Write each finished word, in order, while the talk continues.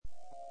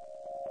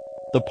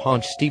The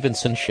Paunch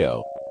Stevenson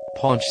Show.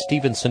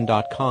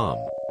 PaunchStevenson.com.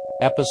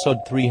 Episode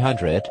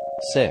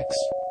 306.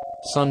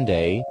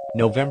 Sunday,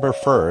 November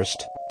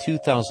 1st,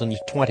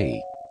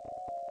 2020.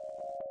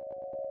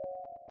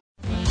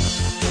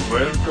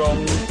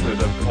 Welcome to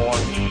the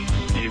Paunch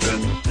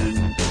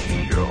Stevenson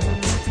Show.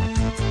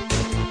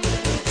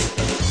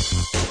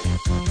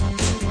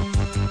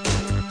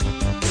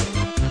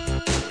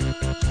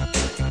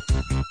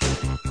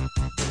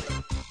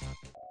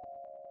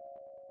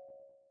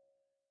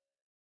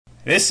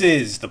 This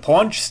is the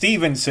Paunch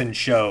Stevenson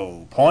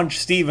Show,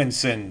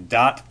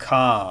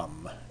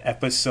 PaunchStevenson.com,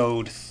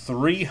 episode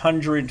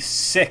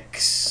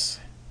 306.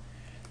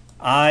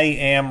 I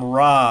am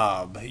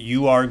Rob.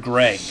 You are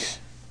Greg.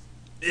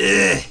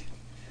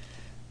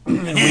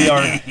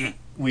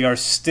 We are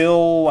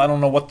still, I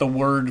don't know what the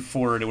word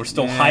for it, we're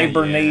still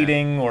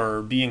hibernating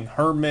or being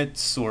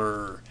hermits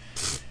or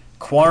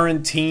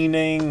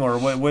quarantining or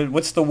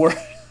what's the word?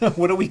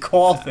 What do we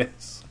call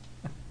this?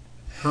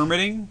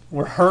 Hermiting?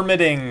 We're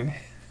hermiting.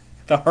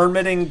 The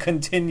hermiting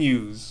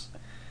continues.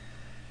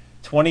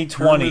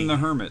 2020. Herman the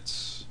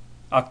Hermits.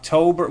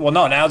 October. Well,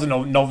 no, now it's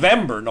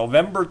November.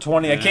 November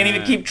 20. I can't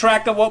even keep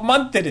track of what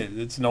month it is.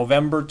 It's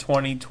November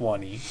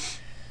 2020.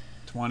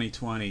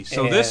 2020.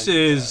 So this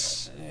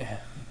is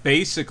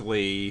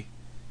basically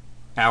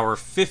our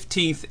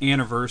 15th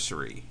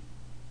anniversary.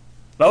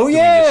 Oh,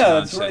 yeah.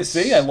 That's right.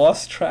 See, I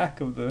lost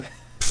track of the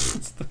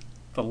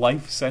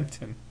life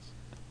sentence.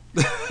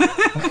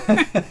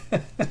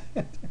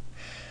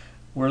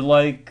 We're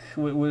like,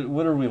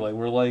 what are we like?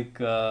 We're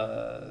like,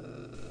 I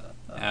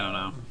don't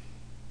know.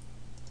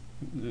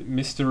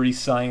 Mystery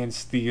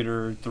Science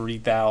Theater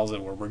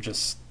 3000, where we're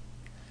just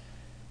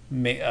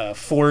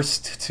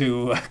forced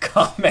to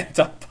comment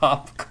on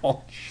pop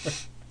culture.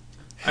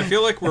 I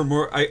feel like we're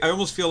more. I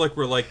almost feel like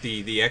we're like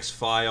the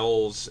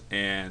X-Files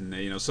and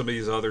some of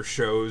these other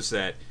shows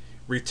that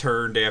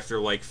returned after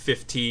like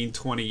 15,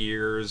 20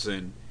 years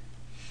and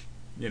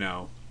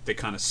they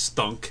kind of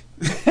stunk.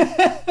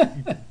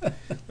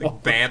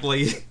 Like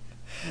badly.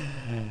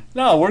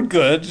 No, we're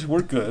good.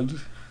 We're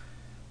good.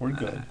 All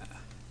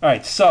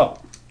right,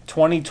 so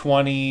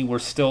 2020, we're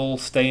still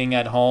staying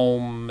at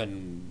home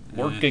and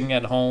working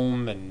at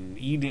home and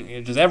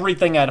eating, just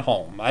everything at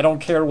home. I don't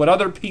care what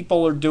other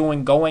people are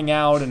doing, going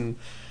out and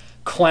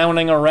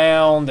clowning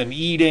around and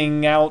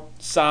eating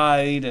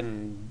outside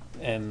and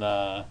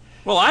well,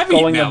 I've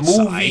going eaten to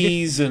outside.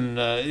 movies and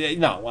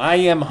no, I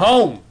am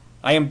home.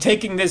 I am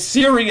taking this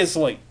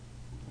seriously.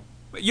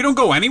 You don't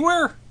go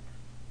anywhere?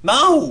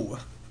 No.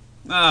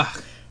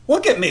 Ugh.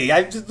 Look at me.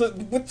 I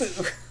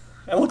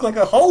look like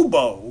a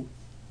hobo.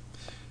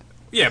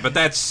 Yeah, but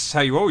that's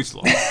how you always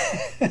look.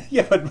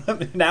 Yeah,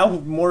 but now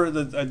more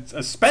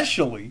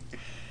especially.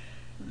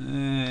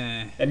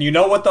 And you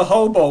know what the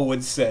hobo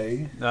would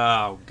say.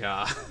 Oh,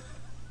 God.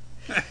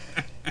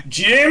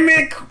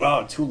 Jimmy...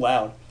 Oh, too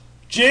loud.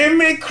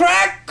 Jimmy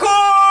crack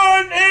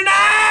corn and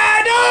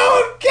I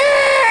don't care!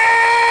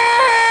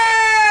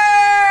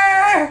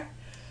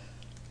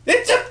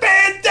 It's a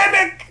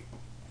pandemic!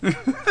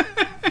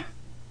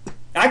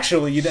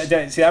 Actually,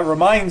 see, that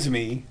reminds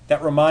me.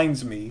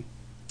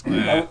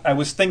 Yeah. I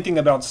was thinking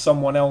about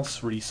someone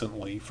else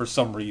recently for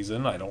some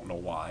reason. I don't know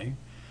why.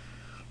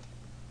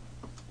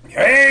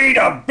 Hey,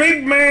 the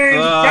big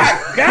man's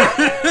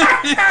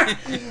back!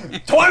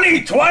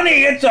 2020,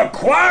 it's a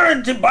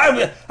quarantine.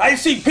 I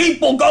see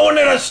people going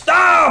to the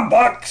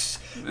Starbucks,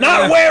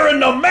 not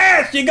wearing the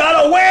mask. You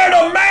gotta wear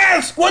the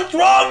mask. What's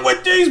wrong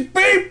with these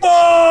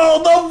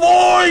people? The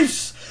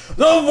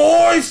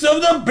voice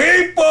of the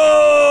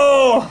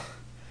people.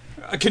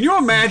 Can you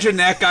imagine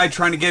that guy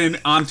trying to get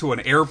onto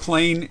an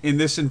airplane in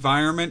this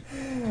environment?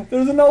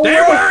 There's no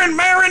They're way. wearing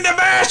the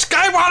mask.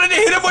 I wanted to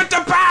hit him with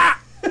the bat.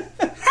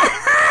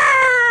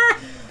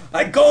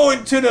 I go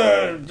into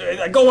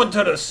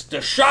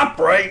the shop,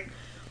 right?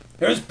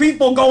 There's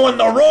people going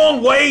the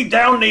wrong way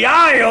down the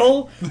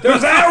aisle.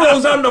 There's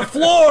arrows on the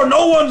floor.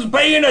 No one's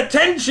paying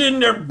attention.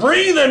 They're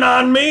breathing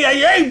on me.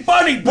 Hey,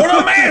 buddy, put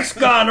a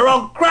mask on or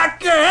I'll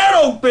crack your head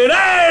open.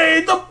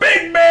 Hey, the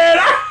big man.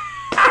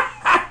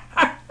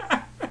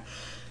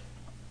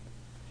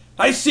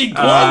 I see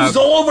gloves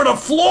all over the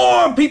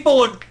floor.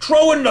 People are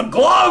throwing the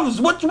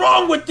gloves. What's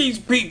wrong with these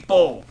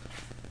people?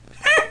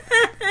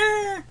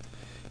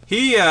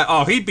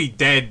 He'd be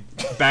dead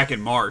back in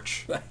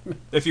March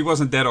if he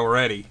wasn't dead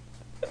already.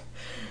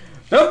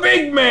 The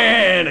big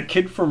man, a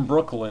kid from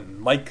Brooklyn,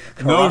 Mike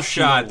Caracciolo. No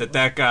shot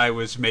that guy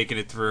was making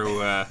it through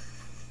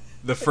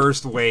the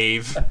first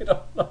wave. I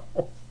don't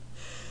know.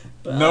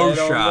 No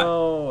shot.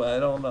 I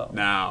don't know.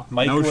 No,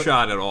 Mike, no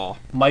shot at all.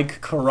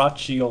 Mike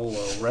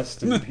Caracciolo,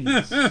 rest in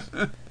peace.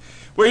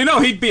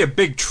 Well, he'd be a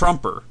big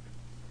Trumper.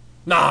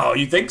 No,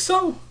 you think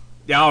so?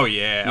 Oh,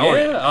 yeah. Yeah? Oh,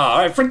 yeah. All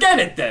right, forget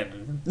it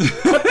then.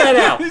 Cut that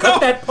out.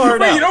 Cut that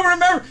part out. You don't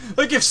remember?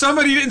 Like, if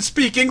somebody didn't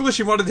speak English,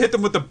 you wanted to hit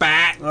them with the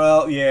bat.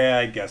 Well, yeah,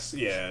 I guess.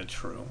 Yeah,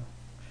 true.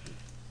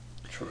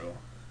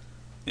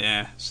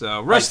 Yeah,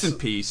 so rest in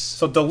peace.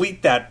 So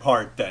delete that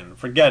part then.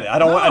 Forget it. I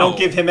don't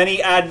give him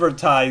any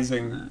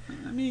advertising.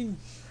 I mean,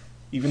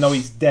 even though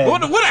he's dead.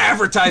 What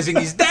advertising?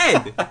 He's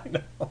dead. I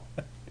know.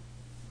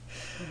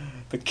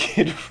 The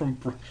kid from...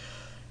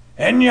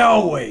 And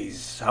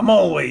I'm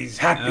always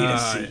happy to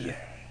see you.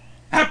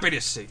 Happy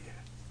to see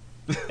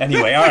you.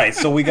 Anyway, all right,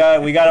 so we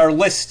got our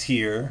list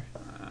here.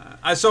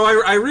 So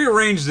I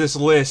rearranged this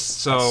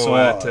list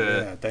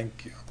yeah,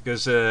 thank you.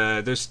 because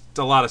there's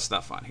a lot of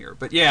stuff on here.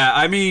 But yeah,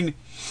 I mean,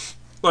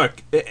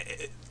 look,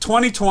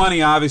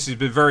 2020 obviously has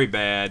been very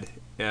bad,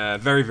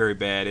 very, very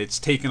bad. It's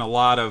taken a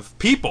lot of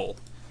people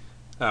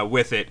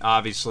with it,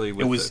 obviously.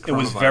 With It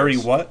was very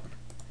what?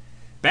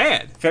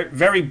 Bad.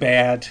 Very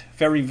bad.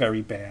 Very,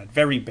 very bad.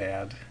 Very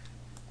bad.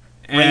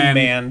 Rain And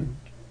Man.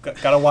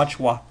 Gotta watch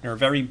Wapner.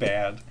 Very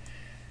bad.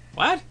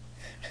 what?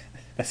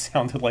 That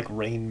sounded like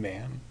Rain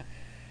Man.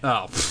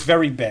 Oh,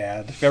 Very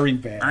bad. Very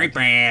bad. very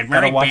bad,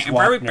 Gotta very watch bad,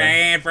 very Wapner.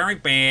 bad, very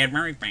bad,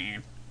 very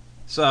bad.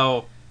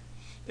 So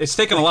it's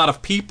taken a lot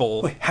of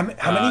people. Wait,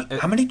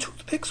 how many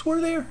toothpicks were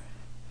there?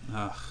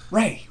 Ugh.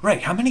 Ray,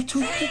 how many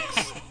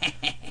toothpicks?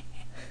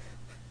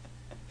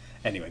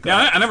 Anyway, go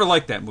Yeah, ahead. I never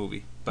liked that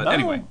movie. But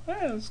anyway,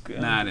 that was good.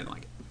 nah, I didn't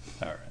like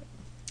it. All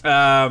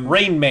right.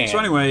 Rain Man. So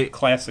anyway,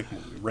 Classic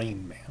movie.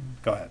 Rain Man.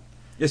 Go ahead.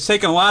 it's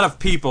taken a lot of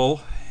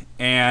people,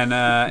 and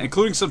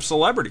including some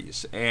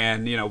celebrities,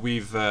 and you know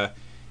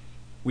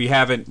we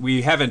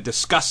haven't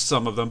discussed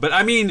some of them, but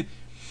I mean,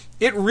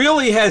 it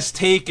really has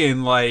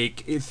taken,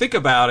 like, think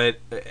about it.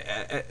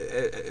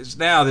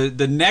 Now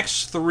the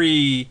next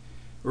three,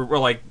 or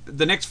like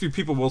the next few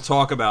people we'll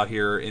talk about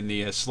here in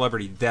the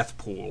celebrity death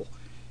pool,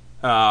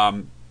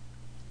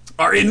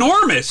 are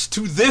enormous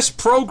to this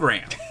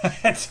program.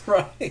 That's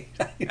right.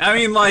 I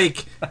mean,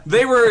 like,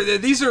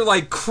 these are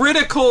like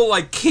critical,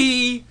 like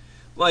key,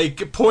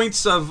 like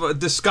points of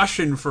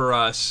discussion for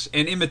us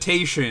and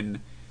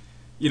imitation.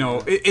 You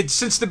know, it's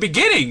since the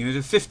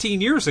beginning,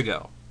 15 years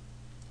ago.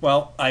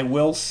 Well, I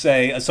will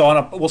say,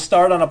 so we'll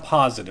start on a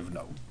positive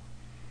note.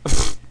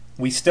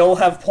 We still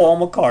have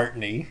Paul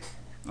McCartney.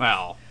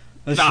 Well,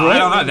 That's no, right. I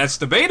don't know. That's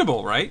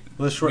debatable, right?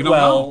 That's We right.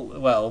 don't know.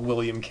 Well,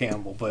 William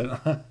Campbell,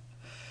 but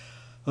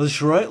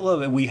that's right.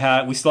 Love it. We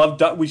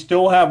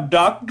still have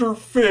Dr.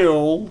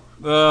 Phil.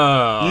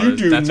 You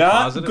do that's a not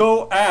positive?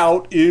 go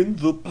out in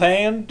the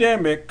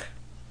pandemic.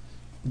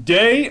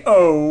 Day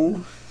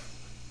O.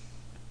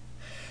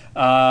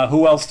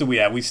 Who else do we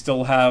have? We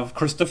still have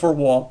Christopher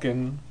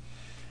Walken.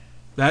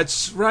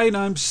 That's right.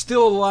 I'm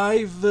still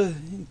alive,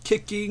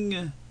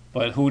 kicking.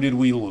 But who did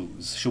we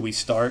lose? Should we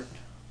start?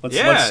 Let's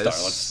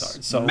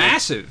start. So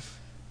massive.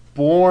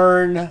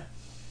 born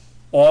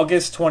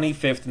August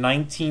 25th,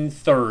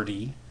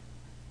 1930,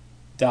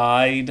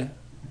 died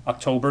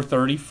October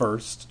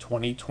 31st,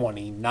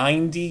 2020,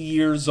 90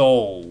 years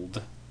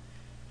old.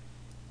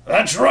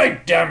 That's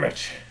right, damn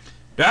it.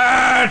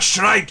 That's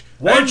right.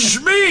 One-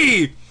 It's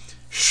me,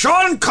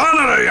 Sean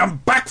Connery. I'm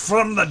back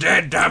from the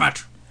dead. Damn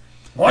it.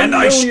 And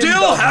I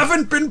still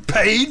haven't been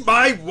paid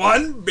my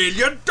 $1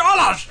 million.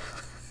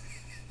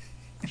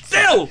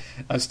 Still.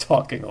 I was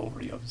talking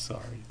over you, I'm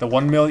sorry. The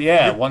 1 million,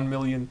 yeah, 1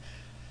 million.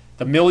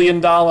 The $1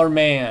 million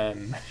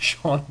man,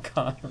 Sean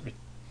Connery.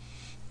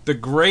 The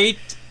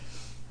great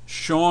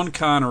Sean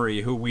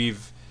Connery, who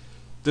we've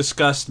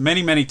discussed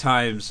many, many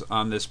times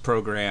on this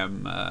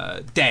program,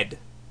 dead.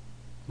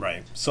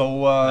 Right.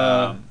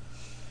 So,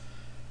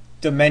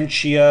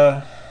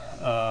 dementia,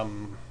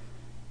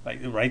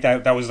 right?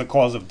 That was the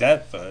cause of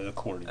death,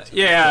 according to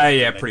Yeah,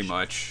 dementia. pretty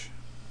much.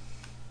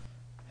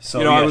 So,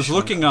 You know, I yeah, was Sean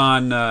looking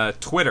on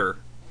Twitter,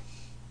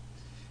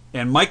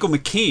 and Michael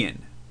McKean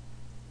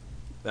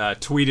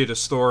tweeted a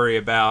story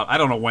about, I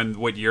don't know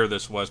what year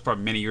this was,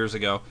 probably many years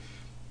ago,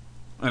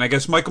 and I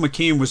guess Michael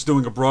McKean was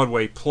doing a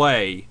Broadway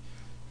play,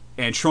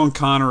 and Sean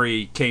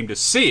Connery came to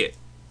see it.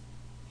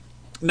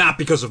 Not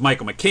because of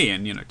Michael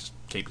McKean, you know, just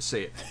came to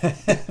see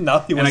it. No,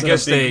 he And I wasn't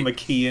guess a big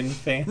McKean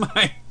fan.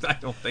 I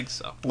don't think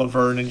so.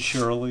 Laverne and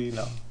Shirley,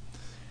 no.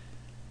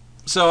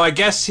 So I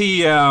guess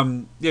he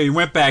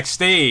went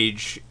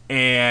backstage,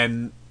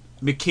 and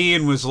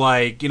McKean was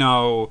like, you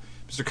know,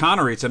 Mr.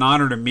 Connery, it's an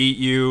honor to meet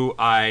you.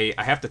 I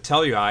have to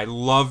tell you, I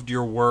loved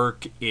your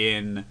work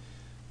in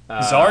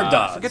Zardoz.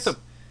 I forget the.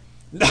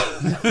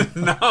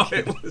 No,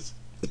 it was.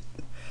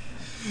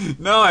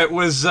 No, it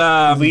was.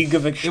 League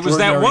of It was Extraordinary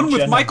that one with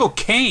Gentlemen. Michael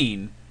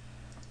Caine.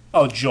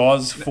 Oh,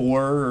 Jaws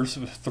 4 or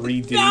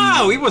 3D.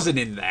 No, he wasn't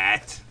in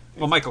that.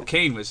 Well, Michael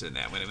Caine was in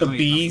that one. The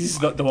bees,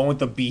 the one with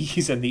the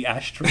bees and the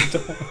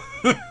astrodome.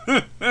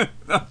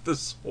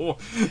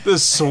 The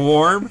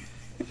swarm.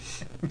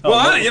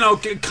 Well, you know,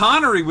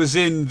 Connery was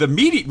in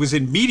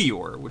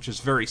Meteor, which is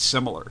very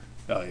similar.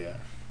 Oh yeah.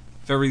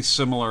 Very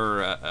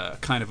similar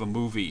kind of a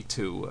movie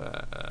to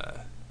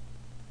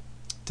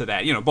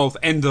that. You know, both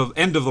end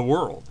of the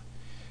world.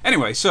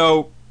 Anyway,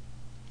 so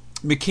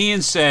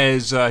McKean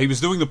says he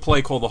was doing the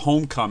play called The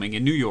Homecoming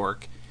in New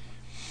York,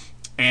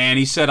 and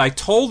he said, I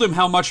told him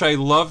how much I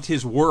loved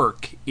his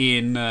work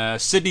in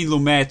Sidney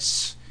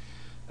Lumet's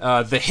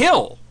The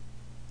Hill.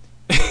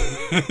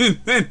 And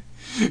then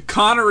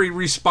Connery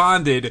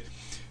responded,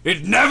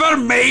 "It never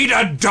made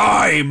a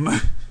dime."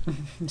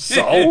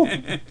 So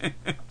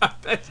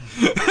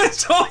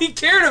That's all he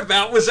cared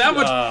about was how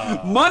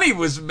much money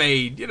was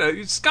made. You know,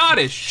 he's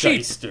Scottish. Sheep.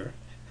 Shyster.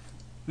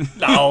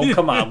 No,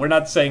 come on. We're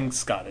not saying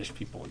Scottish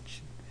people.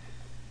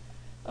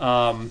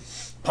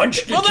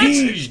 Punch the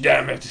keys,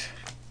 damn it.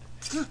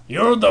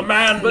 You're the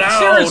man now,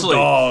 seriously.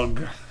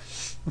 dog.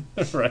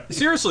 Right.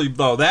 Seriously,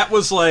 though, that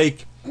was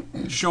like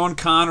Sean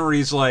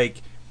Connery's,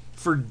 like,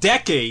 for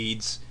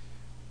decades,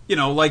 you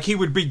know, like, he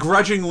would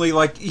begrudgingly,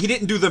 like, he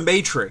didn't do The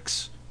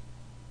Matrix.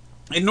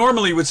 And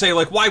normally would say,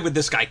 like, why would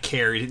this guy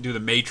care he didn't do The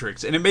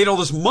Matrix? And it made all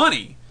this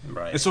money.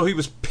 Right. And so he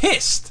was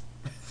pissed.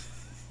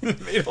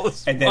 Made all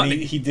this And then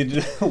money. he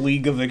did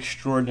League of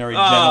Extraordinary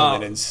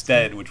Gentlemen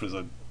instead, which was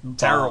a bomb.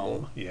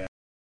 Terrible. Yeah.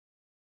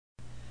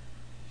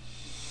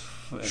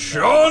 And,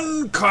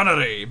 Sean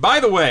Connery. By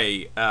the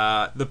way,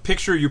 the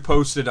picture you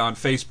posted on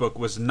Facebook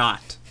was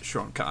not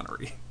Sean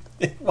Connery.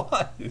 It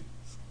was.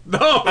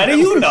 No. How do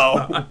you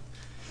know? Not.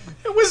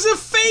 It was a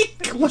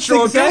fake looks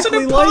Sean. exactly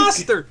It was an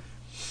imposter.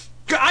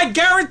 I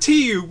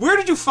guarantee you. Where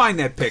did you find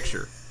that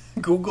picture?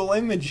 Google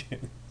Images.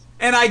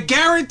 And I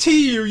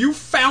guarantee you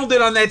found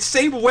it on that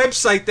same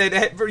website that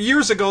had,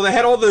 years ago that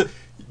had all the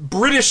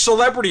British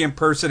celebrity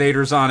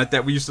impersonators on it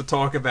that we used to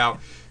talk about.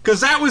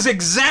 Because that was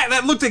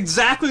that looked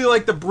exactly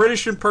like the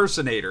British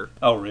impersonator.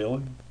 Oh,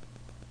 really?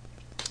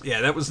 Yeah,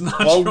 that was not.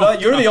 Well,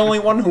 Sean you're the Connery. only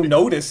one who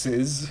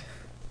notices.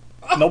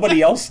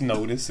 Nobody else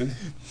notices.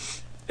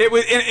 It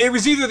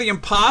was either the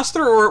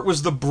imposter or it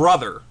was the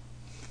brother.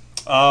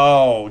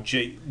 Oh,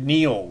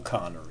 Neil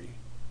Connery.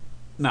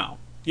 No,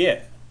 Yeah.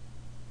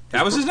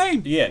 that was his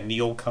name. Yeah,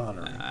 Neil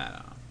Connery. I don't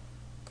know.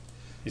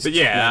 His But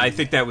yeah, twin. I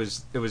think it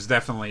was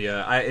definitely.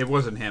 It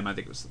wasn't him. I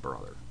think it was the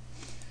brother.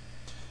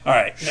 All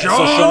right, so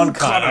Sean Sean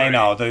Connery. I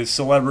know the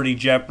Celebrity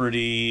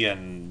Jeopardy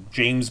and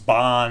James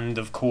Bond,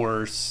 of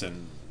course,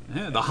 and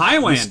Yeah, the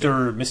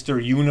Highlander.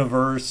 Mr.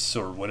 Universe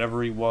or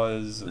whatever he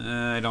was.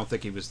 I don't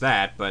think he was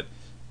that, but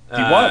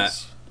He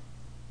was.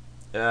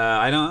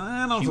 I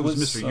don't know if He it was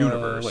Mr.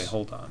 Universe. Wait,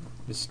 hold on,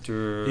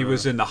 Mr. He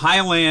was in the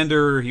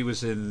Highlander. He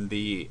was in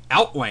the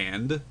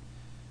Outland.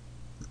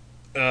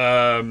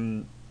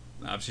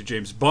 Obviously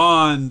James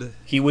Bond.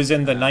 He was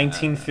in the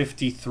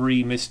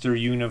 1953 Mr.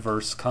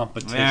 Universe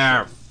competition.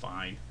 Yeah,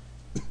 fine.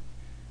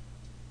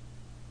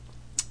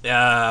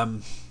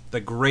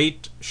 The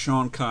great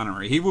Sean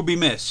Connery. He will be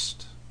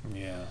missed.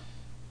 Yeah.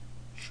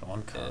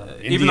 Sean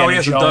Connery. Even though he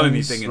hasn't done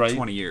Jones, anything in right?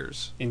 20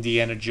 years.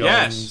 Indiana Jones.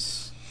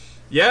 Yes.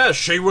 Yes,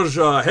 she was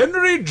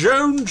Henry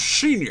Jones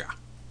Sr.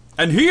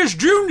 And he is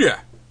Junior.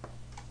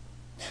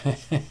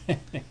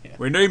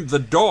 We named the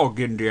dog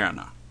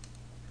Indiana.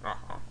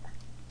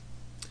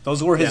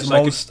 Those were his Yes,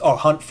 I most... Oh,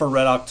 Hunt for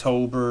Red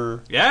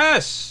October,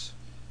 Yes.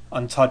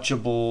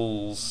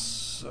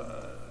 Untouchables...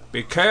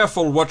 Be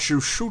careful what you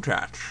shoot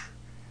at.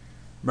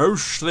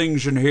 Most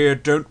things in here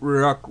don't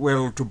react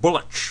well to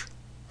bullets.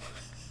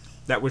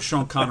 That was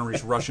Sean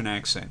Connery's Russian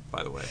accent,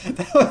 by the way.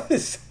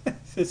 This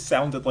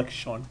sounded like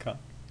Sean Connery.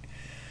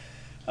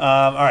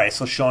 All right,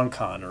 so Sean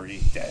Connery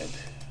dead.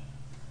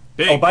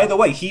 Big. Oh, by the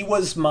way, he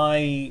was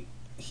my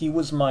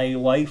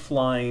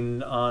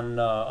lifeline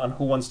on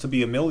Who Wants to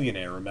Be a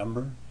Millionaire.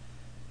 Remember,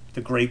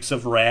 The Grapes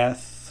of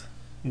Wrath.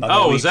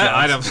 Oh, was that?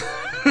 I don't.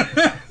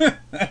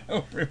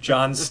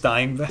 John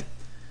Steinbeck.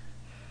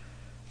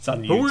 It's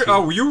on Who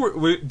YouTube.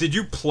 were, did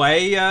you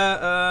play?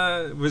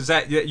 Was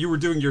that you were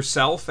doing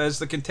yourself as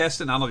the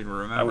contestant? I don't even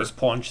remember. I was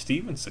Paunch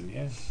Stevenson.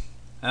 Yeah.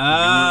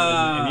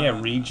 Ah. And yeah,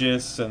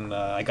 Regis, and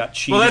I got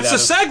cheated. Well, that's a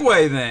out of-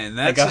 segue then.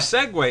 That's got- a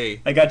segue.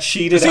 I got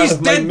cheated 'Cause out he's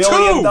of my dead $1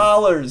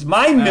 million. too.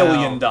 My $1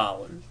 million.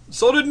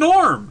 So did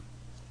Norm.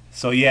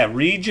 So yeah,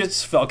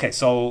 Regis. Okay,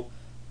 so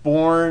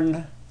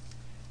born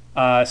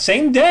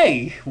same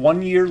day,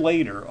 1 year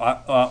later,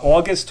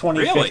 August 25th,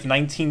 Really?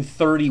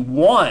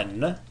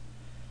 1931.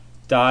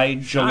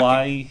 Died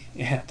Shocking.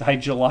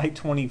 July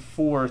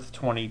 24th,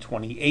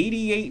 2020.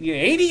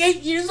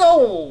 88 years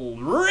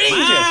old. Regis.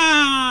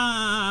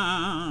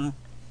 Ah.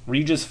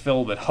 Regis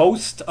Philbin,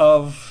 host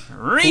of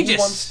Regis.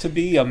 Who Wants to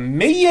Be a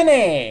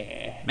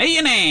Millionaire.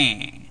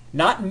 Millionaire.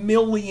 Not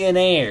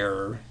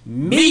millionaire.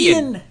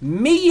 Million.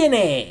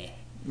 Millionaire.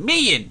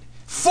 Million.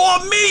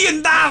 $4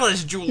 million,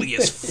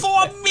 Julius.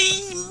 $4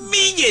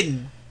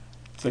 million.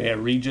 So yeah,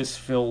 Regis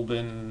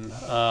Philbin.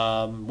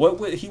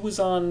 What he was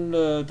on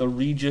the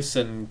Regis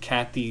and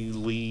Kathy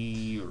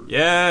Lee. Or,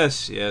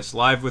 Yes,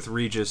 Live with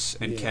Regis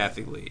and Yeah.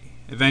 Kathy Lee.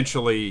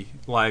 Eventually,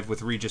 Live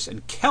with Regis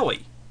and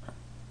Kelly.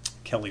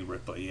 Kelly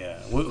Ripa, yeah,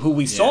 who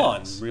we saw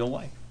in Yes. real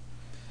life.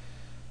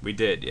 We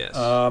did, yes.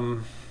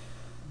 Um,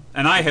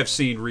 And I have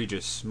seen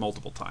Regis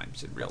multiple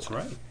times in real that's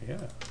life. right.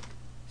 Yeah.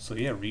 So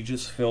yeah,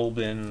 Regis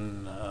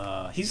Philbin.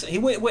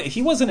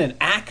 He wasn't an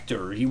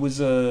actor. He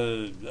was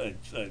a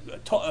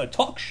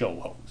talk show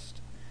host.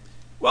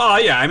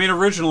 Well, yeah, I mean,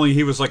 originally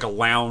he was like a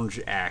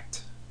lounge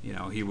act. You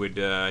know, he would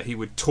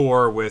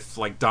tour with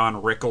like Don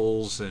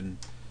Rickles and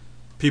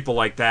people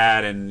like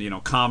that, and you know,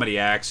 comedy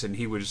acts, and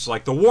he was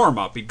like the warm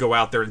up. He'd go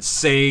out there and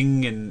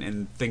sing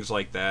and things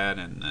like that,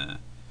 and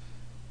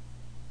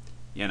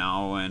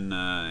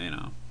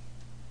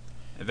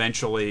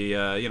eventually,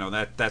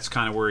 that's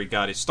kind of where he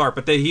got his start.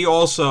 But then he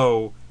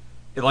also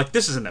like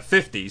this is in the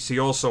 50s. He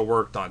also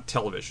worked on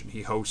television.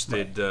 He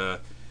hosted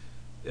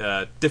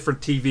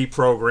different TV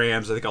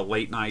programs. I think a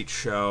late night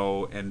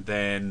show, and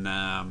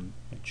then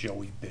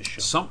Joey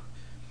Bishop.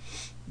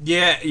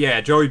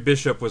 Joey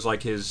Bishop was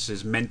like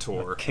his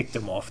mentor. Kicked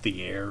him off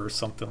the air or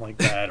something like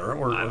that,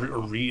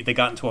 or they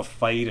got into a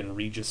fight and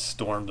Regis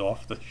stormed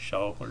off the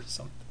show or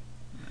something.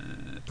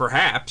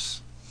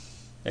 Perhaps.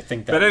 I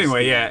think that. But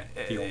anyway,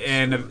 the old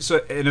and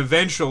story. and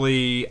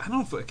eventually,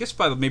 I guess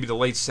by maybe the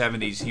late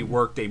 70s, he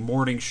worked a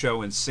morning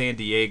show in San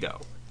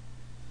Diego.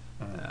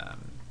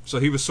 So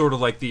he was sort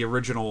of like the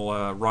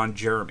original Ron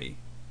Jeremy.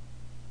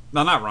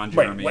 No, not Ron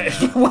Jeremy.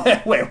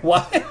 Wait,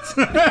 what?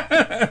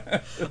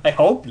 I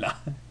hope not.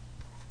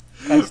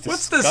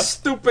 What's the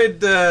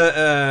stupid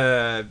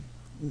David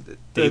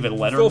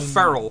Letterman? Will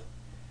Ferrell.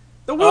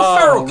 The Will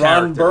Ferrell character.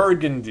 Ron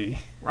Burgundy.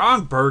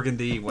 Ron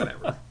Burgundy,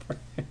 whatever.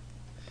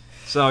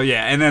 So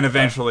yeah, and then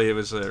eventually it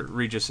was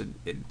Regis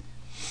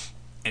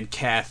and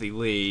Kathy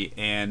Lee,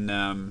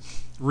 and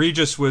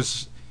Regis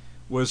was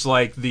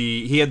like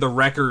he had the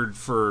record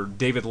for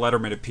David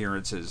Letterman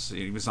appearances.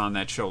 He was on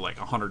that show like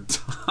 100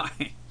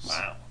 times.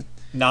 Wow.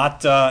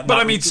 But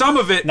I mean, some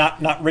of it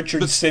not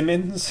Richard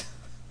Simmons.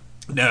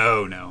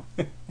 No.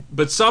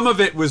 But some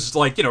of it was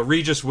like,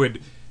 Regis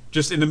would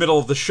just in the middle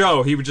of the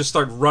show, he would just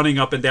start running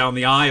up and down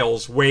the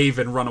aisles, wave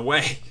and run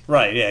away.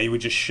 Right, yeah, he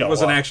would just show up. He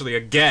wasn't actually a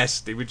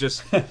guest. He would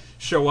just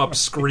show up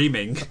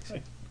screaming.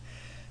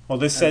 Well,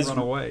 this says run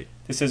away.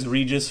 This says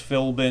Regis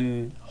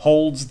Philbin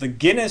holds the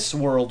Guinness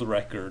World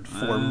Record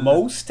for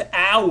most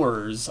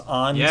hours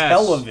on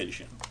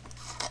television.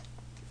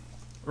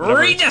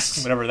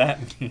 Regis! Whatever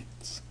that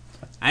means.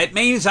 It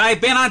means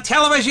I've been on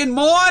television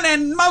more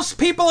than most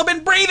people have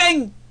been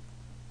breathing.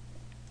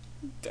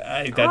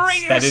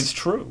 That is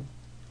true.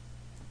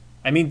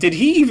 I mean, did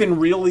he even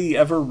really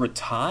ever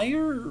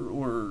retire,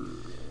 or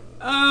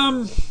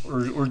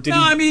did he? No,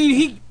 I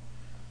mean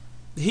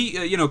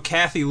he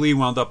Kathy Lee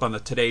wound up on the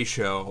Today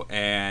Show,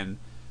 and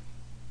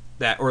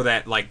that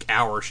like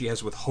hour she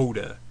has with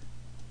Hoda,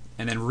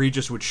 and then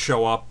Regis would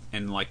show up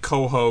and like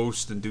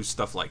co-host and do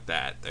stuff like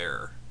that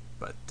there.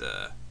 But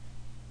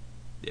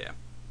yeah,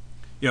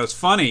 it's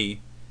funny.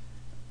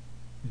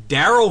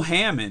 Darrell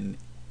Hammond,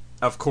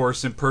 of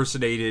course,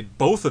 impersonated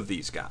both of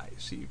these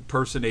guys. He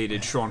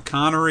impersonated Sean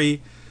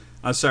Connery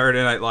on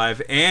Saturday Night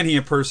Live, and he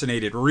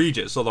impersonated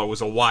Regis, although it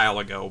was a while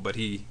ago, but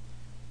he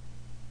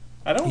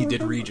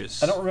did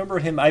Regis. I don't remember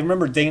him. I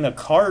remember Dana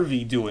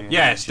Carvey doing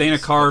Regis. Dana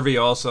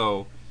Carvey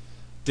also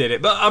did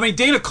it. But, I mean,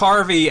 Dana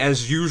Carvey,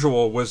 as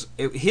usual,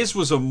 his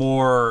was a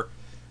more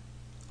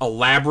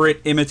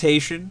elaborate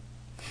imitation,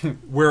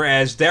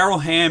 whereas Darrell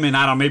Hammond,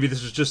 I don't know, maybe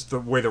this was just the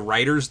way the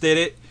writers did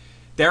it,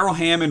 Darrell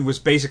Hammond was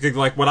basically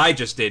like what I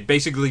just did.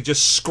 Basically,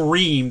 just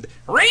screamed,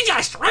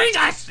 "Regis,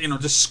 Regis!"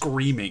 Just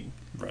screaming.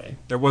 Right.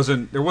 There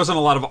wasn't a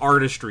lot of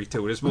artistry to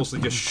it. It was mostly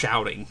just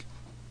shouting.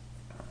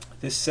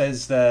 This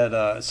says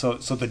that so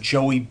the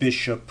Joey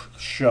Bishop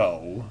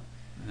show,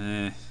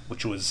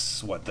 which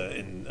was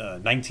in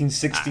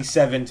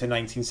 1967 to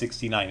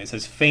 1969. It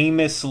says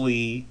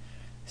famously,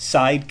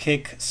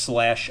 sidekick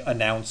 /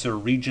 announcer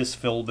Regis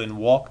Philbin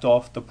walked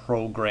off the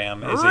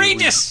program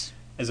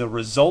as a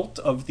result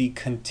of the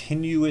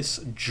continuous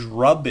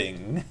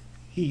drubbing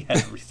he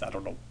had. I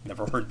don't know,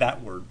 never heard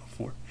that word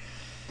before.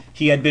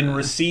 He had been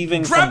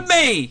receiving Drub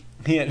me!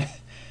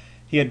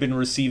 He had been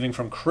receiving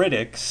from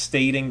critics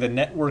stating the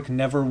network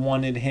never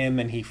wanted him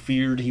and he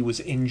feared he was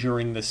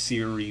injuring the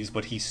series,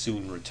 but he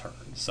soon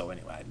returned. So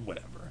anyway,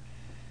 whatever.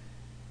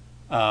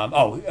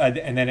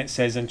 And then it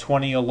says in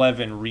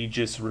 2011,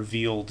 Regis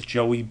revealed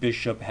Joey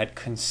Bishop had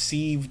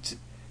conceived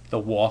the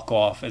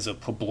walk-off as a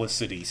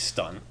publicity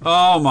stunt.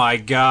 Oh my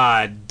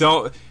God!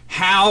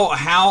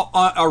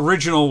 How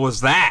original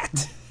was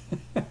that?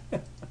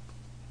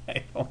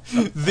 I don't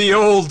know. The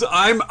old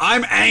I'm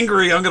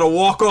angry, I'm gonna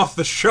walk off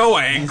the show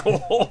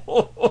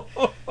angle.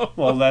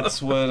 Well,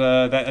 that's what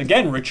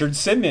again, Richard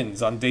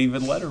Simmons on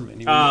David Letterman.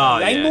 He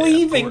was I'm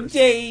leaving,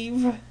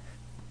 Dave.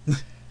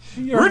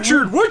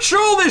 Richard, what's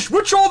all this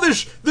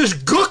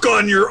gook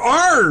on your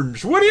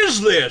arms? What is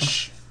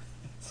this?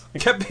 He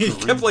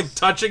kept like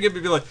touching him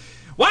and be like,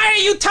 "Why are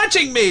you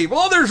touching me?"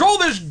 Well, there's all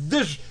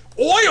this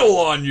oil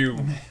on you.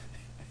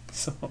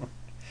 So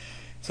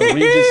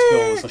Regis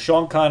Philbin. So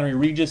Sean Connery,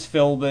 Regis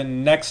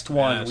Philbin. Next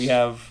one we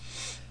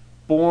have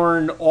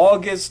born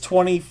August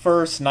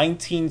 21st,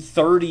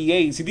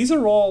 1938. See, these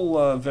are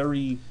all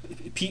very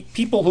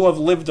people who have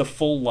lived a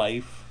full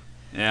life.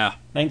 Yeah.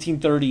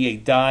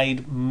 1938.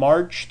 Died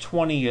March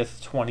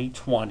 20th,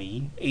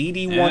 2020.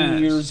 81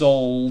 years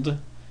old.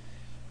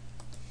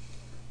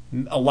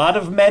 A lot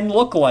of men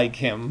look like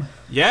him.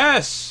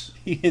 Yes.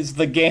 He is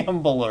the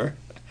gambler.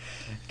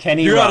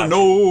 Kenny You Rogers. gotta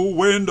know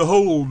when to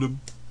hold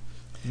him.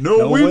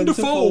 Know when to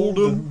fold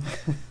him.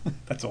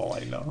 That's all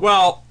I know.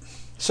 Well,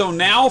 so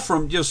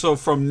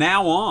from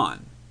now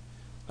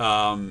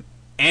on,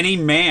 any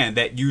man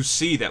that you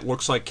see that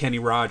looks like Kenny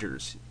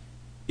Rogers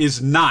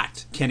is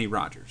not Kenny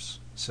Rogers.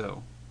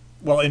 So,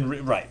 well,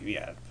 right,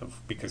 yeah,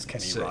 because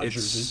Kenny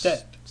Rogers is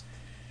dead.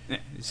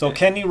 So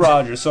Kenny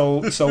Rogers.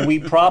 So we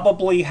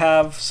probably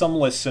have some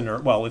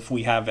listener. Well, if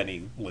we have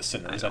any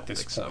listeners at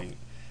this point,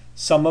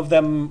 some of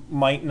them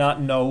might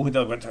not know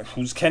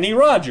who's Kenny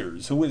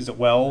Rogers. Who is it?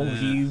 Well,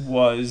 he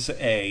was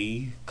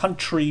a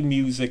country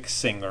music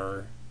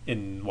singer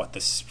in the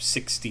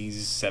 60s,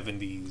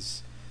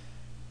 70s.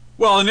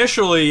 Well,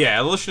 initially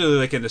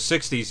like in the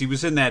 60s, he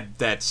was in that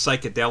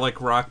psychedelic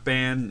rock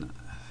band.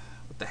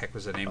 What the heck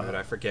was the name of it?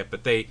 I forget.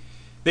 But they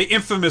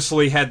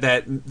infamously had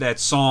that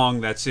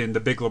song that's in The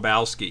Big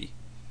Lebowski.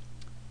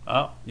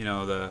 Oh. You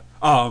know, the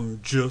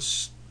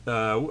just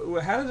how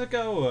does it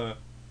go?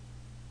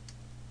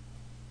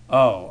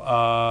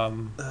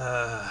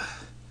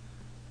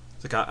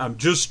 It's like I'm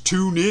just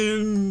tuned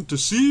in to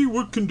see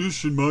what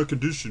condition my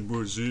condition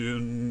was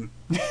in.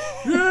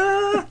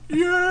 Yeah.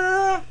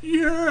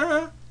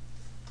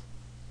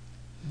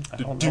 I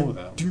don't know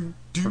them.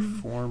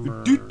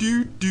 Performer.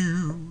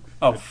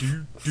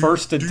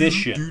 First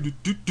Edition.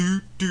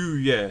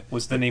 Yeah.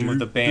 Was the name of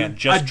the band.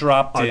 Just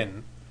dropped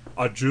in.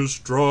 I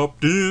just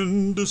dropped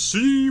in to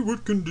see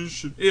what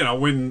condition. You know,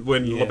 when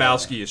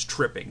Lebowski is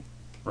tripping.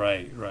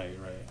 Right.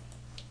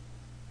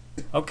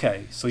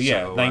 Okay, so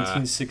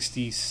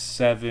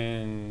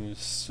 1967.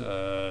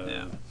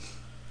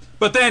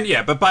 But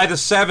by the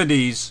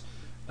 70s,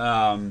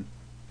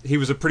 he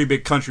was a pretty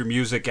big country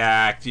music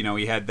act. You know,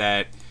 he had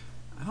that.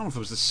 I don't know if it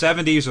was the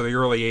 70s or the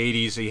early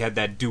 80s. He had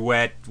that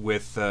duet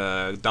with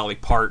Dolly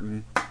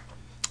Parton. That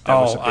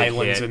was a big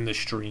Islands hit. in the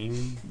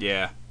Stream.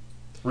 Yeah.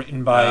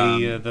 Written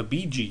by the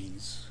Bee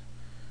Gees.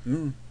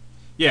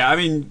 Yeah, I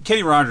mean,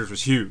 Kenny Rogers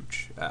was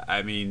huge.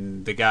 I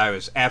mean, the guy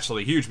was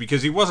absolutely huge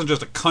because he wasn't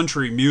just a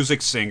country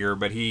music singer,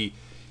 but he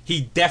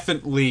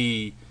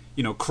definitely,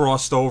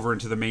 crossed over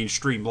into the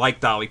mainstream like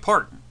Dolly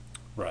Parton.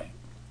 Right.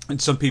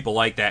 And some people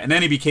like that. And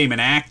then he became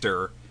an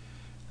actor,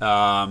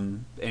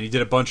 and he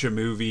did a bunch of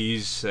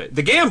movies.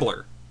 The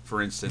Gambler,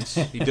 for instance.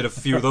 He did a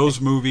few of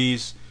those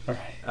movies.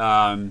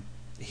 Right.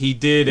 He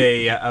did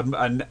a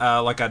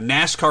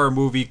NASCAR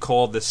movie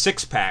called The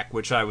Six Pack,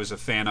 which I was a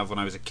fan of when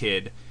I was a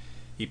kid.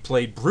 He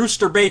played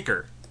Brewster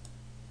Baker,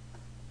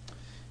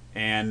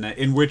 and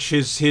in which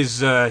his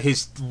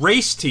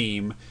race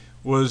team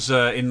was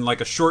in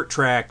like a short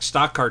track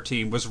stock car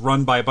team was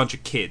run by a bunch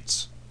of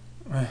kids.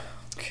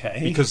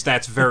 Okay. Because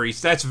that's very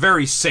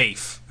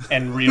safe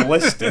and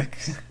realistic.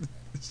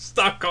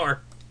 Stock car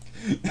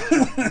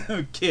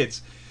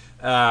kids.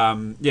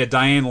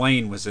 Diane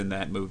Lane was in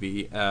that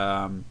movie.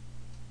 And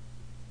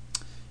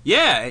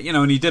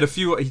he did a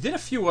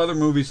few other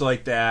movies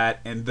like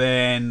that, and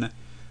then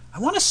I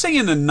want to say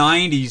in the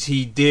 90s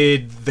he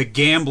did The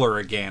Gambler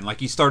again. Like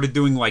he started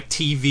doing like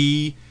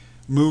TV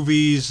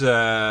movies,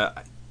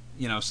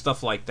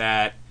 stuff like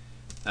that.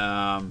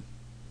 And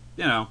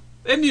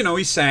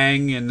he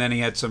sang, and then he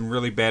had some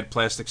really bad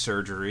plastic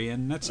surgery,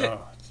 and that's it.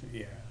 Oh,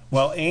 yeah.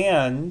 Well,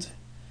 and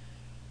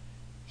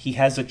he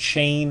has a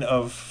chain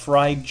of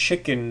fried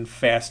chicken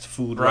fast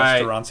food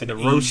restaurants in the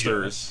Asia.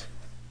 Roasters.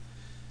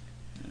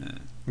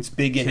 It's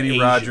big in Kenny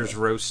Asia. Rogers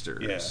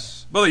Roasters. Yeah.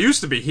 Well, it used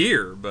to be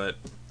here, but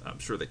I'm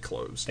sure they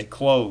closed. They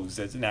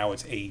closed. Now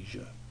it's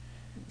Asia.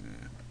 Yeah.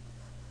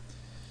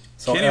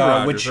 So, Kenny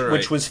Rogers,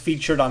 which was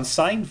featured on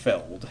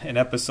Seinfeld, an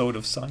episode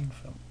of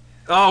Seinfeld.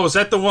 Oh, was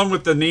that the one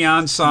with the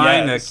neon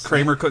sign Yes. that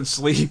Kramer couldn't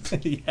sleep?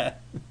 Yeah.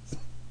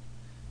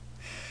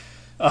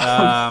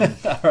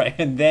 All right,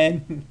 and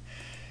then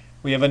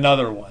we have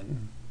another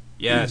one.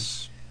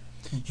 Yes.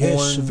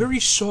 Yes, a very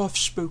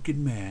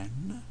soft-spoken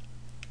man.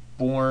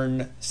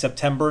 Born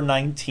September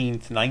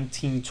 19th,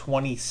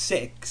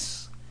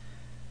 1926.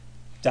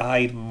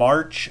 Died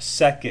March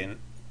 2nd,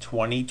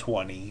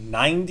 2020.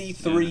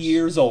 93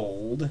 years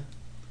old.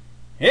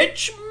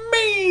 It's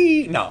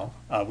me! No,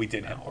 we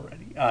did him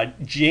already.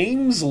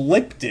 James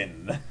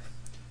Lipton.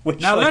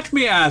 Now, let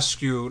me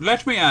ask you,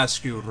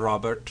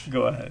 Robert.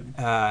 Go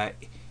ahead.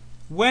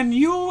 When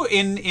you,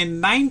 in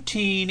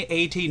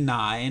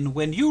 1989,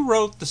 when you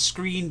wrote the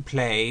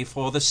screenplay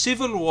for the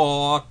Civil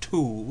War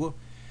II,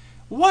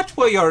 what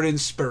were your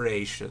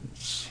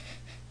inspirations?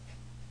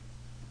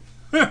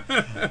 You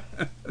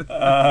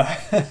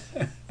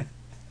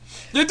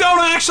don't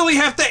actually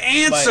have to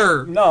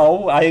answer!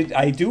 No,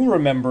 I do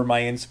remember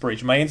my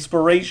inspiration. My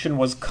inspiration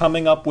was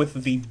coming up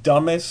with the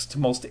dumbest,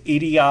 most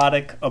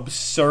idiotic,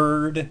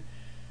 absurd,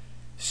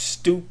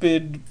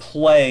 stupid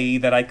play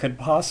that I could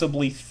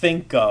possibly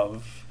think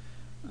of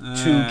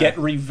to get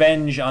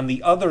revenge on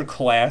the other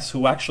class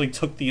who actually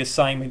took the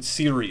assignment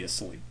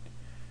seriously.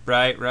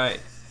 Right.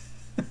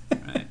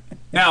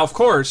 Now, of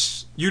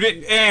course, you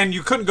didn't, and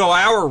you couldn't go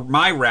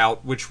my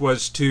route, which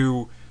was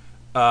to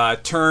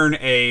turn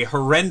a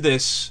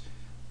horrendous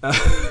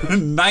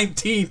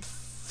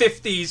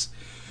 1950s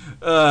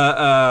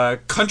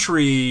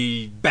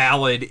country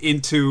ballad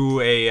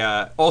into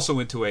a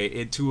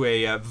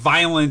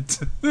violent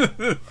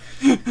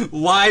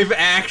live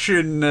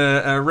action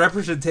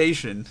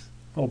representation.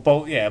 Well,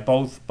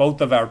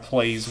 both of our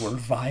plays were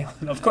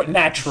violent. Of course,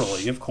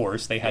 naturally,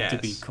 they had to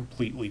be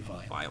completely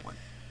violent.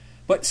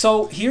 But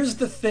so here's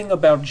the thing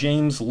about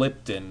James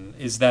Lipton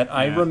is that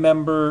I Yeah.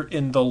 remember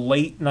in the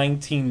late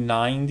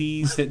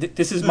 1990s.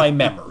 This is my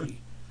memory.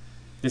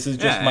 This is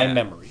just my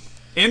memory.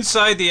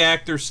 Inside the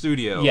actor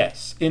studio.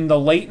 Yes, in the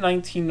late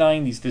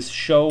 1990s, this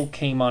show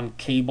came on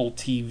cable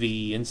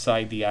TV,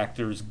 Inside the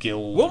Actors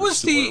Guild. What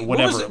was the or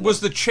whatever what was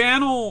the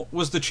channel?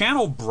 Was the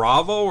channel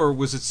Bravo or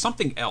was it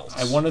something else?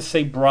 I want to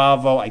say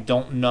Bravo. I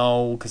don't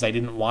know because I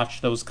didn't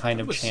watch those kind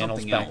It of was channels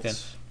something back then.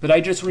 else. But I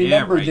just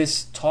remember right.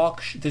 this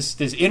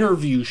this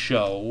interview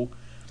show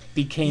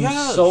became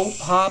Yes. so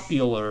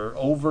popular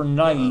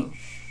overnight.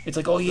 It's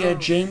like, oh yeah,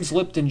 James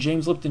Lipton.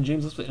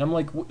 And I'm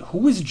like,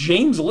 who is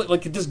James Lipton?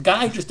 Like, this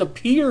guy just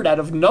appeared out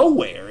of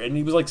nowhere, and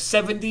he was like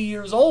 70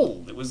 years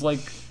old. It was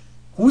like,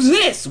 who's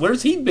this?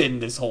 Where's he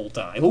been this whole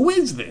time? Who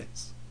is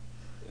this?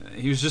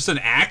 He was just an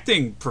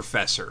acting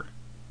professor.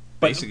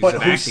 Basically,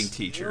 he's an acting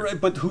teacher.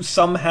 Right, but who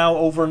somehow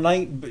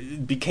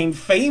overnight became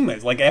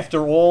famous. Like,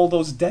 after all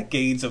those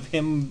decades of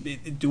him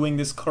doing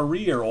this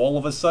career, all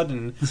of a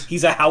sudden,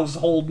 he's a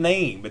household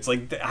name. It's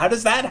like, how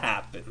does that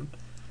happen?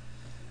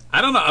 I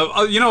don't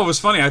know. You know, it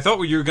was funny. I thought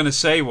what you were going to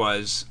say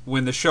was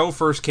when the show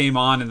first came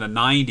on in the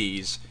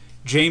 90s,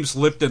 James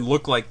Lipton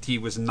looked like he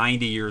was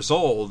 90 years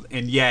old,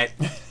 and yet,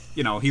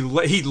 you know, he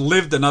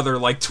lived another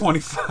like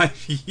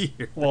 25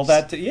 years. Well,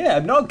 that's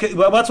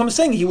what I'm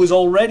saying. He was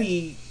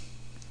already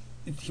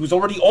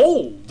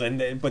old, Right.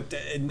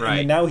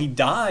 and now he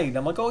died.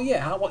 I'm like, oh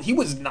yeah, he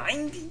was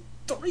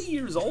 93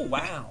 years old.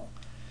 Wow.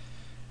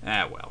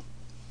 Ah, well.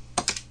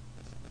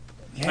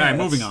 Yeah, All right,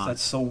 moving on.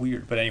 That's so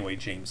weird. But anyway,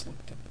 James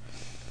Lipton.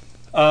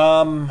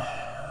 I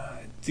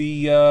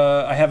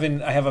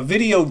have a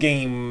video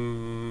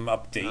game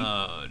update.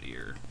 Oh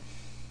dear.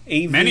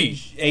 Many.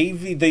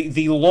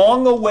 The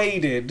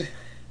long-awaited,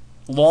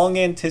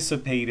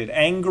 long-anticipated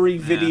angry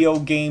video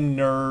game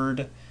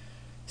nerd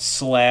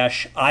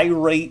 /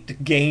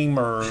 irate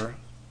gamer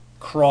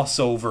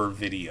crossover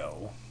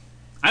video.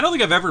 I don't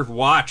think I've ever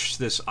watched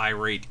this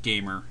irate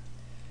gamer.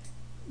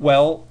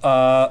 Well,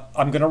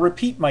 I'm going to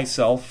repeat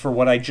myself for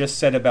what I just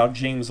said about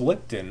James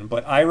Lipton,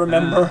 but I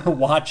remember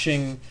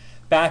watching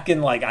back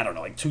in, like, I don't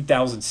know, like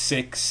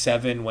 2006,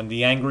 7, when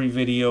the angry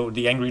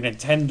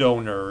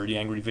Nintendo nerd, the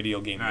angry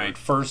video game Right. nerd,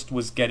 first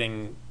was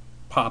getting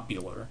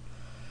popular.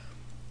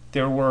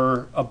 There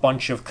were a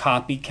bunch of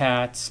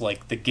copycats,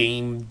 like the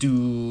Game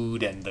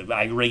Dude and the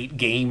Irate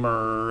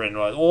Gamer, and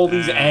all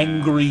these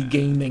angry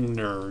gaming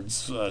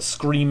nerds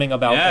screaming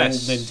about old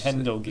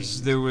Nintendo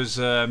games. There was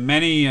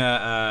many, I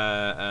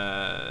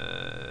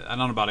don't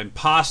know about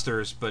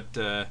imposters, but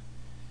The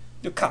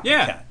copycats.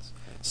 Yeah.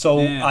 So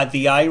Yeah.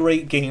 the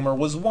Irate Gamer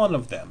was one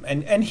of them,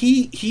 and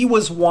he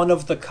was one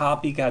of the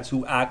copycats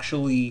who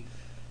actually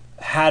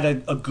had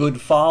a good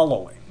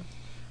following.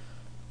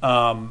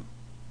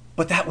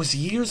 But that was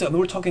years ago. I mean,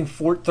 we're talking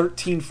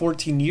 13,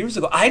 14 years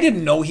ago. I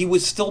didn't know he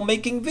was still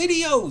making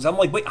videos. I'm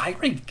like, wait,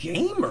 Irate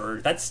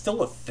Gamer? That's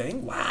still a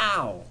thing?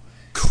 Wow.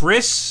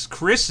 Chris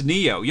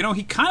Neo. You know,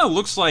 he kind of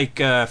looks like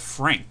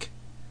Frank,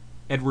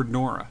 Edward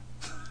Nora.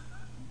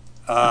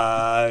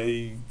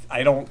 I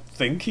don't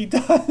think he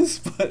does,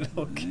 but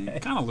okay.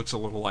 Kind of looks a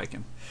little like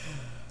him.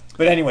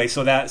 But anyway,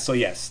 so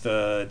yes,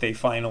 they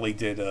finally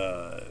did,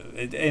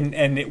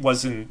 and it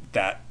wasn't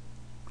that,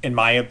 in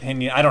my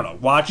opinion. I don't know.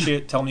 Watch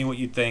it. Tell me what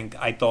you think.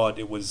 I thought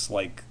it was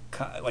like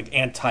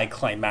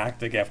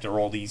anticlimactic after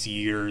all these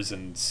years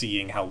and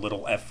seeing how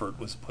little effort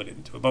was put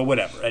into it. But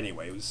whatever.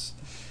 Anyway, it was.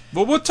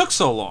 Well, what took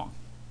so long?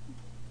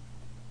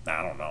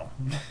 I don't know.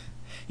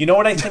 You know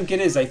what I think it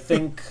is? I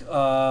think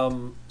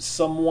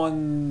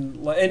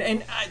someone,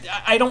 and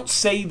I don't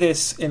say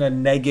this in a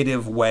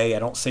negative way. I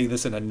don't say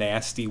this in a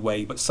nasty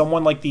way. But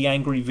someone like the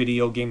angry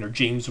video gamer,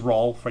 James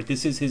Rolfe, right?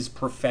 This is his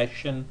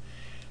profession.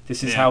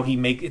 This is how he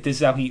This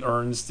is how he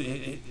earns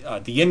the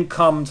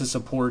income to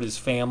support his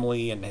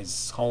family and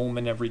his home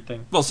and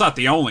everything. Well, it's not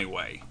the only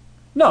way.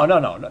 No.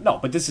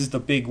 But this is the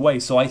big way.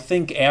 So I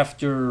think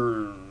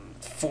after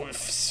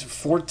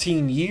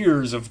 14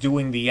 years of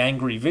doing the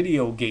angry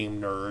video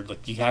game nerd,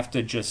 like, you have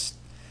to just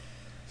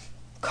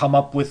come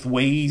up with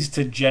ways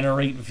to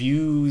generate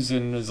views,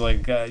 and it's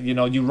like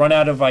you run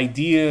out of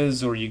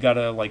ideas, or you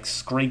gotta like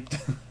scrape.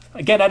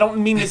 Again, I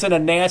don't mean this in a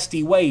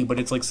nasty way, but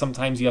it's like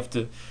sometimes you have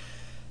to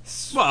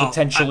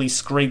potentially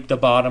scrape the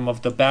bottom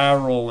of the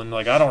barrel, and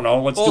like, I don't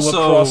know, let's do a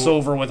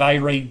crossover with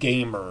Irate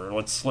Gamer.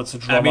 Let's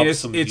drum up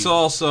some views. It's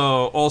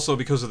also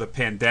because of the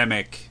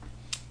pandemic.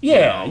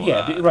 Yeah,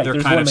 right. They're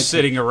There's kind of limits.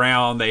 sitting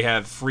around. They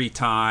have free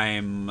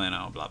time.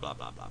 Blah blah blah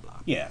blah blah.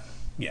 Yeah.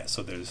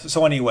 So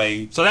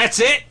anyway. So that's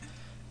it.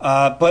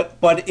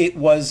 But it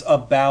was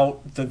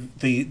about the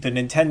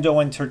Nintendo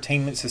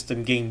Entertainment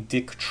System game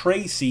Dick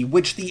Tracy,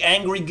 which the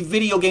angry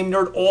video game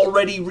nerd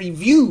already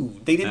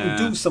reviewed. They didn't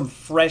do some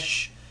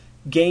fresh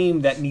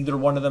game that neither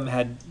one of them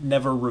had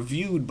never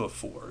reviewed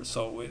before.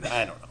 So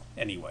I don't know.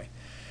 Anyway,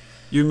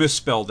 You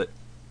misspelled it.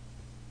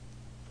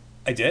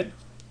 I did.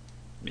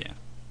 Yeah.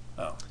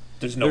 Oh,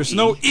 there's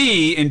no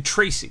E in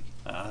Tracy.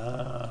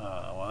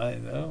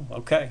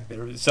 Okay.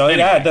 So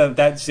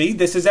Anyway. see,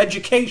 this is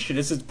education.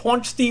 This is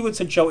Paunch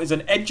Stevenson Show is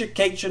an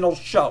educational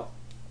show.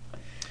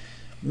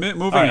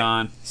 Moving All right.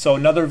 on. So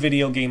another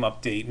video game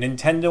update.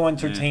 Nintendo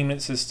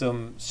Entertainment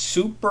System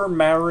Super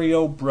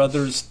Mario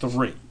Brothers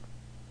 3.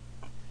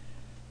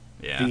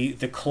 Yeah.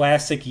 The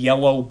classic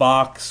yellow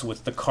box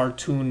with the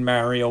cartoon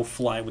Mario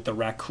fly with the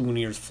raccoon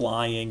ears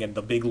flying and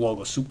the big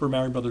logo, Super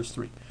Mario Brothers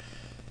 3.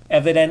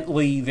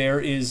 Evidently,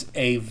 there is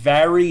a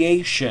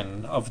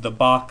variation of the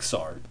box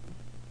art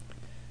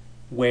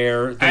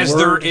where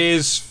there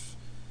is.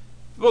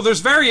 Well,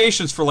 there's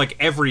variations for like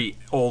every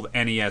old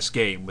NES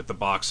game with the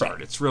box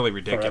art. It's really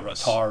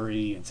ridiculous. For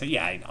Atari and so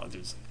yeah, I know.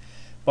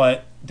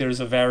 But there's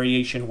a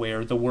variation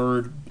where the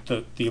word,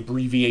 the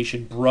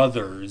abbreviation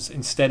Brothers,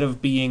 instead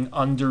of being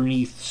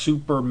underneath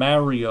Super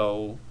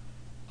Mario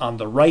on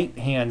the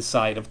right-hand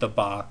side of the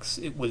box,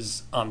 it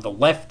was on the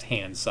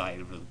left-hand side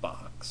of the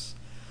box.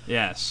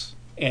 Yes.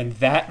 And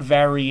that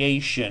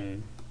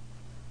variation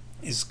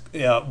is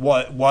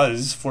what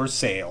was for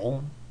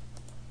sale.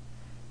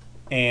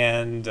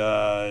 And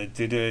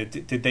did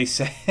they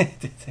say?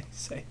 Did they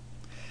say?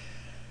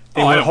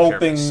 They were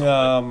hoping.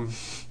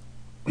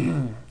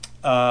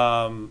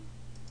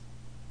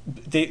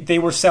 They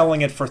were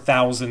selling it for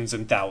thousands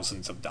and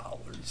thousands of dollars.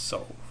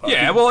 So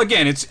yeah, well,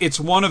 again, it's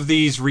one of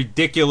these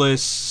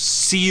ridiculous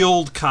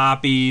sealed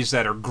copies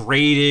that are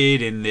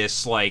graded in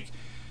this like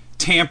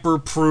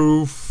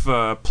tamper-proof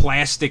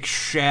plastic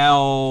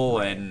shell,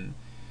 and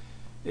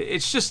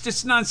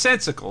it's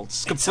nonsensical.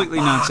 It's completely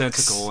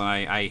nonsensical,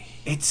 and I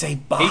it's a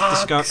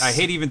box. I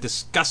hate even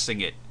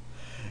discussing it.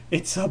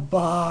 It's a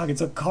box.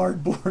 It's a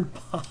cardboard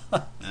box.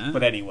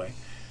 But anyway,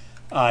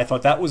 I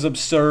thought that was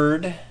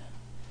absurd.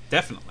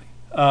 Definitely.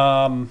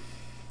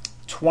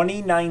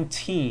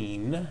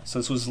 2019.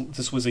 So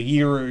this was a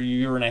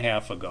year and a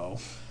half ago.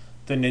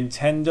 The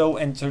Nintendo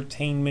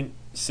Entertainment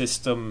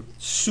System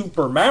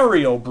Super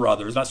Mario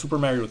Brothers, not Super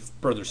Mario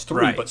Brothers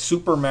 3, right, but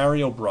Super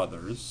Mario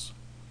Brothers.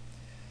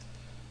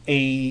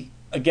 A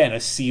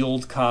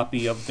sealed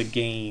copy of the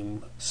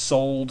game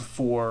sold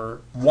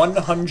for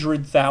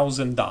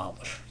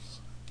 $100,000.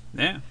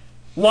 Yeah.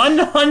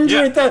 100,000.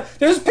 Yeah.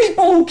 There's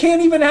people who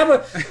can't even have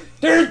a.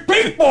 There's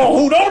people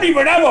who don't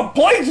even have a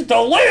place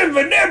to live,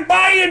 and they're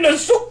buying the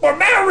Super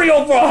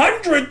Mario for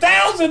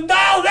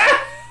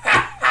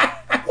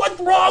 $100,000. What's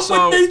wrong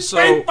with these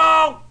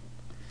people?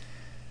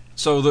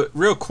 So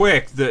real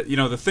quick,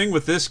 the thing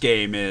with this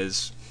game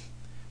is,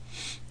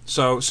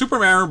 so Super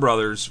Mario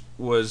Brothers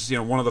was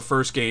one of the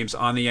first games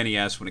on the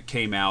NES when it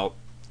came out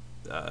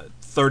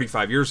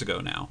 35 years ago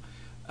now.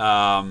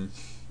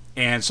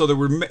 And so there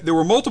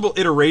were multiple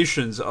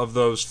iterations of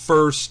those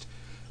first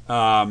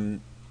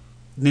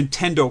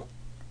Nintendo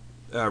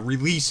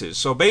releases.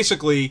 So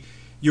basically,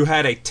 you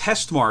had a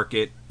test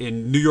market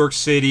in New York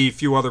City, a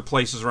few other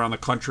places around the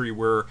country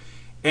where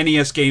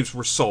NES games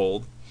were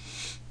sold.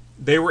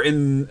 They were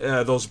in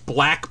those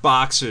black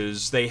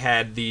boxes. They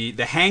had the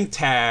hang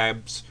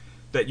tabs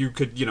that you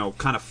could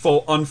kind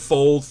of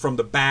unfold from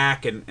the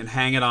back and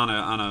hang it on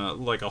a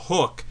like a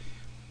hook.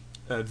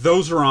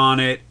 Those are on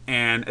it,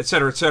 and et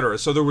cetera, et cetera.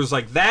 So there was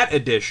like that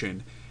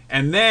edition.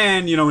 And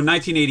then, in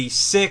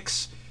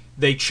 1986,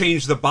 they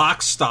changed the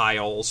box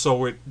style,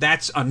 so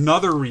that's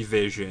another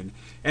revision.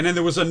 And then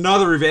there was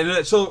another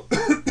revision. So,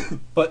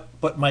 but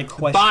my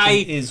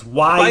question is,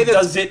 why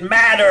does it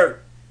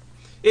matter?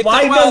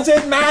 Why does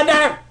it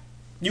matter?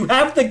 You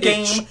have the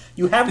game,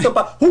 you have the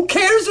box. Who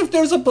cares if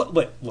there's a book?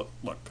 Look.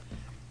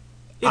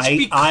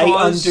 I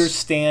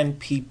understand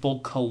people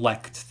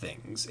collect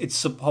things. It's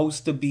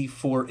supposed to be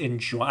for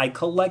enjoy. I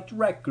collect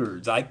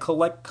records. I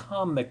collect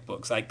comic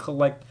books. I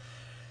collect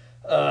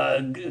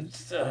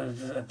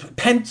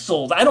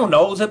pencils. I don't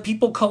know. That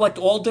people collect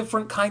all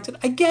different kinds.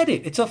 I get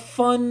it. It's a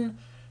fun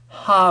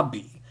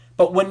hobby.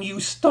 But when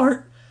you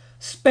start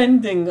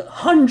spending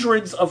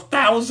hundreds of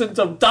thousands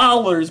of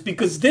dollars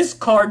because this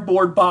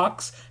cardboard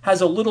box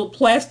has a little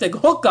plastic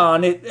hook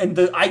on it and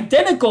the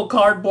identical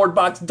cardboard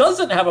box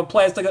doesn't have a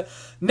plastic hook,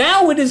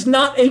 now it is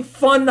not a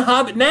fun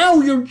hobby. Now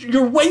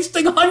you're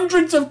wasting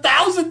hundreds of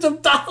thousands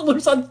of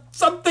dollars on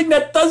something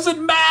that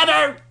doesn't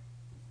matter.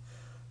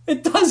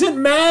 It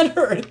doesn't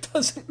matter. It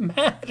doesn't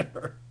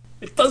matter.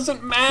 It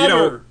doesn't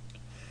matter.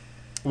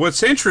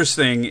 What's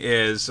interesting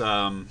is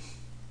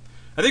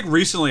I think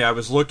recently I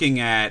was looking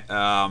at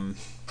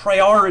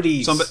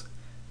priorities.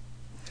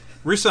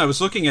 Recently I was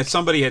looking at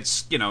somebody had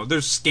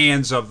there's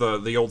scans of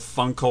the old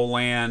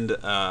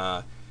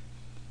FuncoLand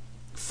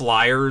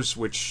flyers,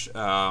 which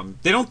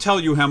they don't tell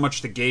you how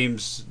much the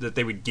games that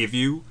they would give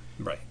you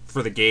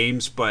for the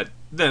games, but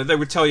they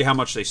would tell you how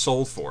much they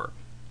sold for.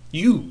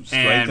 Used,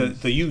 right?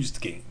 The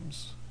used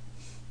games.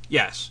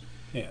 Yes.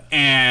 Yeah.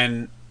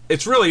 And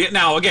it's really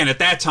now again at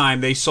that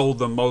time they sold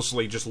them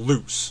mostly just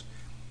loose.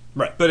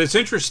 Right. But it's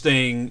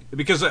interesting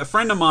because a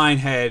friend of mine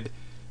had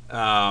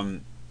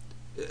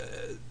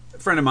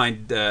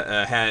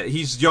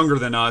he's younger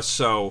than us,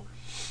 so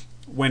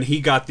when he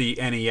got the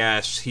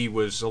NES, he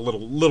was a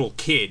little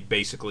kid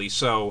basically.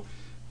 So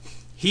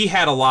he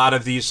had a lot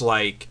of these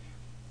like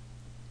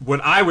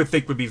what I would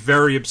think would be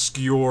very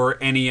obscure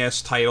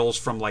NES titles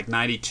from like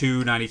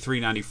 92, 93,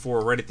 94,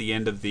 right at the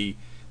end of the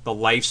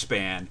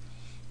lifespan.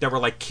 that were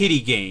like kiddie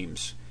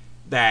games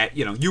that,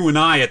 you know, you and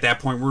I at that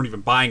point weren't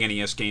even buying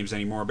NES games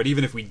anymore. But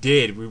even if we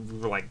did,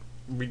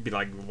 we'd be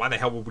like, why the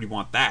hell would we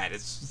want that?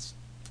 This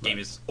game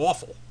is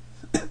awful.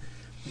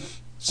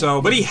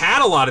 So, but he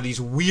had a lot of these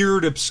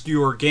weird,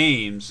 obscure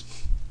games,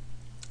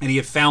 and he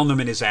had found them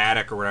in his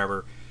attic or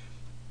whatever.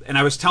 And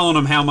I was telling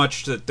him how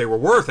much that they were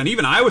worth, and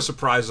even I was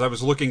surprised as I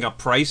was looking up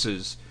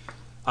prices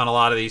on a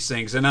lot of these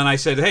things. And then I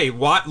said, hey,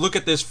 look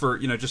at this for,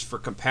 you know, just for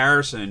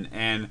comparison.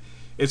 And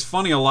it's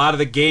funny, a lot of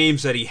the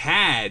games that he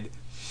had,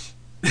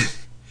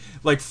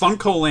 like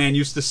FuncoLand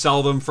used to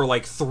sell them for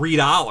like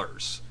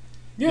 $3.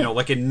 Yeah. You know,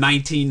 like in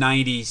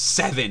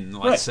 1997,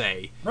 let's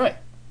say. Right.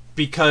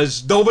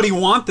 Because nobody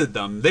wanted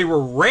them. They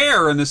were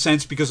rare in the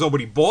sense because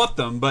nobody bought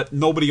them, but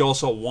nobody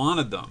also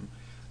wanted them.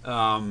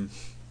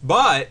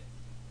 But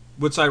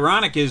what's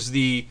ironic is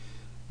the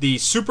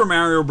Super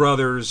Mario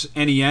Brothers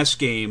NES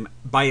game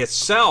by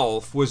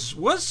itself was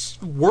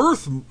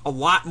worth a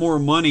lot more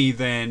money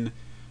than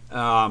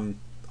a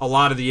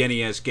lot of the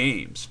NES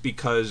games,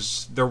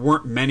 because there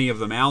weren't many of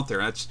them out there.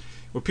 That's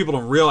what people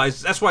don't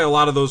realize. That's why a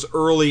lot of those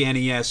early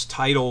NES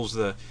titles,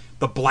 the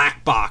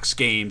black box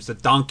games, the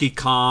Donkey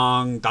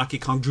Kong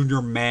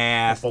Jr.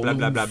 Math, Balloon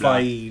blah, blah, blah,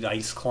 Fight, blah.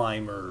 Ice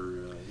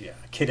Climber,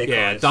 Kid Icarus.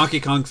 Yeah, Donkey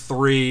Kong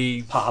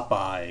 3.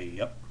 Popeye,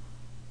 yep.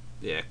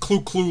 Yeah,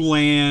 Clue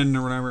Land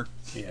or whatever.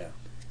 Yeah.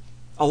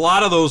 A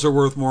lot of those are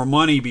worth more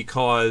money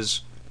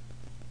because,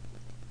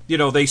 you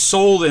know, they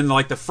sold in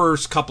like the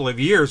first couple of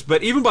years,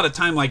 but even by the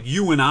time like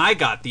you and I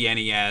got the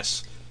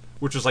NES,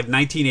 which was like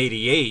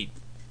 1988,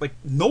 like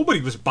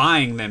nobody was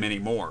buying them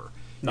anymore.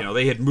 No. You know,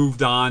 they had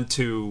moved on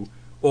to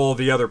all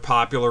the other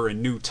popular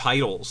and new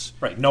titles.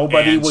 Right.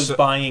 Nobody was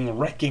buying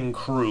Wrecking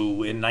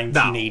Crew in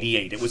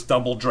 1988. No. It was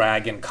Double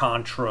Dragon,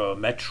 Contra,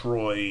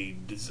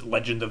 Metroid,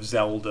 Legend of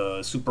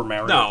Zelda, Super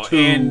Mario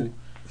 2,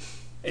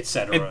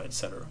 etc.,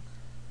 etc.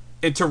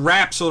 And to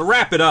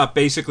wrap it up,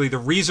 basically the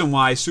reason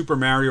why Super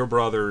Mario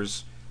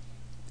Brothers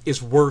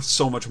is worth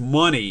so much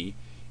money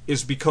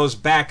is because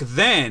back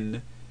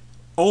then,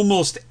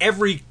 almost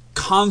every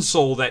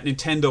console that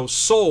Nintendo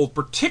sold,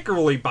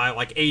 particularly by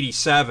like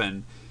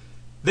 87,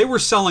 they were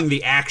selling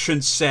the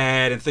action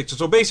set and things.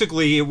 So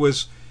basically, it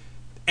was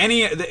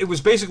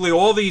basically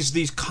all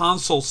these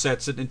console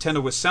sets that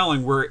Nintendo was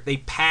selling where they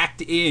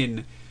packed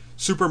in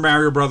Super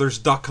Mario Brothers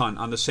Duck Hunt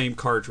on the same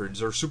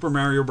cartridge, or Super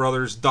Mario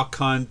Brothers Duck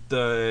Hunt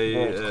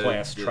World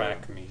Class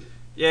Track Meet.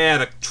 Yeah,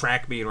 the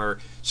track meet.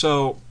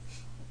 So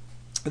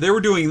they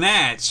were doing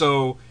that.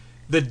 So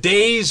the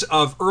days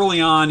of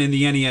early on in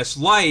the NES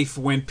life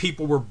when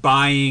people were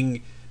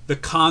buying the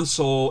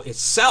console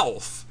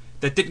itself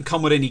that didn't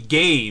come with any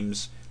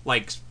games,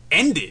 like,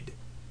 ended.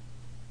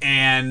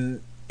 And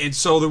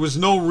so there was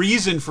no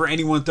reason for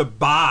anyone to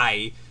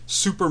buy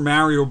Super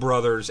Mario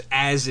Brothers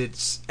as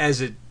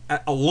it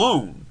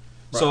alone.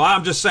 Right. So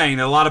I'm just saying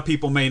that a lot of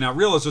people may not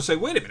realize. They'll say,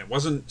 wait a minute,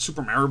 wasn't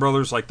Super Mario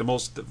Brothers like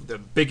the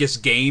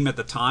biggest game at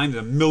the time?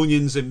 The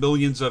millions and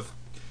millions of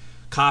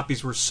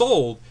copies were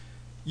sold.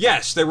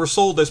 Yes, they were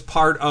sold as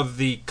part of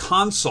the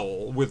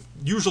console,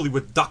 usually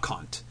with Duck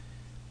Hunt.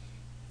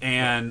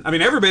 And, I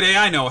mean, everybody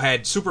I know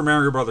had Super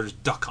Mario Brothers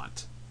Duck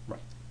Hunt. Right.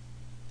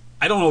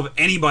 I don't know of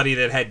anybody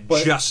that had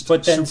just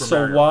but then,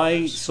 Super Mario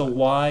Brothers.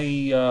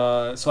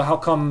 So how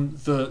come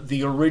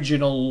the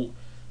original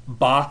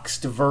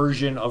boxed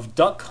version of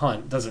Duck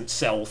Hunt doesn't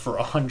sell for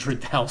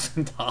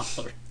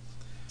 $100,000?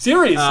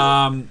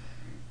 Seriously.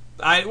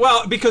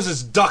 Because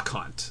it's Duck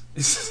Hunt.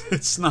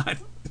 It's not...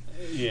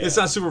 Yeah. It's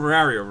not Super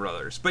Mario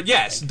Brothers. But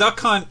yes, Duck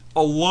Hunt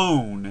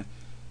alone...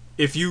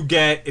 If you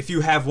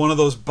have one of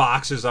those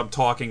boxes I'm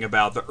talking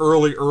about, the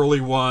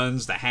early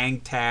ones, the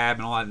hang tab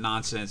and all that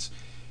nonsense,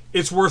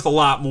 it's worth a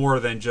lot more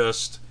than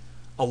just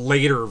a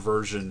later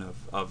version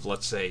of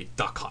let's say,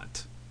 Duck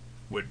Hunt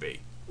would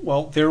be.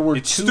 Well, there were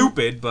It's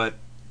stupid, but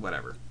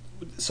whatever.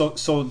 So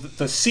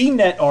the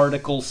CNET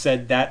article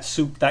said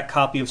that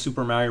copy of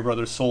Super Mario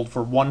Brothers sold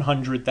for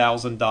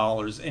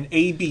 $100,000. An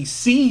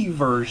ABC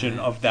version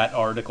of that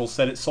article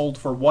said it sold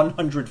for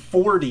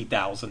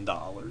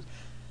 $140,000.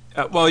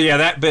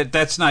 But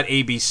that's not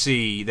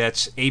ABC.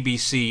 That's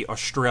ABC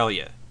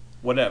Australia.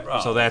 Whatever.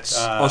 Oh, so that's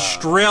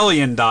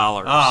Australian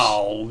dollars.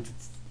 Oh,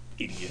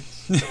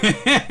 idiots.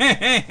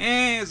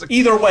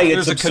 Either way,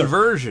 it's a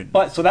conversion.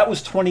 But so that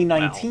was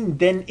 2019. Wow.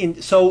 Then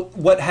so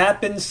what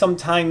happens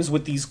sometimes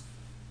with these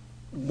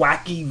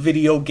wacky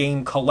video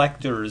game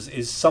collectors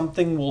is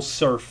something will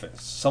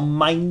surface, some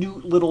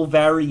minute little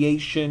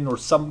variation or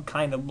some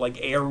kind of like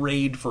air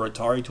raid for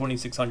Atari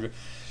 2600.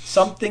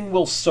 Something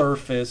will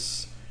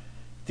surface.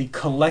 The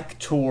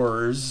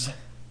collectors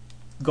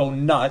go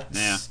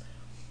nuts,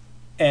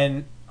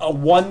 and a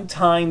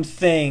one-time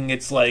thing.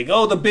 It's like,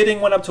 oh, the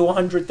bidding went up to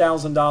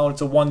 $100,000.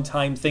 It's a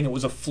one-time thing. It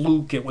was a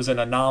fluke. It was an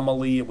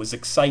anomaly. It was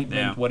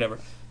excitement. Whatever.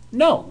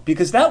 No,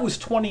 because that was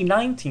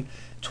 2019.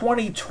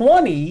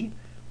 2020,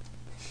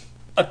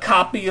 a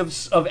copy of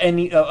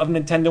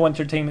Nintendo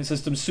Entertainment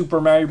System Super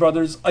Mario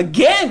Brothers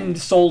again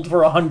sold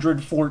for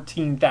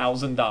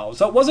 $114,000.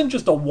 So it wasn't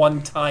just a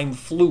one-time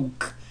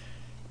fluke.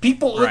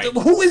 People, Right.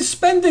 who is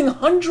spending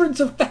hundreds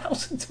of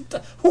thousands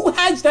of who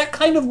has that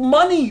kind of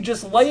money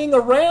just laying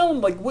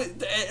around? Like,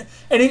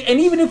 and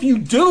even if you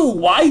do,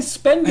 why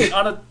spend it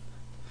on a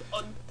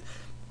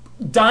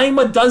dime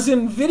a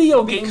dozen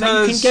video game that you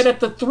can Because- get at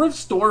the thrift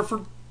store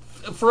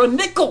for a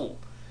nickel?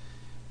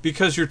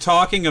 Because you're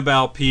talking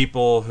about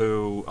people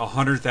who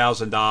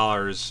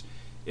 $100,000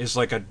 is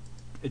like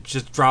it's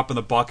just drop in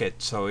the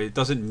bucket, so it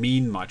doesn't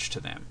mean much to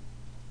them.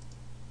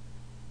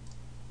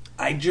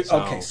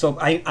 So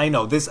I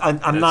know this.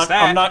 I'm not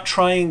that. I'm not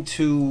trying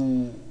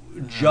to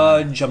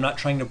judge. I'm not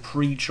trying to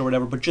preach or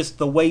whatever. But just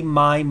the way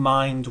my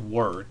mind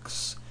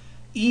works,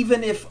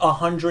 even if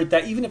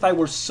even if I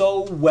were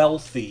so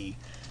wealthy,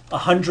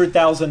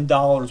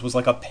 $100,000 was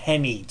like a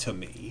penny to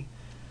me.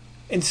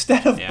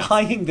 Instead of Yeah.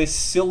 buying this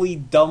silly,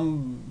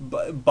 dumb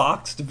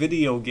boxed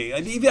video game,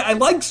 I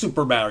like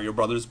Super Mario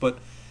Brothers, but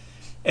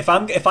if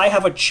I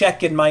have a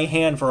check in my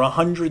hand for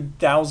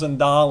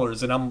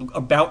 $100,000 and I'm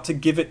about to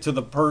give it to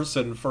the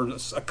person for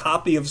a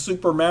copy of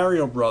Super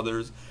Mario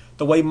Brothers,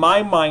 the way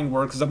my mind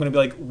works is I'm going to be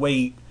like,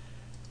 wait,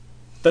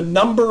 the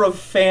number of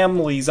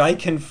families I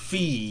can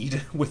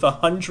feed with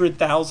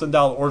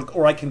 $100,000,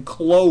 or I can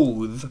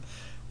clothe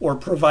or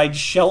provide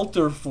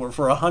shelter for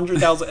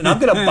 $100,000, and I'm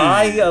going to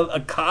buy a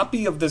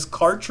copy of this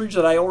cartridge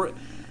that I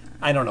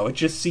don't know. It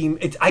just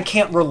seemed I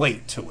can't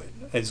relate to it.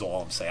 Is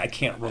all I'm saying. I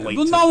can't relate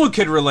Well, to no it. one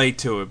could relate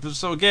to it.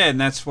 So again,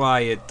 that's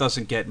why it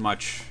doesn't get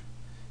much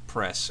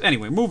press.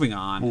 Anyway, moving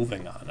on.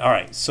 Moving on. All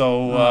right.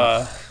 So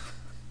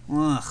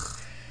Ugh.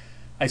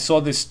 I saw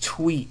this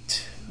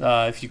tweet.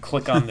 If you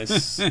click on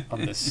this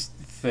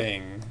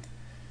thing,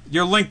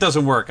 Your link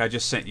doesn't work. I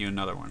just sent you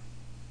another one.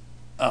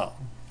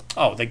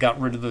 oh, they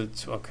got rid of the.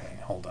 Okay,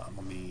 hold on.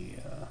 Let me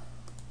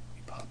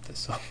pop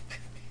this up.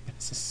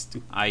 This is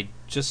stupid. I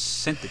just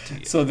sent it to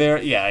you. So there,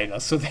 yeah, I know.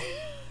 So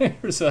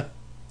there's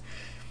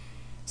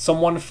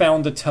someone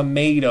found a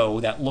tomato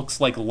that looks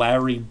like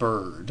Larry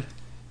Bird.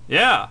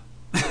 Yeah.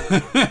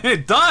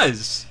 It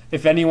does.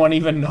 If anyone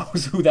even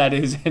knows who that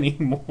is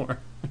anymore.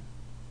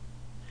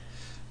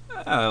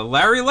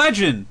 Larry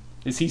Legend.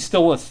 Is he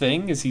still a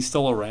thing? Is he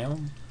still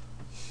around?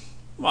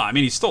 Well, I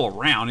mean, he's still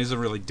around. He doesn't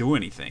really do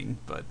anything,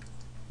 but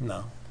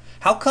No.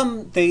 How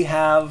come they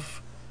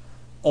have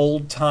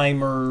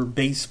old-timer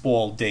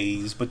baseball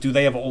days, but do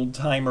they have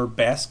old-timer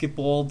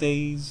basketball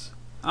days?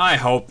 I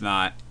hope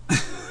not.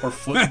 Or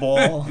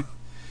football?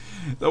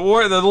 The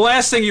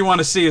last thing you want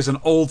to see is an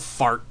old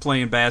fart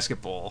playing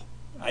basketball.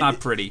 Not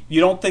pretty.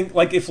 You don't think,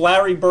 like, if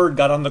Larry Bird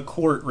got on the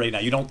court right now,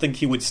 you don't think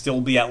he would still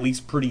be at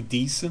least pretty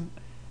decent?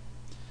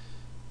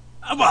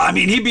 Well, I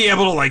mean, he'd be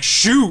able to, like,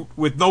 shoot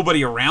with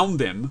nobody around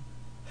him.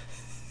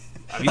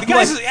 I mean, the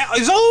guy's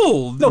he's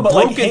old. No, but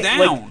broken like, down.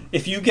 like,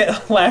 if you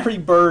get Larry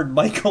Bird,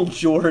 Michael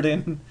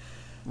Jordan,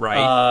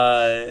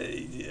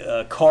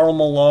 right. Karl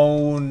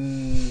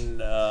Malone,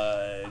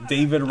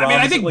 David Robinson. I mean,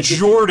 I think like,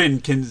 Jordan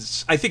can.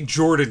 I think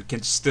Jordan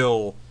can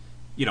still,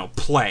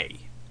 play.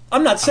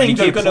 I'm not saying he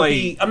they're can't going to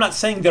play- be. I'm not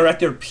saying they're at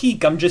their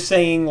peak. I'm just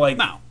saying like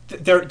No.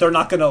 they're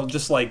not going to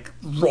just like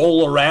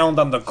roll around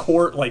on the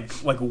court like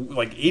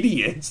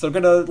idiots. They're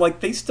going to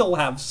they still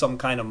have some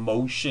kind of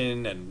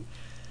motion and.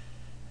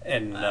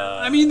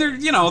 I mean, they're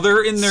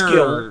they're in their.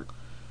 skill.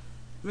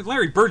 I mean,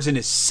 Larry Bird's in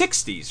his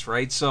 60s,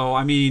 right? So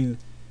I mean,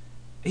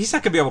 he's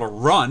not gonna be able to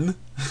run.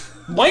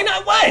 Why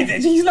not? Why?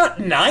 He's not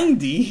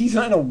 90. He's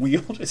not in a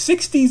wheelchair.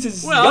 60s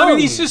is Well, young. I mean,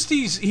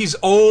 he's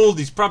old.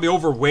 He's probably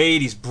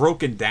overweight. He's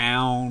broken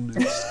down. He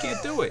just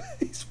can't do it.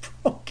 He's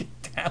broken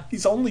down.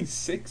 He's only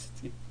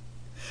 60.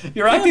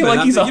 You're acting but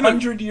like he's you know-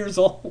 100 years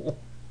old.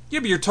 Yeah,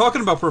 but you're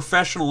talking about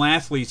professional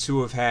athletes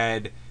who have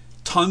had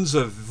tons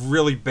of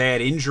really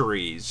bad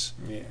injuries.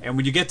 Yeah. And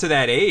when you get to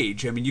that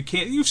age, I mean,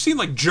 you've seen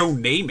like Joe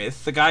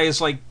Namath. The guy is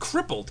like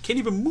crippled, can't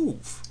even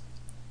move.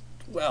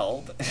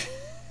 Well,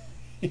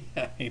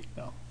 yeah, I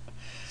know.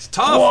 It's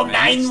tough. Call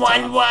man. It's tough.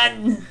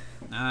 911.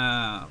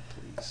 Ah,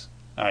 please.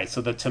 All right, so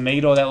the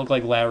tomato that looked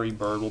like Larry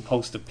Bird. We'll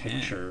post a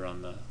picture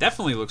on the.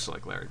 Definitely looks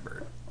like Larry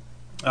Bird.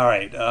 All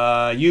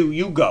right,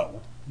 you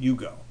go. You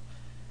go.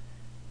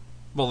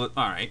 Well,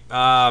 all right.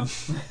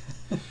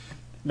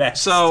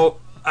 Next. So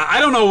I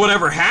don't know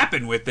whatever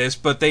happened with this,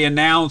 but they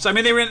announced. I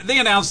mean, they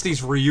announced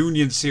these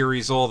reunion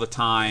series all the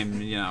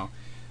time.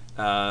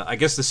 I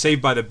guess the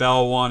Saved by the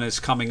Bell one is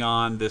coming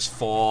on this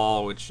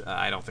fall, which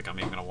I don't think I'm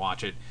even going to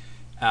watch it.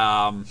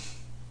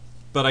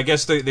 But I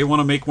guess they want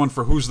to make one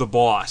for Who's the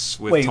Boss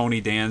with Wait. Tony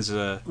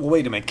Danza. Well,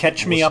 wait a minute.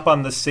 Catch me up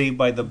on the Saved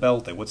by the Bell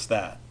thing. What's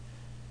that?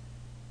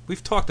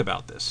 We've talked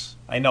about this.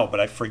 I know, but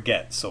I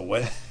forget. So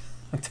what?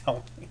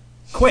 Tell me.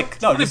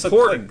 Quick. No, It's just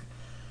important. a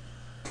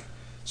quick.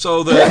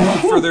 So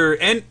for the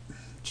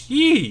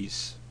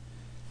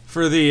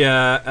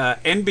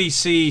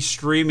NBC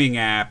streaming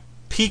app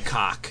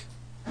Peacock,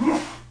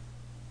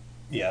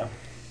 Yeah.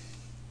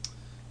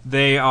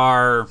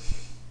 they're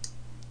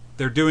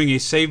doing a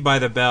Saved by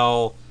the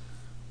Bell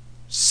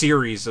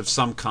series of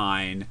some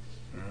kind.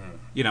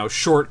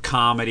 Short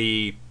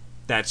comedy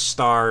that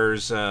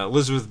stars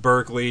Elizabeth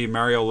Berkley,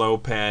 Mario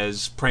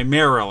Lopez,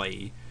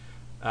 primarily.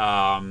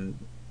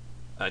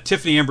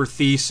 Tiffany Amber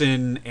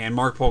Thiessen and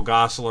Mark Paul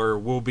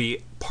Gosselaar will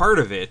be part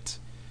of it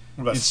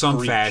in some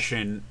Screech?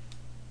 fashion.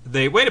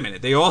 Wait a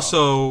minute. They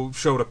also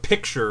showed a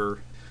picture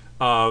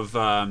of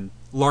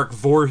Lark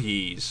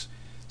Voorhees,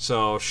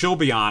 so she'll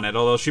be on it.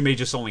 Although she may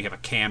just only have a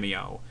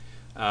cameo.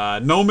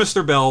 No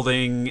Mr.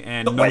 Belding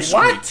and no Wait, Screech.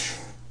 what?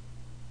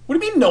 What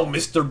do you mean, no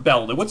Mr.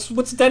 Belding?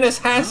 What's Dennis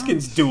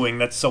Haskins doing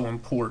that's so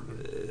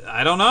important?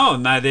 I don't know.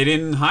 No, they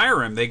didn't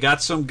hire him. They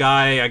got some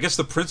guy. I guess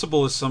the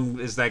principal is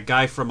that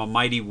guy from A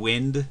Mighty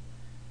Wind.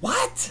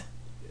 What?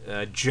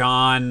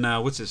 John.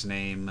 What's his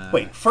name?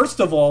 Wait, first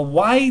of all,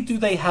 why do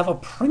they have a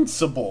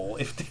principal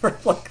if they're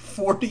like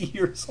 40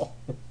 years old?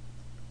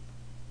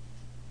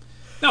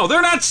 No,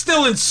 they're not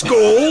still in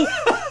school.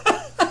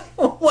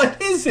 What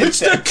is it? It's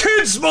the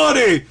kids'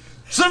 money.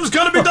 Something's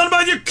got to be done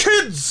by your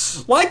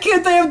kids. Why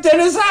can't they have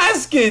Dennis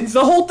Haskins?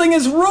 The whole thing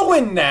is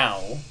ruined now.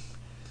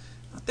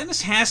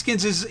 Dennis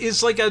Haskins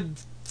is like a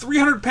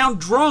 300-pound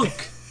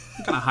drunk.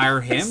 I'm gonna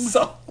hire him.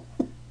 So,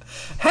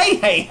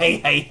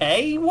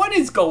 hey! What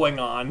is going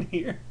on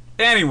here?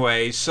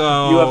 Anyway,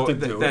 so You have to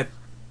do it.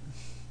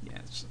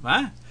 Yes.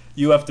 What?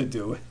 You have to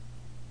do it.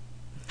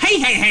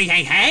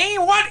 Hey!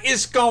 What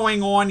is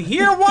going on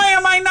here? Why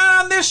am I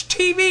not on this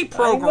TV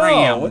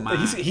program? I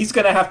know. He's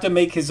gonna have to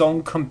make his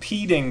own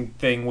competing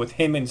thing with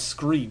him and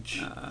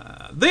Screech.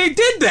 They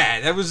did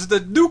that. That was the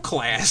new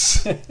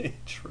class.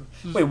 True.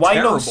 Wait, why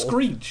no terrible.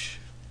 Screech?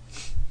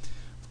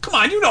 Come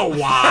on, you know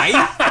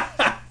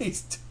why.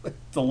 He's doing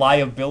the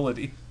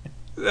liability.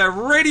 They're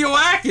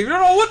radioactive. You don't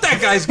know what that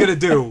guy's gonna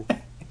do.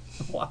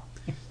 Why?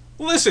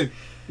 Listen,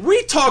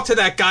 we talked to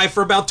that guy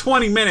for about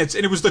 20 minutes,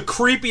 and it was the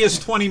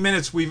creepiest 20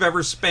 minutes we've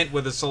ever spent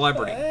with a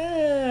celebrity.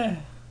 I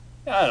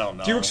don't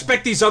know. Do you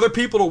expect these other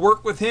people to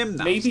work with him?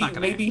 No, it's Maybe not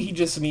gonna he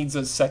just needs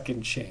a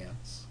second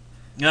chance.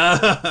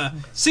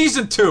 happen.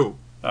 Season 2.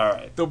 All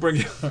right. They'll bring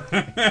you.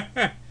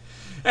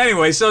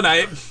 Anyway, so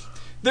now,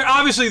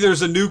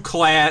 there's a new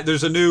class,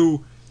 there's a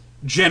new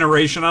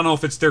generation. I don't know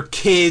if it's their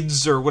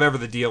kids or whatever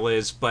the deal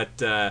is, but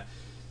I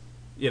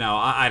don't know.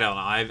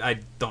 I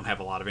don't have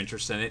a lot of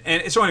interest in it.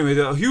 And so anyway,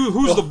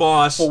 who's the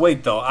boss? Well,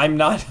 wait though. I'm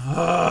not.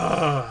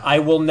 I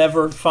will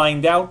never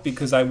find out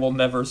because I will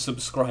never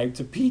subscribe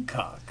to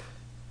Peacock.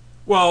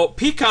 Well,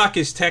 Peacock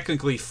is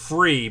technically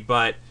free,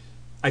 but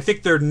I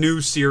think their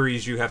new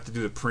series you have to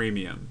do the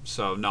premium.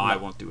 So no, I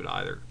won't do it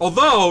either.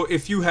 Although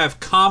if you have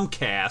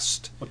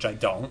Comcast, Which I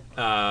don't.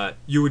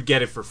 you would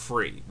get it for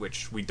free,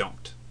 which we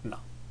don't. No.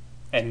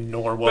 And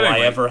nor will But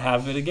anyway. I ever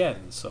have it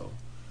again. So.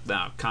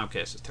 No,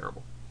 Comcast is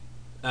terrible.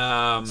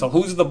 So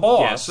who's the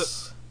boss? Yeah,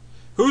 so-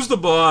 Who's the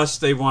boss?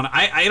 They want.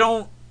 I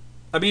don't.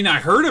 I mean, I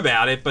heard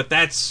about it, but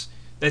that's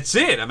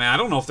it. I mean, I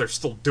don't know if they're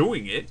still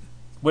doing it.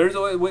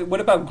 What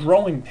about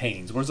Growing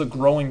Pains? Where's the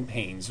Growing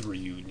Pains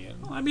reunion?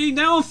 I mean,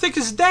 I don't think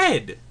it's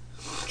dead.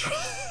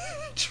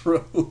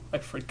 True. I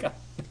forgot.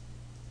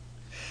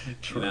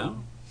 True. You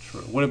know?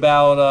 True. What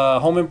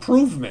about Home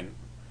Improvement?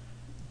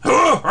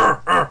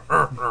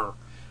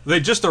 They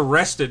just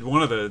arrested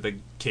one of the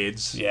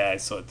kids. Yeah,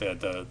 so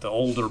the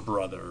older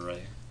brother,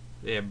 right?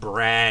 Yeah,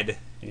 Brad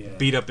Yeah.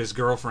 beat up his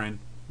girlfriend.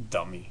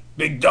 Dummy.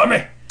 Big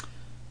dummy!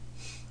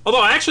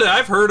 Although actually,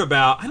 I've heard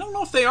about. I don't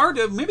know if they are.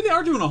 Maybe they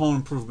are doing a Home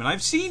Improvement.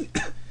 I've seen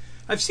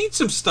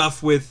some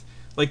stuff with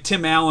like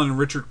Tim Allen and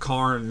Richard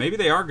Karn. Maybe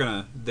they are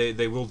gonna.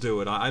 They will do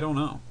it. I don't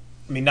know.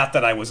 I mean, not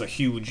that I was a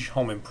huge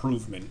Home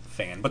Improvement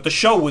fan, but the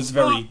show was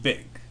very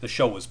big. The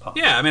show was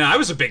popular. Yeah, I mean, I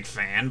was a big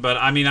fan, but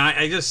I mean,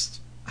 I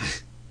just.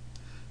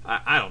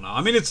 I don't know.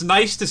 I mean, it's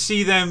nice to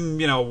see them,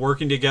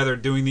 working together,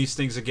 doing these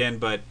things again.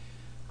 But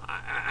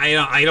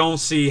I don't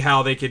see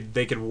how they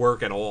could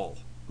work at all.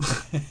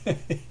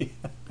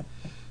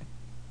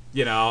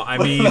 I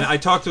mean, I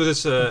talked to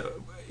this.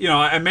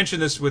 I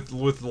mentioned this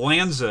with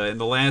Lanza in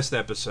the last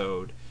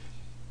episode,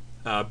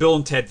 Bill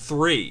and Ted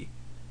 3,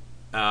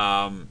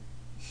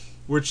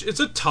 which it's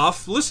a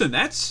tough. Listen,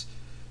 that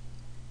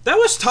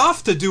was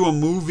tough to do a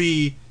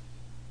movie.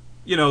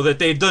 That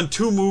they'd done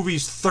 2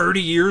 movies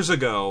 30 years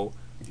ago.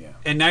 Yeah.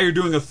 And now you're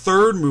doing a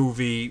third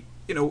movie,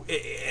 and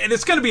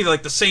it's going to be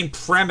like the same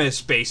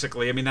premise,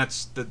 basically. I mean,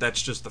 that's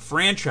just the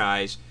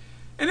franchise.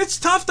 And it's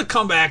tough to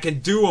come back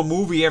and do a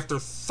movie after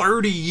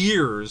 30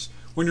 years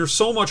when you're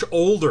so much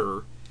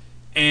older.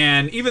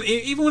 And even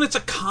when it's a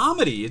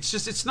comedy,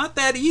 it's not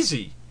that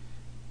easy.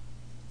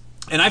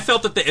 And I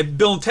felt that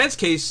Bill and Ted's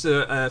case,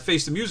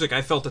 Face the Music,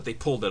 I felt that they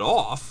pulled it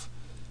off.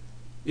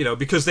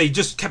 Because they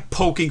just kept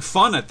poking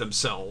fun at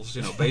themselves,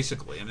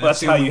 basically. And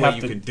that's the only way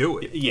you can do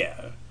it.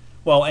 Yeah.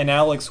 Well, and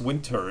Alex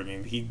Winter, I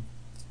mean, he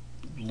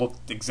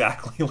looked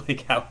exactly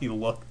like how he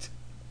looked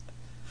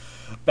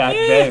back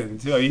then.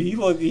 Too.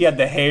 He had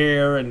the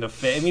hair and the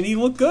face. I mean, he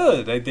looked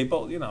good. They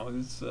both, it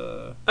was,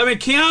 I mean,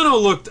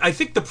 Keanu looked. I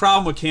think the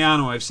problem with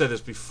Keanu, I've said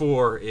this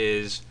before,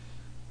 is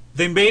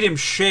they made him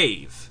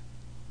shave.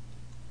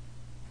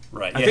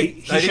 right. I Yeah, think-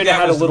 he I think should that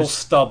have had a was the little mis-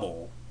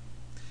 stubble.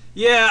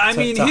 Yeah, I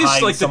mean, to his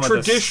hide like the some of the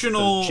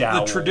traditional, jowls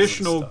and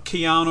traditional stuff.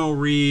 Keanu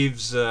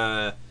Reeves,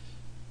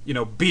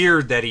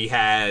 beard that he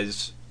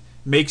has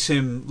makes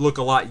him look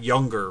a lot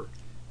younger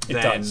It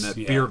than does,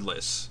 yeah.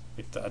 beardless.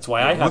 That's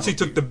why I have. Once he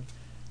took the.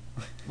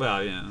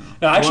 Well, yeah.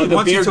 No, actually,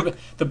 Once he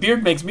the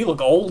beard makes me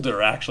look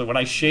older. Actually, when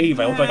I shave,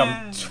 I look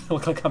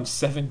like I'm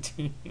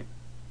 17.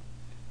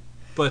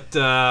 But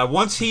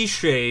once he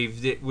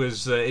shaved, it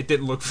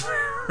didn't look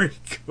very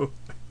good.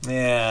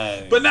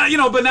 Yeah. But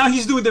now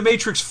he's doing The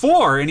Matrix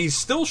 4, and he's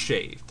still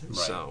shaved. Right.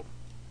 So.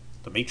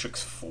 The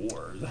Matrix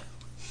 4.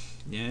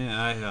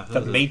 Yeah,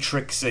 the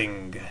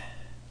Matrixing.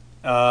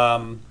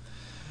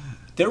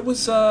 There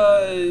was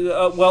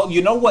well,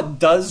 you know what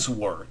does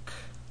work?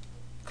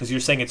 Because you're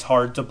saying it's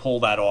hard to pull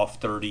that off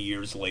 30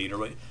 years later.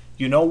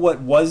 You know what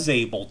was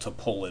able to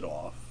pull it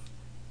off?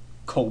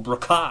 Cobra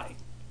Kai.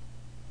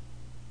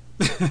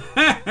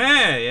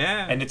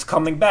 Yeah. And it's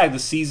coming back. The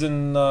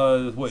season,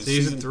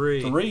 season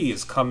 3. 3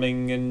 is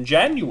coming in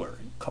January.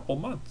 A couple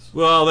months.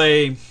 Well,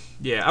 they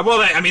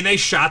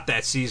shot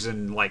that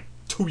season like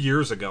 2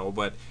 years ago,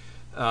 but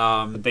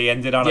they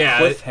ended on a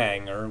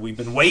cliffhanger. We've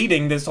been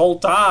waiting this whole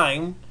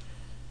time.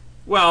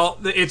 Well,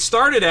 it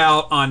started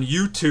out on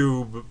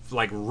YouTube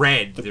like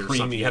Red or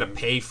something. You had to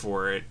pay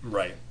for it.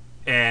 Right.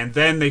 And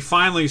then they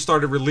finally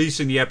started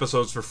releasing the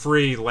episodes for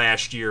free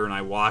last year, and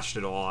I watched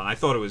it all, and I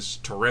thought it was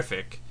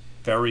terrific.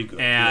 Very good.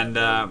 And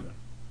very good.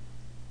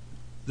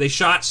 They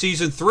shot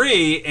season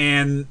 3,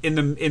 and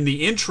in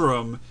the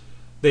interim,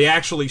 they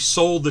actually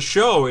sold the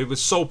show. It was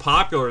so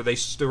popular, they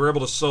were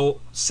able to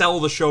sell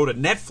the show to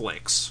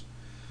Netflix.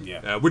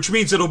 Yeah. Which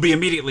means it'll be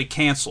immediately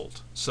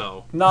canceled.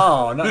 So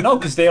No,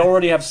 because they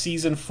already have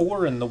season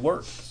 4 in the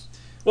works.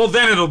 Well,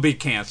 then it'll be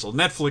canceled.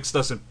 Netflix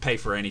doesn't pay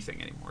for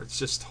anything anymore. It's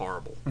just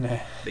horrible.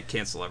 They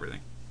cancel everything.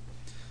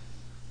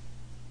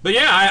 But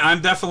yeah,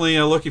 I'm definitely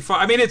looking for.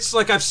 I mean, it's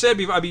like I've said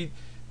before. I mean,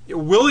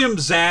 William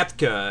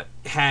Zabka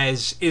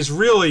is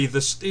really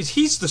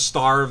he's the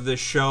star of this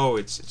show.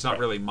 It's not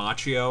really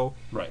Macchio.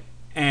 Right.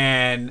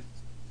 And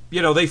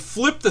they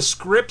flipped the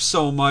script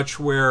so much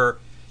where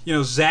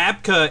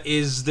Zabka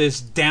is this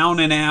down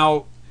and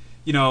out,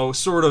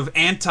 sort of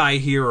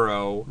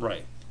anti-hero.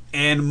 Right.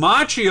 And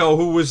Macchio,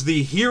 who was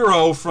the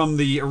hero from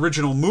the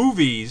original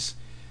movies,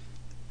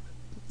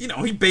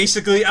 he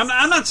basically, I'm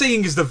not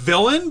saying he's the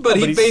villain, but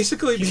he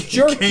basically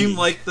became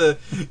like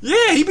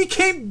he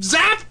became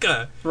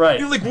Zabka.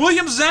 Right. Like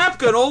William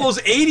Zabka in all those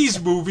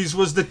 80s movies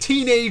was the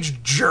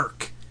teenage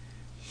jerk.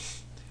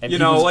 And he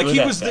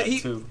was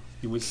too.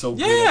 He was so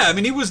good. Yeah, I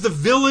mean, he was the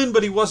villain,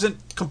 but he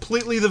wasn't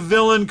completely the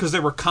villain because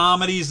there were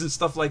comedies and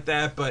stuff like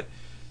that. But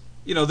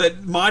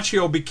that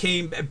Macchio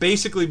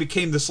basically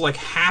became this like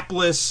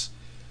hapless,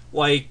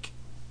 like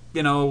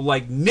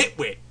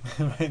nitwit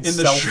in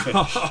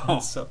the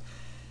show.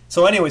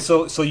 So anyway,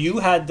 so you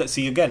had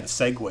again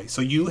segue.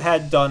 So you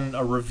had done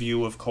a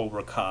review of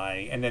Cobra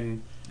Kai, and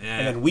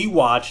then we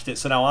watched it.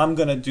 So now I'm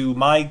gonna do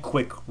my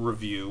quick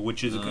review,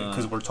 which is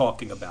because we're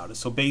talking about it.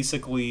 So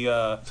basically.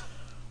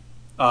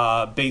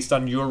 Based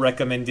on your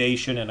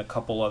recommendation and a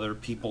couple other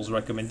people's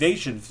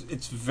recommendations,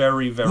 it's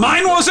very, very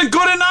Mine wasn't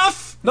good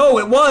enough? No,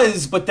 it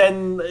was, but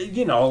then,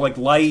 like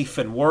life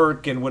and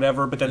work and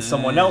whatever, but then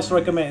someone else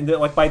recommended,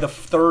 like by the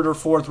third or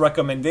fourth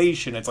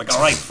recommendation, it's like,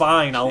 all right,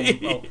 fine, I'll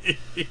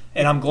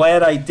and I'm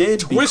glad I did.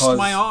 Twist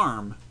my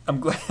arm. I'm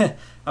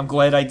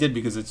glad I did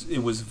because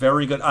it was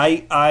very good.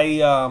 I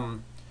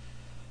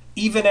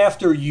even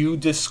after you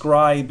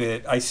describe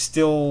it, I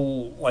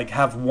still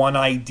have one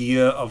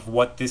idea of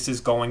what this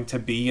is going to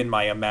be in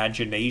my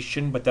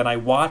imagination. But then I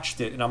watched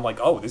it and I'm like,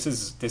 oh, this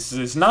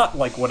is not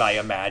like what I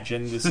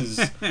imagined. This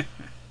is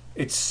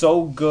it's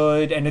so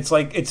good, and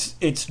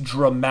it's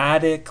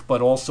dramatic,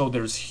 but also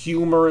there's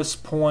humorous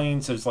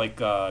points. There's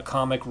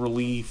comic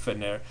relief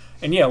and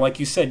yeah, like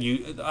you said,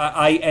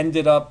 I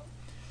ended up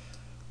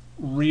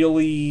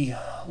really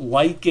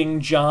liking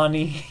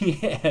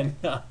Johnny and.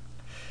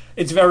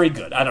 It's very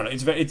good. I don't know.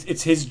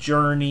 It's his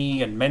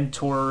journey and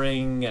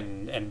mentoring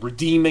and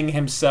redeeming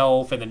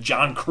himself, and then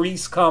John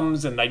Kreese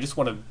comes, and I just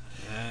want to.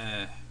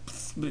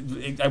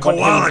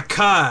 Koala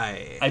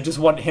Kai. I just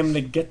want him to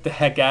get the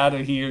heck out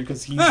of here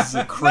because he's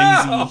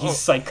crazy. No. He's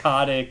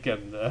psychotic,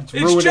 and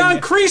it's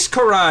John Kreese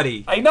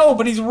karate. I know,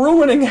 but he's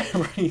ruining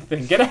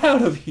everything. Get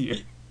out of here.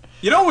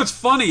 You know what's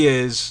funny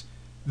is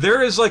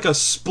there is a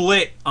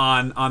split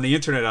on the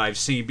internet I've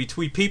seen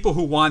between people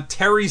who want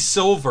Terry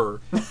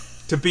Silver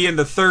to be in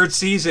the third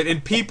season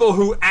and people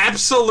who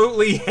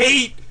absolutely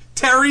hate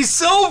Terry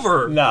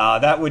Silver. Nah,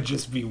 that would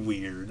just be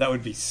weird. That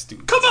would be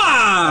stupid. Come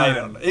on! I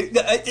don't know.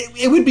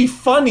 It would be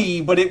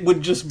funny, but it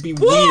would just be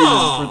weird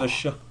for the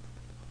show.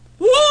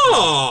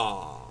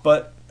 Whoa!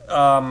 But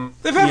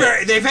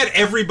they've had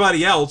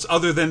everybody else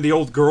other than the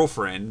old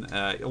girlfriend,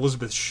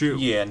 Elizabeth Shue.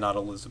 Yeah, not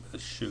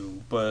Elizabeth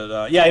Shue,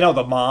 but I know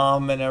the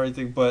mom and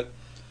everything, but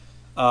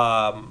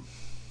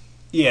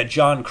yeah,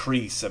 John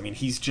Kreese. I mean,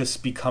 he's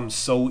just become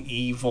so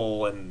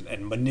evil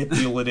and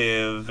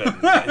manipulative, and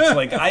it's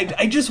like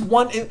I just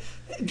want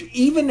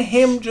even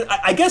him.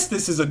 I guess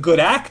this is a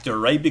good actor,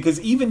 right? Because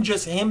even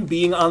just him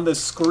being on the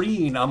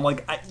screen, I'm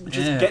like,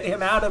 get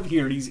him out of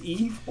here. He's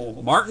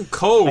evil. Martin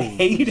Cove. I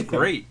hate him.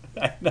 Great.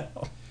 I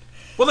know.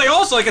 Well, they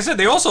also, like I said,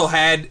 they also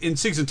had in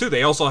season 2.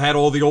 They also had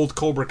all the old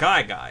Cobra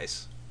Kai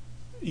guys.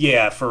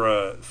 Yeah, for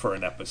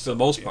an episode. For the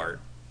most yeah. part.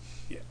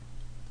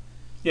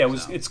 Yeah,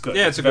 it's good.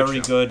 Yeah, it's a good very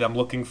show. good. I'm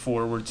looking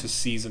forward to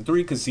season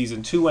 3 because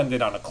season 2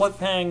 ended on a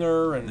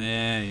cliffhanger, and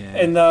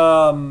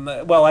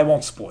well, I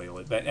won't spoil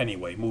it. But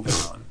anyway, moving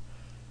on.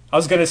 I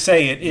was gonna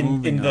say it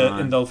in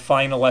the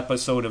final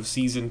episode of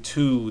season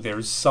 2.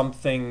 There's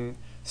something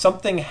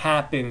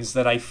happens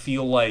that I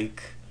feel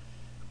like,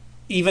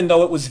 even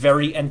though it was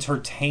very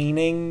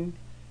entertaining,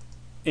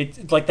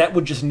 it like that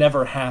would just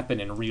never happen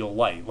in real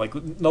life. Like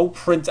no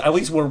at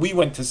least where we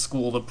went to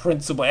school, the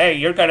principal, hey,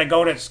 you're gonna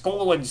go to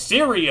school in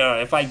Syria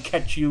if I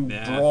catch you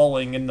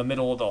brawling in the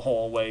middle of the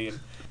hallway. And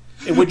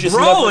it would just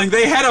brawling.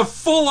 They had a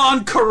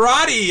full-on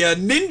karate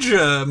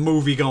ninja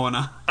movie going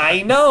on.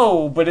 I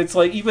know, but it's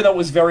like even though it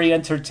was very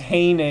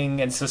entertaining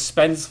and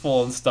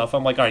suspenseful and stuff,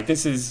 I'm like, all right,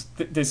 this is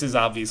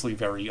obviously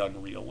very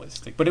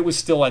unrealistic, but it was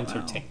still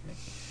entertaining.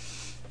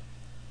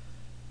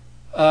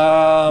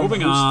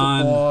 Moving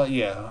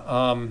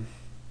on.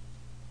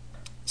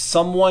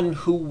 Someone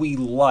who we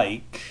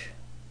like,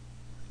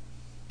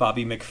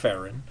 Bobby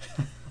McFerrin,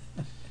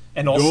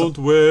 and also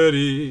don't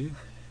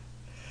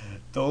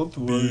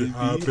worry, be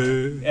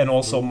happy, and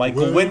also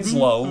Michael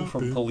Winslow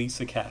from Police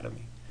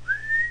Academy.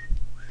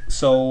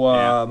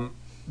 So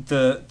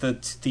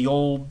the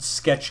old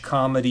sketch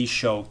comedy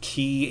show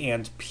Key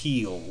and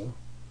Peele.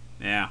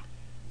 Yeah.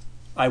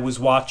 I was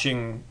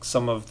watching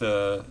some of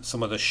the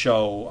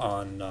show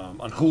on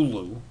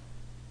Hulu,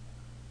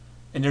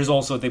 and there's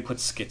also they put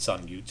skits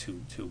on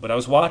YouTube too. But I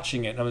was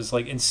watching it, and I was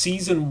like, in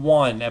season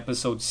 1,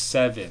 episode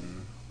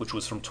 7, which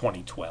was from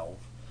 2012,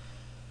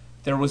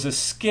 there was a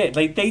skit.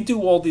 Like they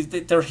do all these.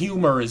 Their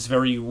humor is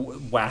very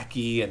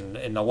wacky,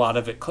 and a lot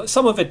of it.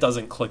 Some of it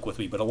doesn't click with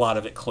me, but a lot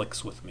of it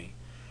clicks with me.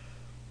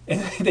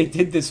 And they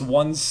did this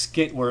one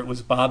skit where it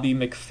was Bobby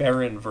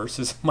McFerrin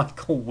versus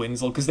Michael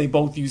Winslow because they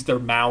both use their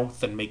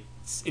mouth and make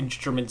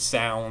instrument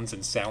sounds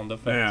and sound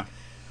effects. Yeah.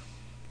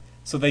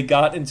 So they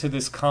got into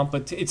this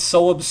competition. It's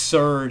so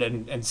absurd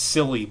and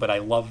silly, but I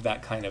love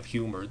that kind of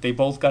humor. They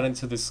both got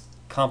into this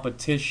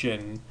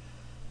competition,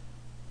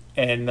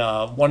 and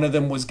one of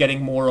them was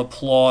getting more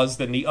applause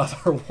than the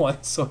other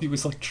one, so he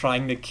was like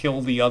trying to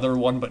kill the other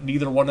one, but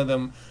neither one of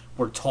them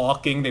were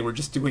talking. They were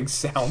just doing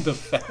sound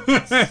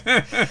effects.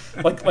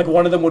 like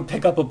one of them would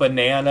pick up a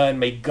banana and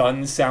make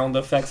gun sound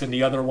effects, and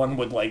the other one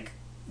would like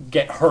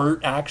get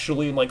hurt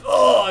actually and like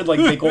and like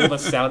make all the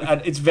sound.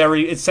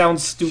 It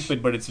sounds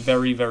stupid, but it's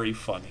very, very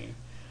funny.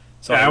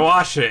 So I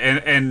watched it,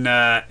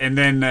 and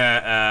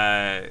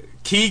then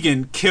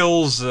Keegan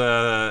kills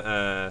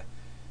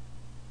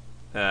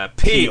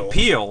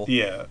Peel.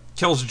 Yeah.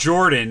 Kills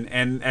Jordan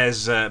and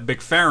as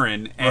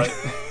McFerrin, and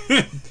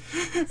Right.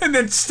 and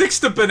then sticks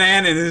the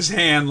banana in his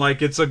hand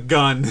like it's a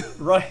gun.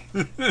 Right.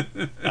 I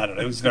don't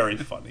know. It was very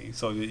funny.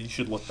 So you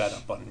should look that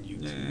up on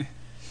YouTube.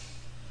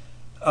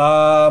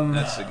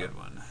 That's a good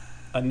one.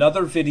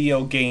 Another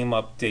video game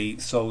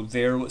update. So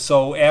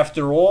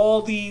after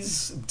all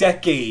these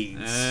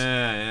decades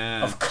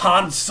of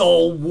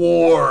console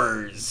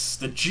wars,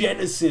 the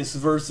Genesis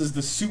versus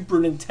the Super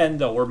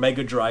Nintendo, or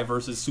Mega Drive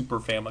versus Super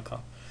Famicom.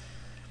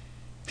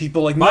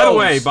 People like By the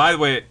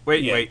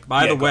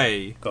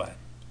way, go ahead.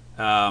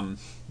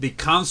 The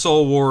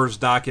Console Wars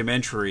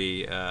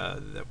documentary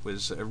that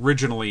was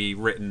originally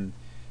written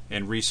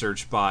and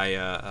researched by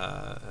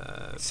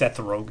Seth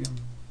Rogen.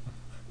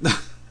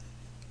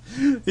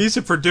 He's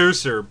a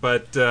producer,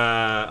 but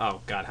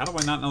oh god, how do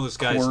I not know this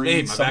guy's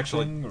name? I've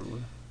actually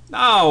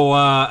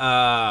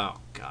god,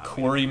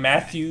 Corey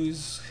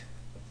Matthews.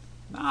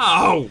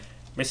 No,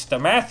 Mr.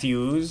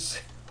 Matthews,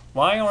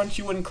 why aren't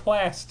you in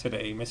class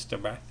today,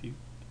 Mr. Matthews?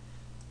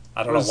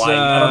 I don't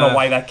know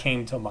why that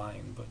came to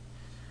mind, but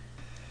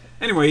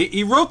anyway,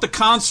 he wrote the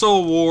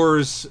Console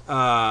Wars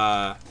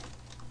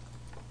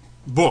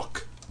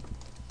book,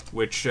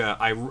 which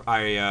I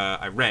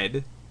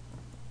read.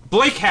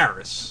 Blake J.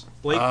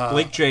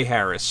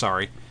 Harris,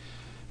 sorry.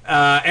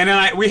 And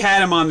then we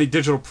had him on the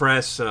Digital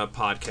Press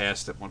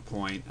podcast at one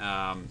point.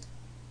 At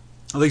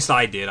least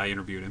I did. I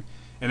interviewed him.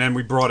 And then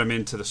we brought him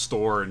into the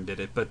store and did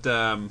it. But,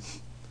 a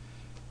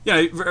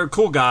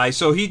cool guy.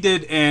 So he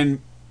did,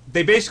 and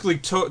they basically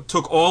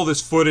took all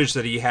this footage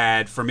that he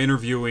had from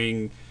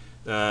interviewing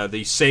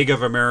the Sega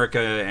of America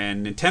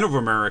and Nintendo of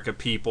America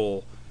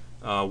people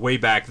way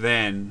back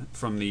then,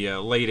 from the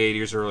late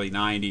 80s, early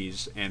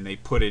 90s, and they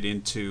put it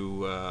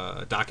into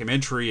a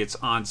documentary. It's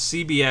on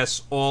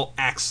CBS All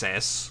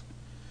Access,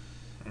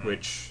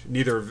 which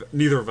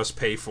neither of us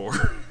pay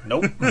for.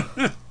 Nope.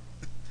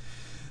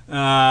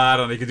 I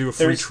don't know. You could do a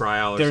free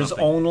trial or there's something.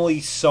 There's only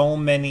so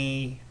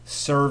many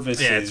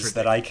services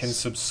that I can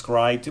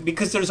subscribe to,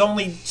 because there's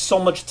only so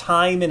much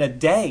time in a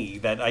day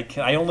that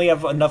I only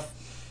have enough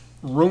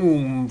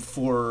room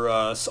for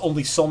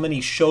only so many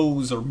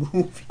shows or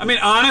movies. I mean,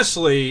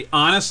 honestly,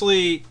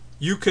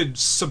 you could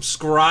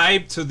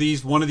subscribe to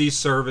one of these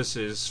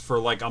services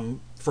for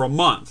for a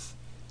month,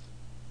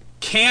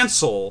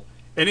 cancel,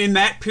 and in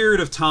that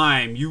period of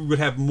time, you would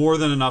have more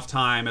than enough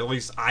time, at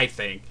least I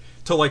think,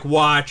 to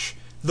watch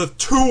the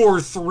 2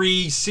 or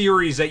 3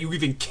 series that you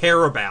even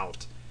care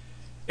about.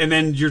 and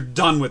then you're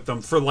done with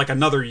them for like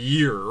another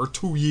year or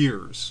 2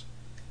 years.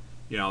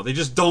 You know, they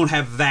just don't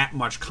have that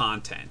much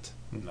content.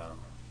 No.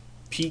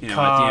 Peacock,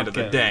 at the end of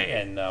the day.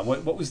 And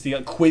what was the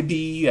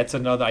Quibi? That's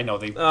another. I know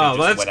they. Oh, just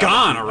that's went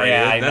gone out. already.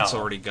 Yeah, That's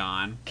already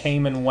gone.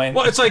 Came and went.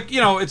 Well, it's like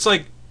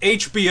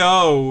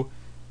HBO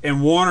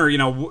and Warner. You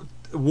know,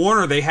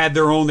 Warner, they had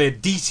their own. They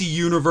had DC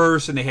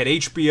Universe and they had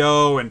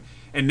HBO,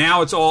 and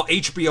now it's all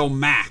HBO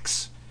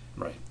Max.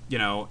 Right. You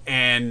know,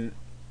 and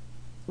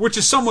which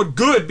is somewhat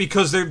good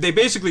because they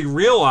basically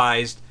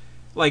realized,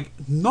 like,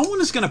 no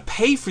one is going to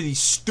pay for these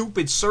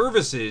stupid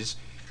services.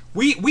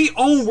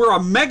 We're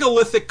a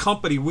megalithic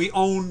company. We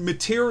own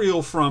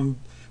material from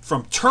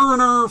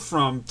Turner,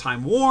 from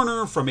Time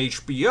Warner, from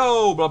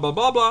HBO, blah, blah,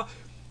 blah, blah.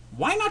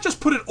 Why not just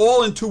put it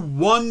all into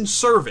one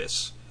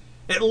service?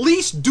 At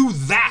least do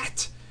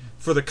that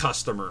for the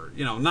customer.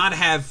 You know, not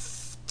have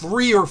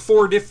 3 or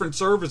 4 different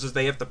services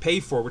they have to pay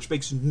for, which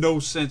makes no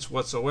sense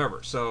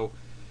whatsoever. So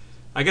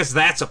I guess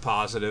that's a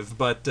positive.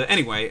 But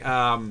anyway,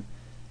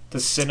 the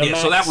Cinemax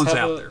so that one's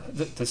out there.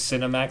 The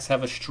Cinemax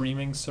have a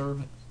streaming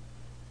service?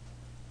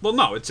 Well,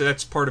 no,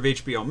 that's part of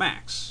HBO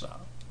Max.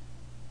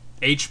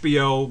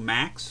 HBO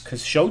Max?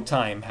 Because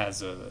Showtime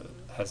has a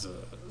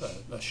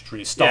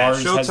stream.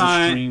 Stars has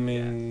a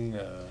streaming.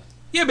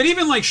 Yeah, but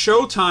even like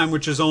Showtime,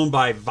 which is owned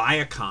by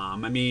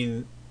Viacom, I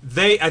mean,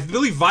 I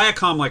believe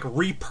Viacom like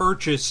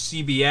repurchased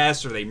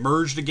CBS or they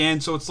merged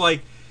again. So it's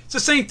the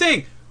same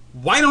thing.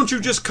 Why don't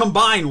you just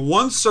combine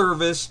one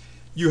service?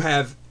 You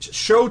have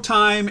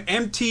Showtime,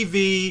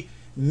 MTV,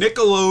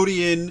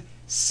 Nickelodeon,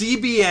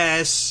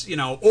 CBS, you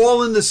know,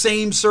 all in the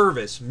same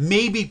service.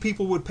 Maybe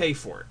people would pay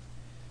for it.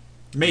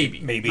 Maybe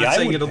I'm not I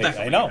saying would it'll pay.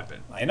 definitely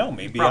happen. I know.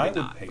 Maybe Probably I would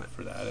not, pay but...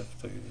 for that.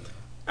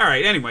 All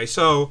right. Anyway,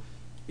 so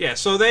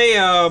they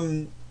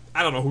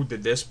I don't know who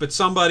did this, but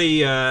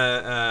somebody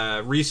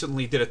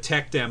recently did a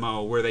tech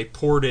demo where they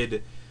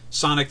ported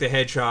Sonic the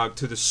Hedgehog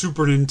to the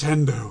Super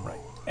Nintendo. Right.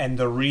 And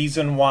the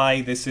reason why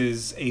this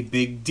is a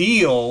big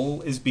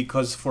deal is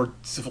because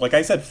like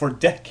I said, for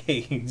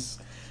decades,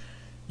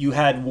 you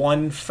had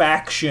one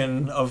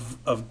faction of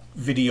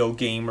video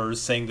gamers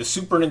saying the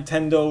Super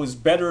Nintendo is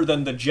better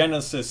than the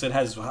Genesis. It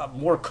has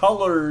more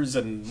colors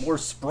and more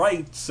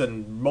sprites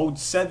and Mode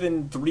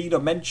 7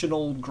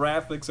 3-dimensional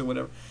graphics and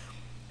whatever.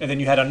 And then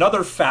you had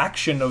another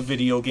faction of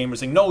video gamers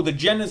saying, no, the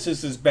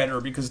Genesis is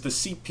better because the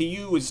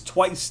CPU is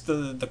twice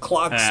the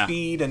clock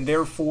speed and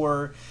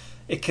therefore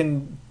it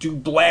can do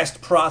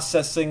blast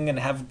processing and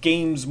have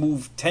games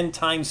move 10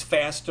 times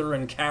faster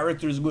and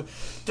characters move.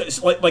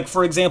 Like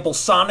for example,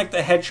 Sonic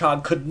the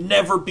Hedgehog could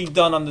never be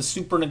done on the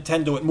Super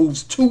Nintendo. It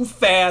moves too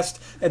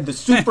fast, and the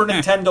Super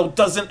Nintendo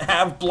doesn't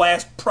have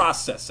blast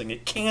processing.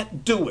 It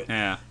can't do it.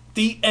 Yeah.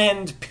 The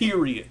end,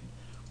 period.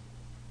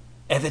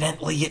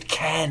 Evidently it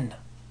can.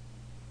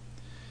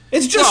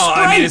 It's just sprites.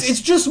 I mean,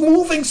 it's just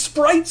moving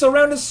sprites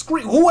around a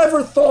screen.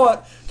 Whoever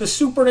thought the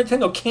Super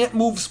Nintendo can't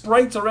move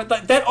sprites around?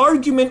 That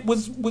argument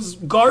was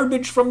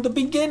garbage from the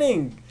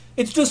beginning.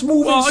 It's just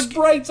moving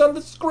sprites on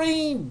the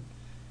screen.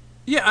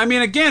 Yeah, I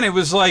mean, again, it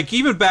was like,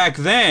 even back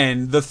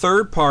then, the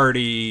third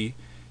party,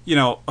 you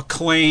know,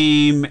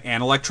 Acclaim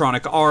and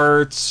Electronic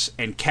Arts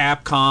and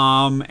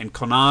Capcom and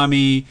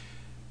Konami,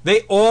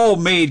 they all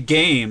made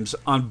games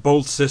on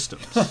both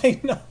systems. I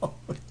know.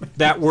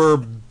 That were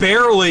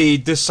barely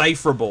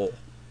decipherable,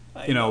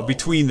 you know,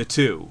 between the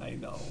two. I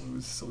know. It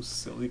was so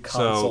silly.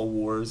 Console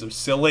wars are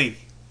silly.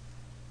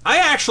 I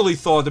actually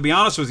thought, to be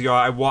honest with you,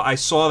 I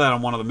saw that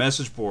on one of the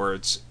message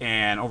boards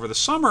and over the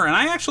summer, and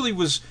I actually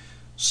was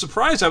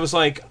surprised. I was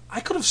like, I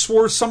could have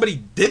swore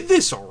somebody did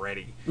this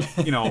already,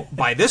 you know,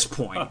 by this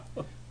point.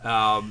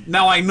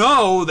 Now, I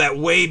know that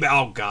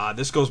oh, God,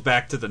 this goes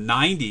back to the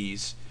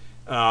 90s.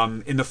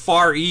 In the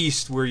Far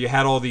East, where you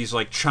had all these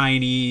like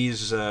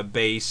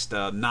Chinese-based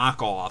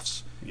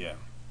knockoffs, yeah,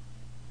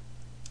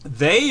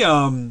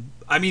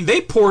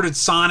 they ported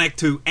Sonic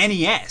to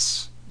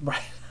NES.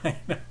 Right.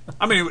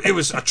 I mean, it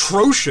was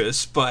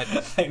atrocious, but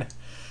I know.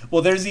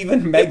 Well, there's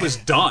even it was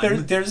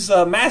done. There's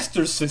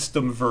Master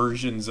System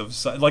versions of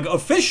like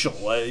official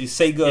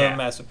Sega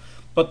Master,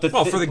 but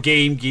for the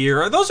Game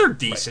Gear, those are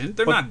decent. Right.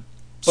 They're not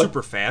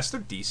super fast.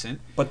 They're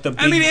decent. But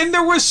and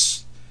there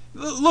was.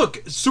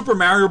 Look, Super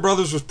Mario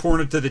Brothers was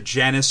ported to the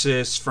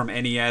Genesis from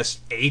NES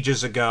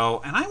ages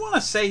ago, and I want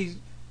to say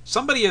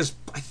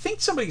I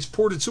think somebody's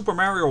ported Super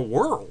Mario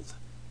World.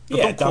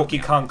 Yeah, Donkey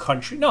Kong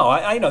Country. No,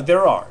 I know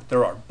there are,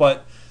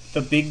 but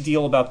the big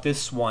deal about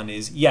this one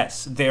is,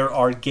 yes, there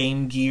are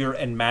Game Gear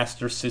and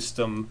Master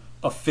System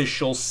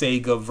official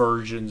Sega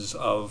versions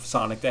of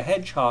Sonic the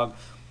Hedgehog,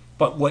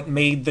 but what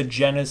made the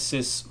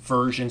Genesis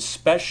version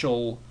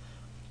special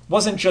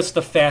wasn't just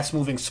the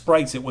fast-moving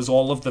sprites, it was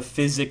all of the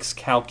physics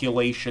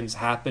calculations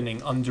happening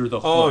under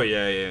the hood. Oh,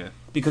 yeah.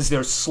 Because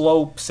there's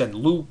slopes and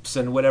loops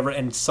and whatever,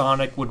 and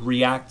Sonic would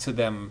react to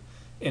them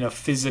in a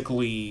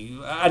physically...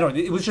 I don't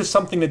know, it was just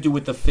something to do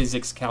with the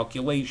physics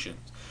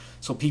calculations.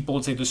 So people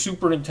would say the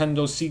Super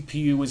Nintendo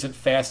CPU isn't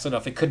fast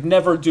enough. It could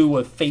never do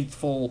a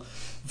faithful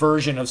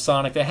version of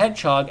Sonic the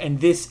Hedgehog, and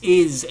this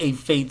is a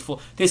faithful...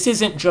 This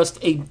isn't just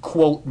a,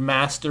 quote,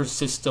 Master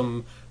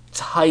System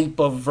type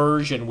of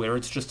version where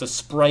it's just a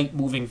sprite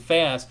moving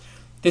fast.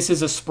 This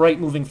is a sprite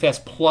moving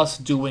fast plus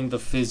doing the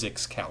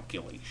physics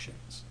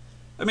calculations.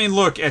 I mean,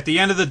 look, at the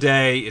end of the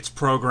day, it's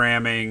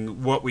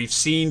programming. What we've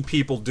seen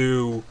people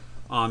do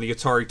on the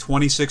Atari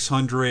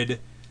 2600,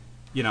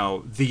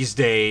 these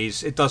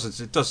days, it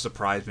doesn't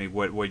surprise me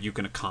what you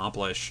can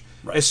accomplish,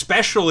 right.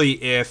 Especially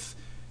if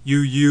you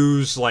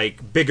use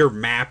like bigger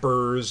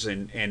mappers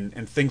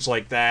and things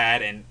like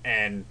that,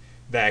 and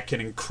that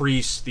can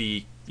increase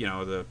the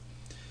the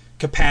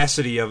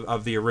capacity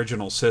of the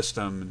original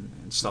system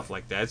and stuff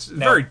like that. It's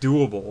very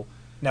doable.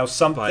 Now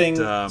something.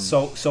 But,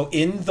 so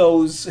in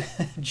those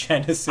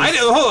Genesis.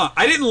 Hold on.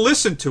 I didn't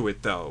listen to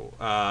it though.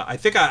 I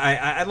think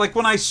I like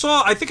when I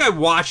saw. I think I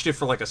watched it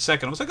for like a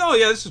second. I was like, oh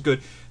yeah, this is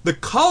good. The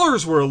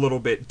colors were a little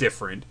bit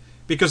different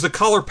because the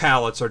color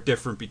palettes are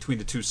different between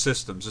the two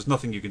systems. There's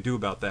nothing you can do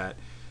about that.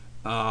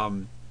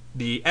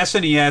 The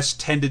SNES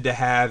tended to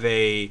have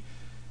I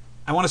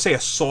want to say a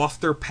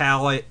softer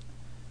palette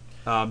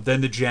than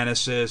the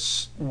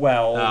Genesis.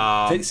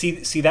 Well,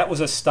 see, that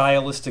was a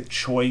stylistic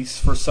choice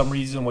for some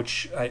reason,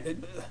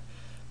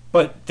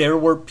 but there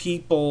were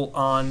people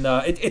on.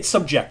 It's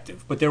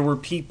subjective, but there were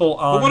people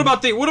on. But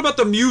what about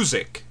the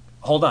music?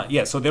 Hold on,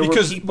 yeah. So there were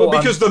people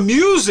because the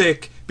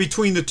music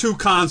between the two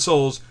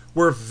consoles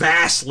were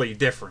vastly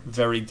different.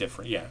 Very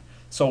different, yeah.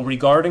 So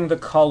regarding the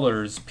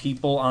colors,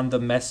 people on the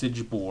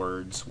message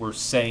boards were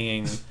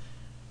saying,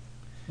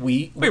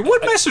 Wait,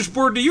 what message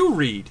board do you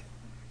read?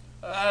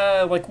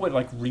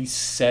 Like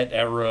Reset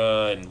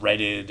Era and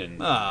Reddit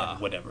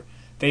and whatever.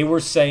 They were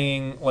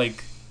saying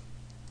like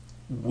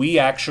we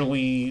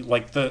actually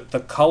like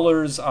the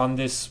colors on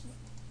this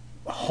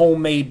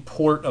homemade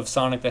port of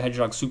Sonic the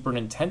Hedgehog Super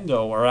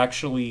Nintendo are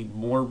actually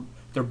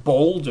they're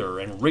bolder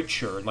and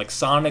richer, and like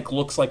Sonic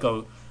looks like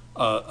a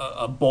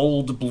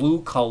bold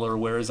blue color,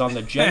 whereas on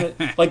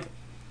the like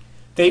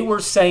they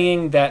were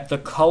saying that the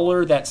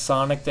color that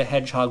Sonic the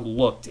Hedgehog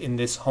looked in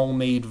this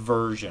homemade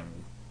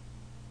version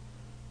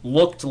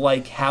looked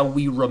like how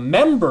we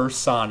remember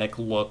Sonic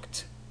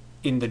looked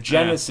in the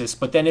Genesis,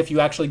 but then if you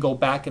actually go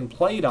back and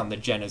play it on the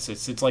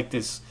Genesis, it's like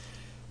this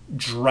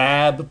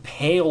drab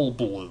pale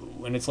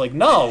blue, and it's like,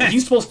 no,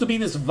 he's supposed to be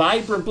this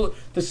vibrant blue.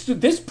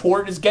 This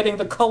port is getting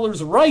the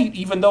colors right,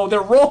 even though they're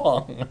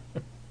wrong.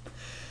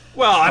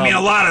 Well, I mean,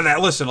 a lot of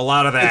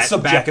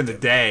that back in the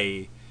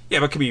day. Yeah,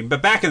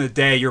 but back in the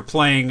day, you're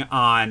playing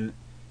on,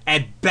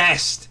 at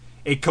best,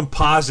 a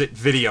composite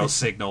video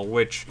signal,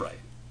 which right.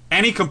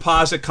 Any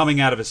composite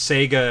coming out of a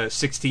Sega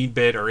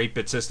 16-bit or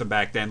 8-bit system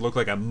back then looked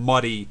like a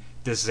muddy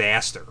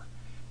disaster.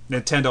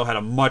 Nintendo had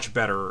a much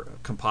better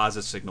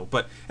composite signal.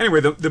 But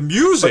anyway, the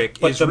music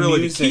is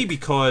really the key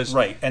because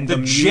right. And the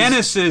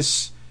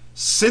Genesis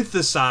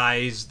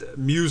synthesized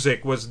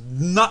music was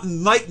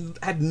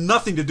had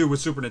nothing to do with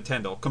Super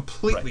Nintendo.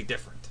 Completely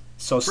different.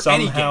 So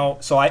somehow,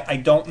 I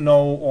don't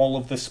know all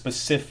of the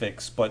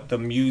specifics, but the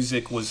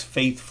music was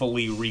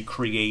faithfully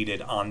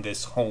recreated on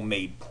this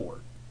homemade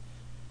port.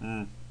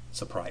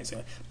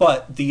 Surprising.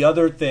 But the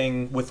other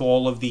thing with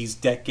all of these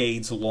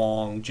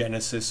decades-long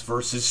Genesis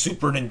versus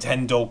Super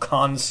Nintendo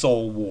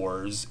console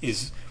wars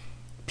is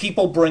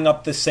people bring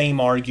up the same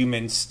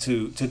arguments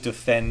to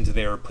defend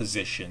their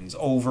positions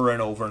over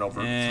and over and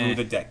over through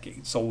the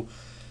decades.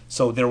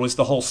 So there was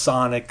the whole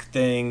Sonic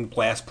thing,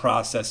 blast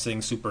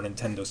processing, Super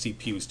Nintendo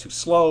CPU is too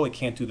slow, it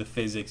can't do the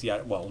physics. Yeah,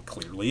 well,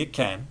 clearly it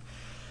can.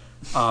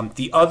 One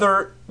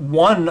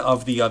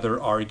of the other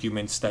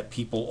arguments that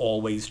people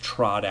always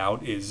trot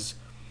out is,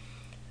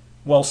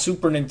 well,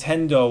 Super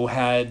Nintendo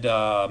had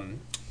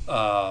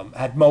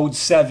Mode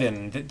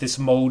 7, this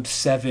Mode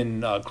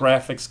 7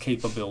 graphics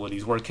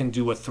capabilities where it can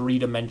do a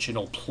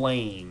three-dimensional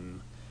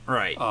plane.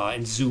 Right.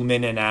 And zoom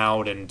in and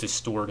out and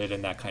distort it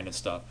and that kind of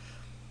stuff.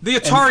 The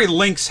Atari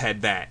Lynx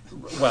had that.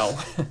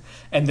 Well,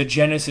 and the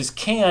Genesis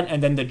can,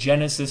 and then the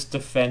Genesis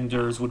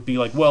defenders would be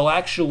like, well,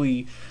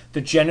 actually, the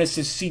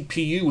Genesis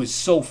CPU is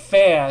so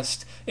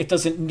fast, it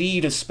doesn't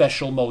need a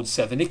special Mode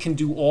 7. It can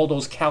do all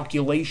those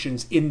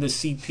calculations in the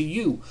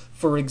CPU.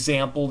 For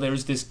example,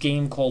 there's this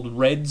game called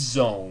Red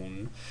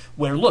Zone,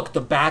 where, look,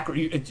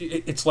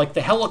 it's like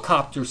the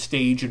helicopter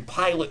stage in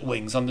Pilot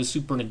Wings on the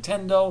Super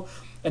Nintendo,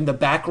 and the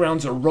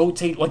backgrounds are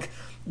rotating. Like,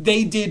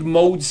 they did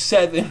Mode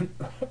 7...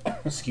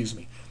 excuse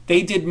me.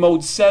 They did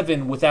Mode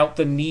 7 without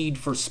the need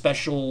for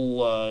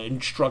special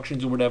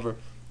instructions or whatever.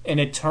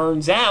 And it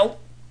turns out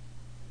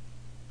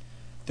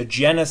the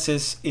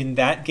Genesis in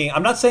that game...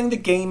 I'm not saying the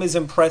game is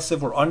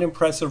impressive or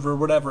unimpressive or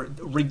whatever.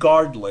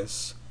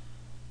 Regardless,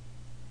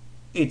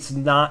 it's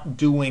not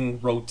doing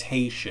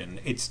rotation.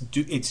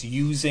 It's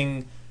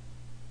using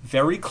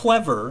very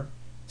clever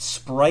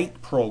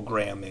sprite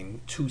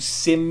programming to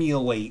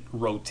simulate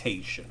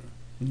rotation.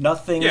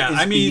 Nothing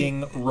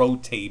being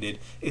rotated.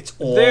 It's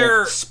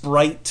all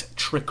sprite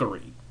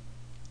trickery.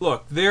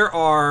 Look, there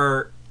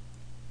are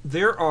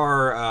there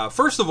are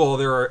first of all,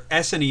 there are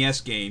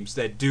SNES games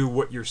that do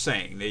what you're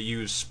saying. They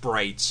use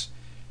sprites,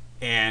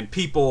 and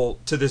people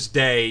to this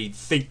day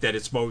think that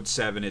it's Mode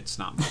 7. It's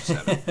not Mode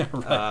 7.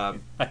 Right.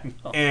 I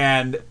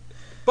know.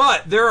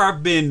 But there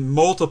have been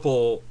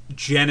multiple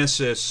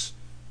Genesis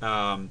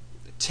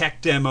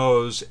tech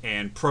demos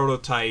and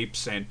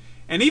prototypes, and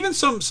even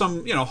some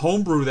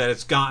homebrew that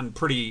it's gotten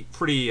pretty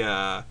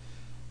far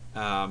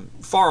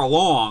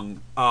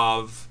along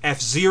of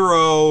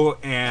F-Zero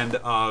and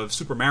of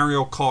Super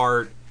Mario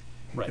Kart,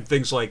 Right. and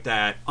things like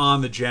that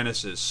on the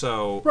Genesis.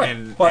 So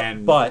Right.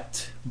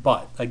 but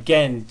But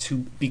again,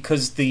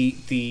 because the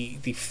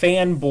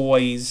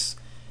fanboys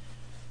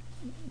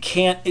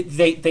can't,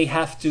 they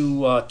have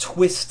to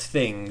twist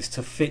things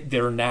to fit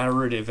their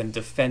narrative and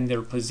defend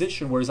their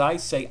position. Whereas I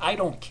say I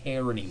don't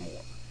care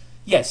anymore.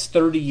 Yes,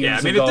 30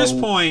 years ago, at this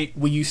point,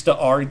 we used to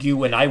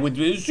argue, and I would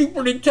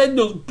Super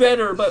Nintendo's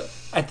better. But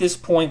at this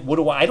point, what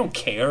do I don't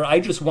care. I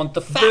just want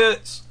the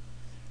facts.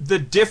 The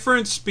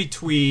difference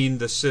between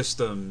the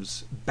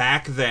systems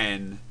back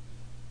then,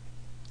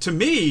 to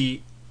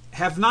me,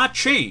 have not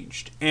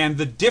changed. And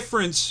the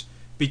difference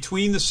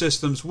between the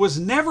systems was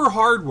never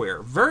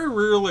hardware. Very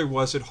rarely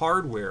was it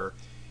hardware.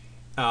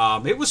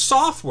 It was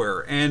software.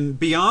 And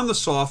beyond the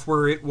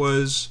software, it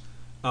was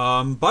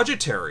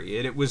budgetary.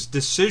 It was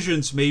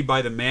decisions made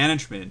by the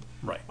management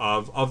Right.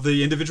 of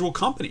the individual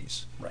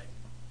companies. Right.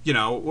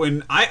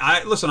 When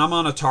I listen, I'm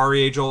on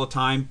Atari Age all the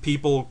time.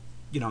 People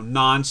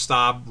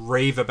nonstop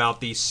rave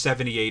about the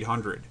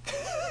 7800.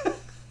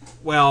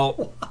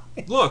 Well,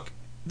 look,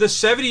 the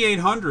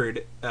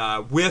 7800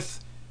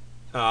 with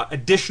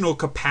additional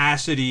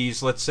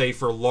capacities, let's say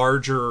for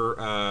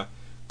larger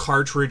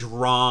cartridge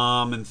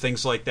ROM and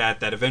things like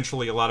that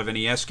eventually a lot of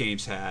NES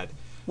games had.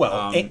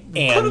 Well, could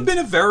have been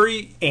a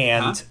very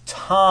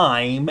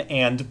time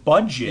and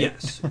budget.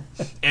 Yes,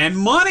 and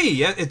money.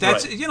 Yeah,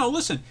 that's Right.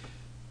 Listen,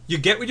 you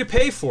get what you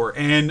pay for,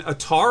 and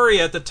Atari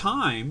at the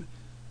time.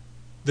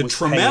 The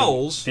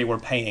Tramiels, they were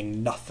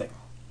paying nothing.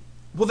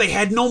 Well, they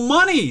had no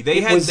money.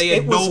 They had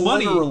no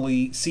money.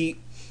 Literally, see,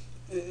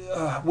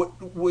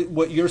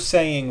 what you're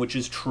saying, which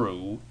is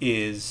true,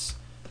 is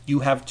you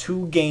have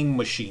two game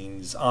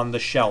machines on the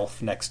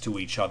shelf next to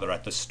each other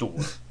at the store.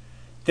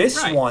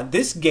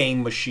 This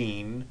game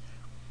machine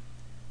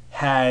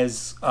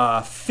has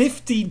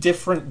 50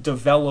 different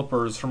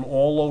developers from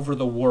all over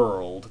the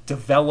world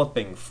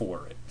developing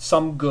for it.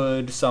 Some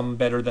good, some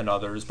better than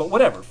others, but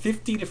whatever.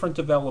 50 different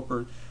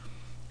developers.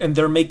 And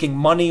they're making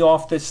money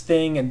off this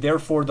thing, and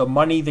therefore the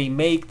money they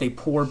make, they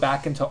pour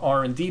back into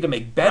R&D to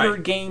make better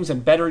games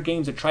and better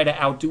games that try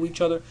to outdo each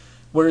other.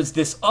 Whereas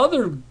this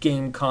other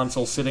game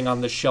console sitting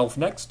on the shelf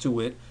next to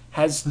it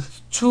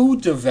has two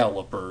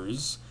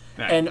developers,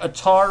 and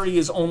Atari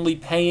is only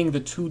paying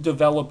the two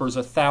developers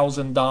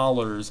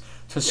 $1,000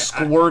 to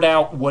squirt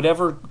out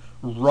whatever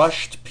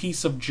rushed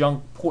piece of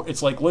junk.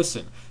 It's like,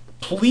 listen,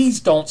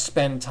 please don't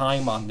spend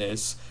time on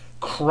this.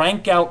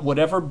 Crank out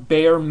whatever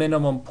bare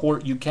minimum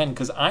port you can,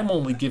 because I'm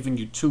only giving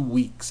you 2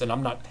 weeks, and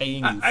I'm not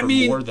paying you for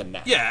more than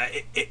that. Yeah,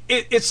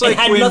 it's like it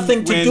had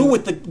nothing to do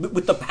with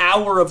the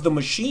power of the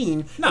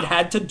machine. No. It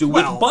had to do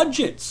with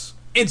budgets.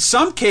 In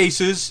some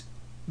cases,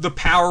 the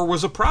power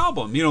was a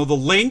problem. The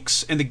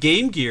Lynx and the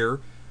Game Gear,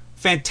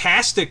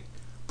 fantastic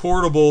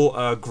portable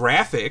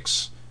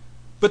graphics,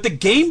 but the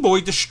Game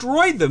Boy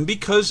destroyed them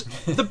because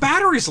the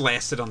batteries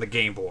lasted on the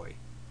Game Boy.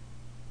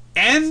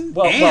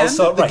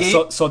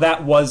 So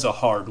that was a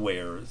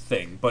hardware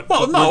thing, but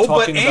we're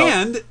talking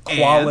about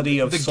quality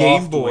of the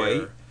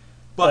software. Game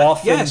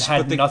Boy,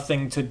 had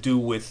nothing to do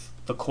with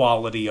the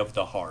quality of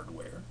the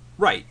hardware.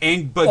 Right,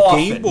 but often,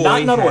 Game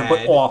Boy not always,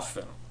 but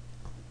often.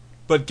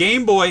 But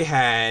Game Boy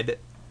had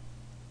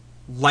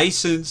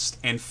licensed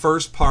and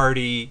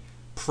first-party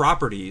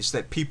properties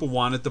that people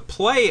wanted to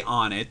play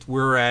on it,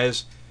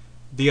 whereas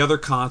the other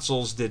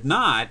consoles did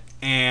not.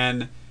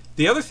 And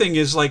the other thing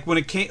is, like, when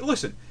the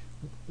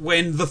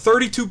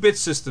 32-bit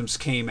systems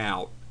came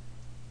out,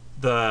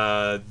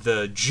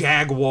 the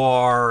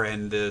Jaguar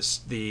and the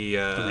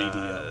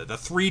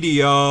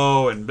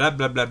 3DO and blah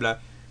blah blah blah,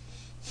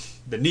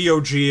 the Neo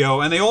Geo,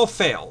 and they all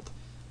failed.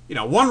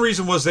 One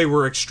reason was they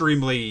were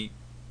extremely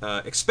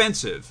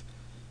expensive.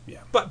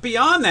 Yeah. But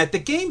beyond that, the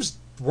games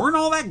weren't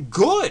all that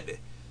good.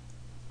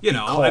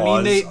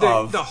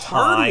 The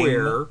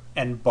hardware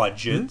and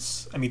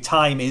budgets. I mean,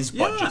 time is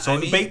budget. So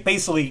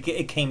basically,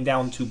 it came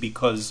down to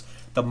because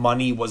the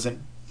money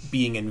wasn't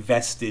being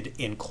invested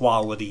in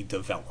quality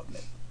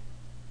development.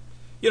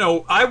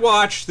 I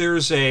watched.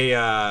 There's a.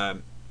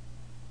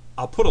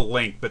 I'll put a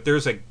link, but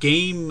there's a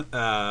game.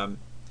 I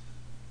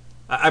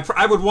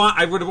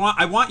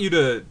want you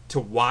to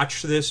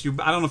watch this.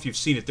 I don't know if you've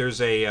seen it.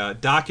 There's a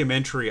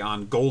documentary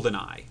on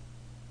GoldenEye,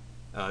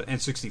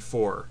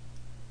 N64.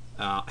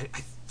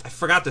 I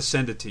forgot to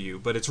send it to you,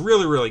 but it's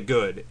really, really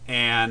good.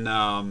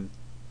 And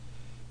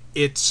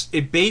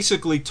it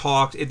basically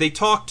they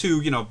talked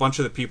to a bunch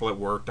of the people that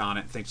worked on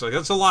it and things like that.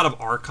 There's a lot of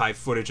archive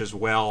footage as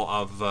well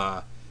of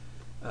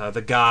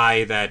the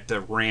guy that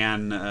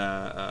ran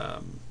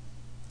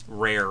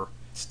Rare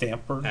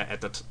Stamper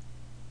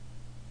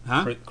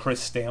Huh? Chris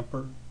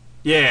Stamper.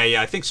 Yeah,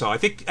 I think so. I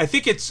think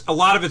it's a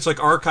lot of it's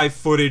like archive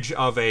footage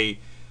of a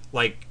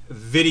like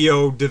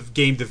video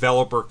game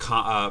developer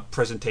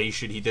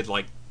presentation he did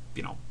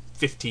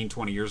 15,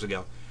 20 years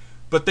ago.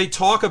 But they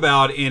talk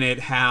about in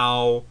it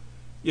how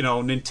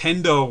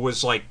Nintendo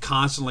was like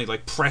constantly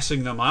like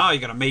pressing them. You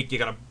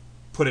gotta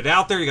put it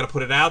out there. You gotta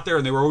put it out there,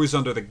 and they were always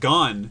under the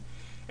gun.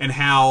 And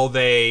how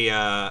they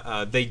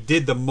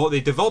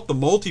developed the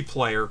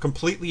multiplayer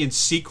completely in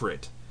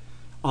secret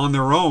on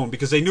their own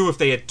because they knew if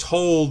they had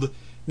told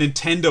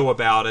Nintendo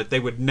about it, they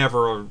would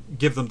never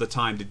give them the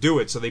time to do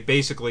it. So they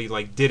basically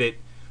like did it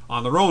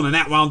on their own, and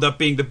that wound up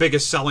being the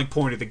biggest selling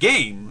point of the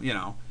game.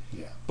 Yeah.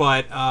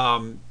 But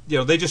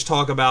they just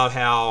talk about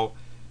how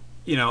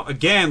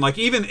again, like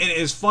even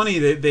it's funny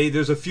that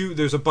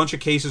there's a bunch of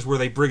cases where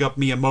they bring up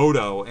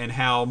Miyamoto and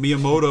how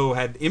Miyamoto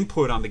had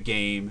input on the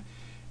game,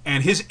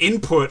 and his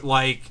input,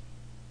 like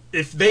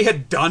if they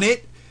had done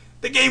it,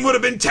 the game would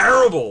have been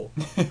terrible.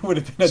 It would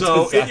have been a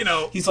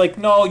disaster. He's like,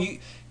 no,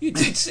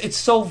 it's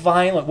so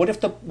violent. What if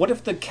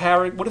the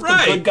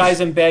good guys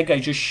and bad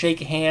guys just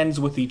shake hands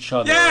with each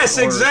other? Yes,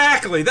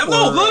 exactly.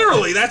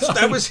 Literally,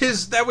 that was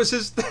his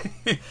thing.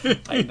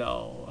 I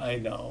know.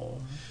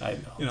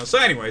 So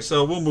anyway,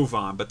 so we'll move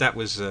on. But that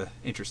was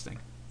interesting.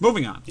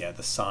 Moving on. Yeah,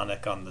 the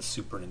Sonic on the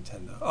Super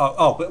Nintendo.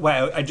 But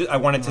wait, I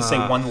wanted to say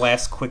one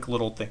last quick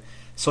little thing.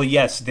 So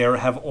yes, there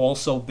have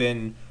also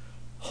been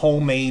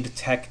homemade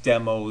tech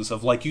demos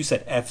of, like you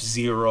said,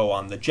 F-Zero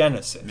on the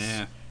Genesis.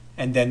 Yeah.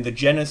 And then the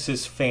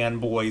Genesis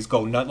fanboys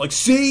go nuts, like,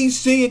 see,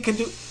 it can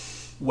do...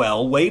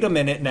 Well, wait a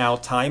minute now,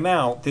 time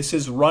out. This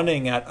is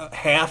running at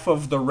half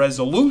of the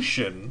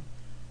resolution,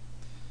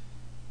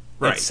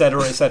 right, et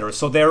cetera.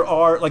 So there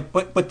are, like,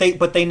 but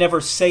they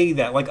never say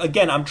that. Like,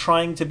 again, I'm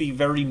trying to be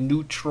very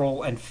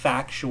neutral and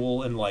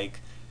factual and, like,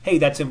 hey,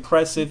 that's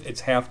impressive,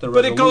 it's half the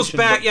resolution. But it goes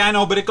back, I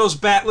know, but it goes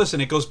back, listen,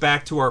 it goes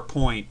back to our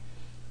point.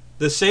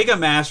 The Sega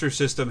Master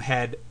System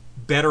had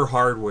better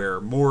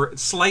hardware,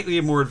 slightly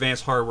more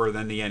advanced hardware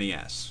than the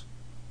NES.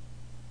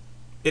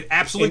 It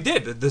absolutely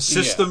did. The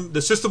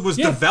system was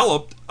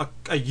developed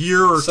a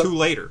year or two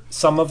later.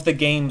 Some of the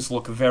games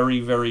look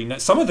very, very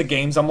nice. Some of the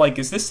games, I'm like,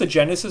 is this the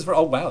Genesis version?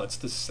 Oh, wow, that's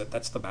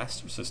the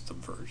Master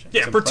System version.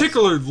 Yeah,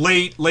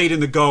 particularly late in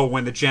the go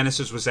when the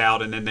Genesis was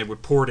out, and then they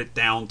would port it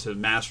down to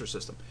Master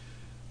System.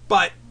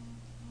 But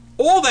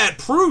all that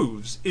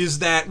proves is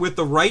that with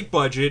the right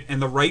budget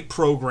and the right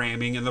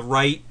programming and the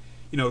right,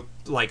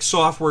 like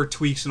software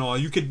tweaks and all,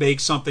 you could make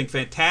something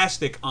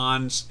fantastic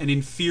on an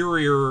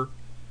inferior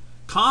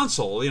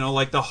console.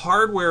 Like the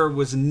hardware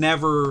was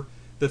never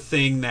the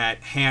thing that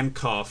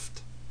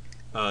handcuffed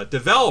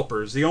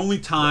developers. The only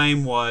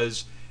time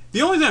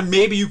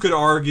maybe you could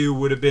argue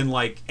would have been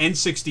like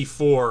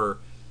N64,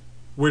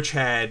 which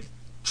had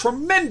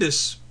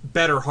tremendous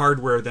better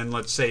hardware than,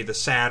 let's say, the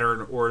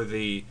Saturn or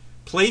the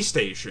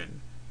PlayStation,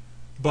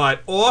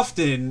 but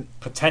often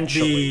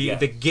potentially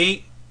the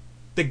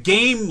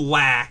games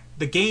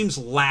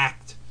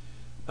lacked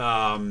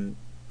some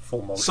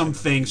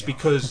things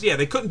because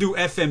they couldn't do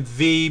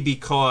FMV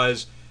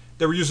because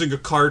they were using a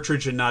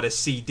cartridge and not a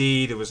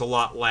CD. There was a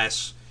lot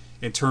less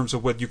in terms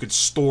of what you could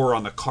store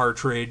on the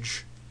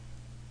cartridge.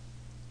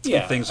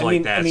 Yeah, things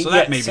like that. So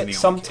that may be the only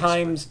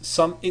sometimes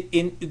case,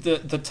 in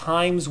the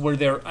times where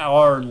there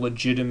are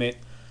legitimate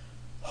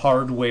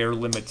hardware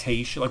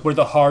limitation, like where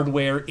the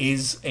hardware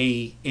is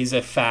a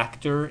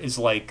factor, is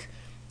like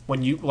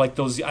when you like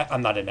those.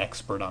 I'm not an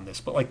expert on this,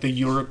 but like the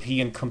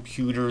European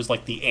computers,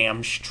 like the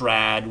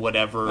Amstrad,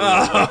 whatever,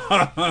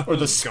 or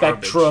the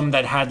Spectrum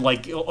that had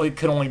like it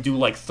could only do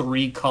like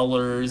 3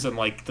 colors and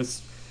like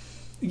this.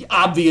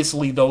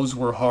 Obviously, those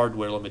were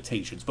hardware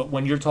limitations. But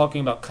when you're talking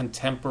about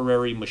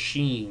contemporary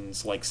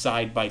machines, like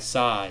side by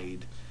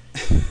side,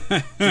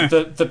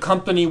 the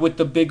company with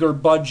the bigger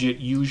budget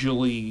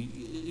usually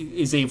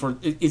is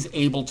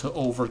able to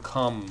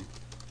overcome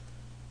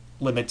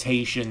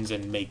limitations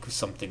and make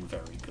something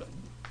very good.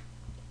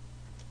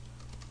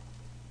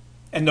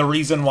 And the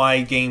reason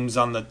why games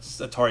on the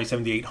Atari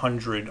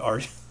 7800 are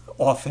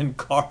often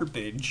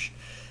garbage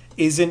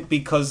isn't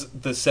because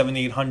the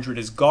 7800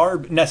 is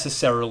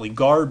necessarily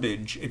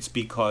garbage. It's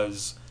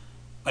because,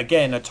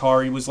 again,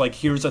 Atari was like,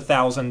 here's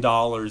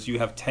 $1,000, you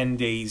have 10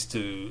 days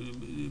to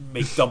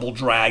make Double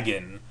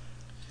Dragon.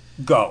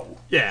 Go.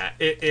 Yeah,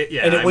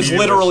 and it was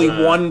literally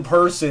one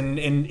person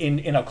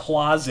in a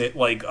closet,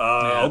 like,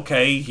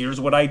 okay,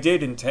 here's what I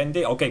did in 10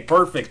 days. Okay,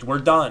 perfect, we're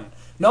done.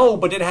 No,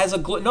 but it has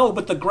no,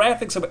 but the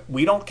graphics of it,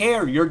 we don't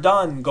care. You're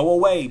done. Go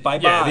away. Bye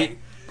bye.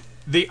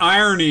 The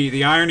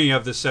irony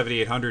of the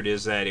 7800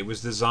 is that it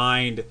was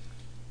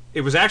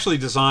actually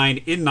designed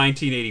in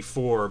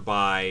 1984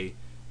 by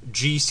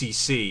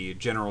GCC,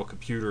 General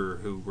Computer,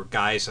 who were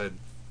guys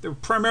they were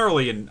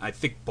primarily in, I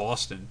think,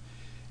 Boston.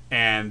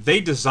 And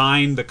they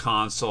designed the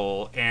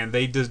console, and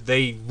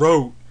they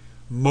wrote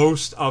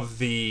most of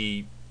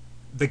the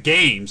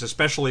games,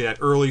 especially that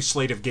early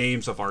slate of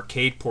games of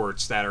arcade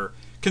ports that are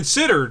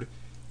considered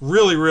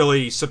really,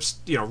 really,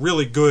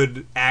 really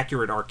good,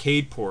 accurate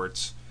arcade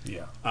ports.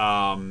 Yeah.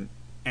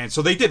 And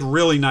so they did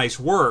really nice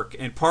work.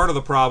 And part of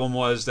the problem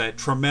was that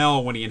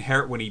Trammell, when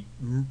he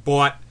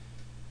bought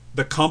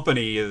the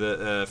company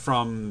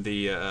from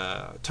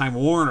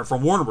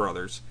Warner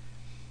Brothers,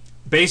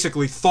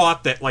 basically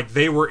thought that like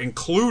they were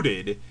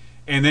included,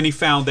 and then he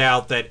found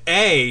out that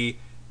A,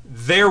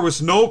 there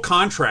was no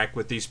contract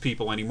with these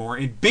people anymore,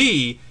 and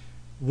B,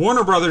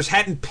 Warner Brothers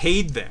hadn't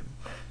paid them.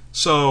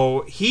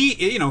 So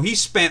he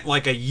spent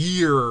like a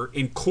year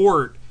in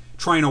court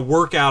trying to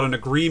work out an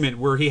agreement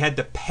where he had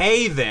to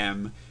pay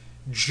them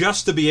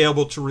just to be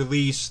able to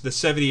release the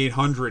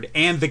 7800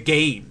 and the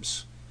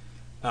games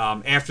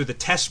after the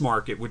test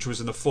market, which was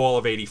in the fall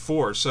of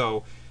 '84.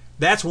 So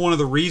that's one of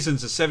the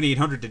reasons the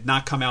 7800 did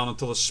not come out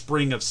until the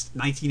spring of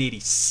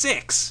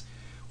 1986,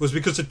 was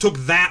because it took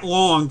that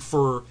long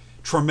for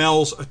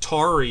Trammell's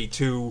Atari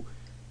to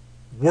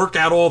work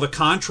out all the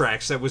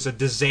contracts. That was a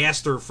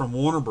disaster from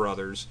Warner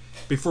Brothers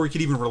before he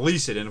could even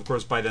release it, and of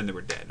course by then they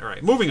were dead. All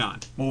right, moving on.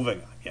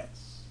 Yes.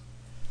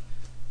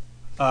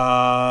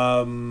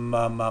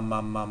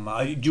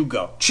 You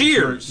go.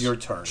 Cheers. Your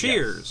turn.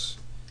 Cheers. Yes.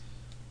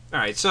 All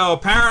right, so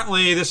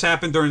apparently this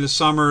happened during the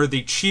summer.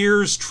 The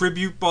Cheers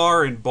tribute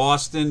bar in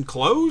Boston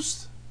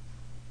closed?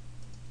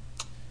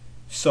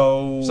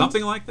 So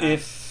something like that.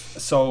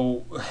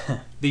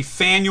 The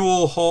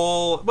Faneuil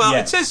Hall. Well,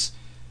 yes.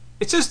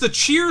 It says the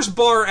Cheers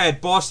bar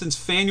at Boston's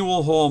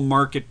Faneuil Hall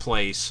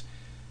Marketplace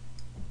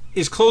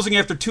is closing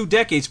after 2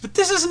 decades, but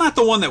this is not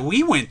the one that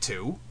we went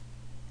to.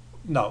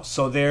 No,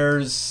 so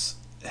there's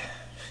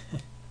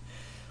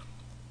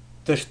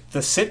the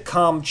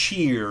sitcom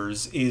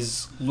Cheers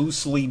is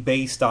loosely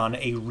based on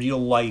a real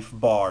life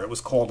bar. It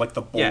was called like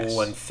the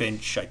Bull and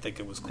Finch, I think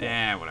it was called.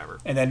 Whatever.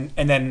 And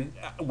then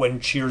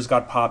when Cheers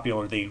got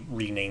popular, they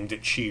renamed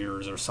it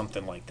Cheers or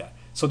something like that.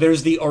 So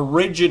there's the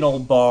original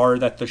bar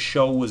that the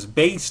show was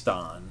based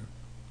on,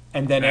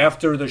 and then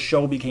after the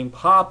show became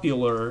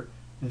popular,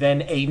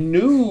 then a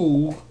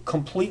new,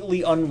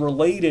 completely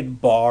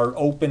unrelated bar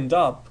opened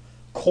up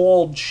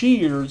called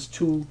Cheers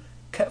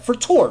for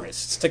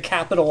tourists to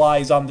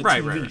capitalize on the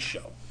TV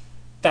show.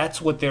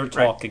 That's what they're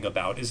talking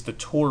about, is the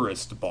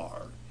tourist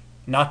bar,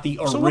 not the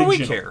original. So what do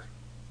we care?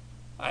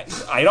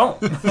 I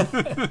don't.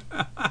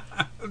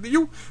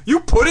 You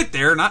put it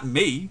there, not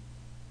me.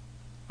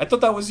 I thought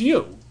that was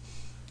you.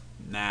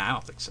 Nah, I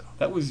don't think so.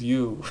 That was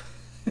you.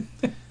 I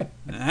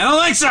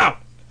don't think so. All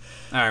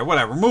right,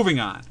 whatever. Moving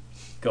on.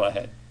 Go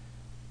ahead.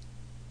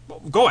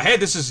 Well, go ahead.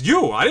 This is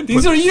you. I didn't.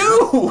 These are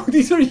you.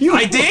 These are you.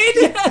 I did.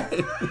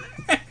 Yes.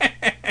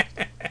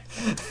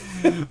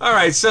 All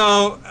right.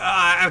 So,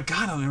 God,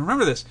 I don't even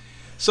remember this.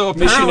 So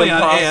apparently,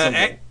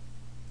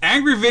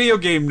 Angry Video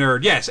Game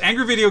Nerd. Yes,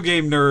 Angry Video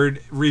Game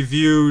Nerd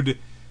reviewed.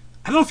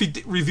 I don't know if he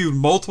reviewed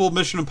multiple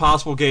Mission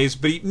Impossible games,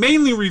 but he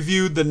mainly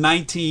reviewed the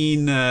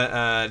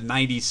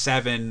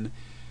 1997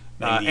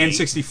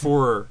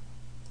 N64.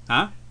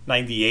 Huh?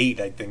 98,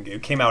 I think.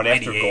 It came out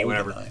after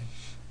GoldenEye.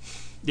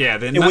 Yeah,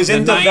 it was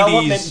in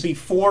development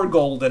before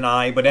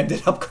GoldenEye, but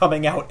ended up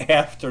coming out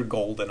after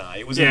GoldenEye.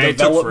 It was in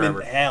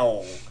development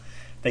hell,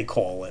 they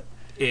call it.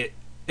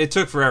 It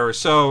took forever.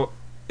 So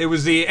it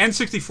was the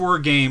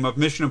N64 game of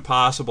Mission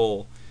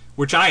Impossible,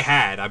 which I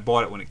had. I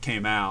bought it when it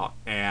came out,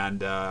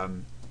 and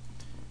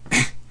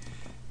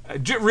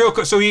real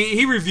quick. So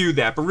he reviewed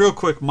that, but real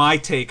quick, my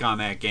take on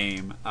that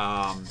game.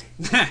 Oh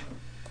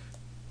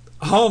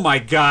my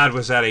God,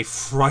 was that a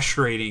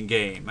frustrating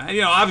game?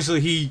 You know,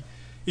 obviously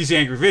he's the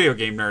Angry Video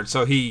Game Nerd,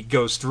 so he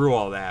goes through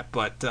all that.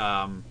 But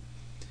that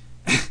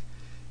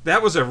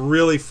was a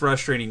really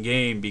frustrating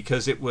game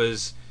because it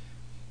was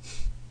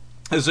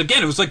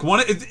like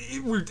one.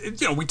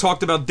 We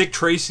talked about Dick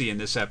Tracy in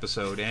this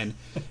episode, and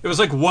it was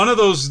like one of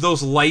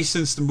those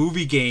licensed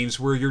movie games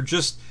where you're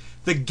just,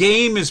 the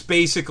game is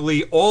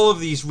basically all of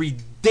these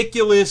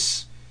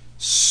ridiculous,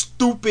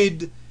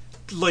 stupid,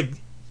 like,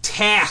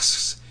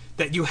 tasks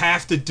that you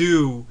have to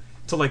do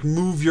to like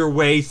move your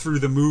way through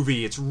the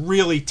movie. It's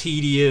really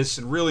tedious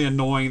and really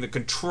annoying. The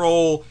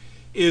control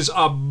is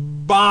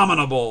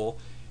abominable.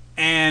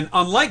 And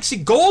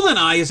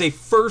GoldenEye is a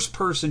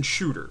first-person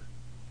shooter.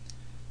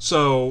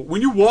 So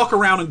when you walk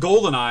around in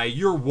GoldenEye,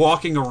 you're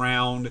walking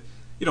around,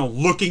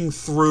 looking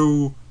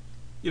through,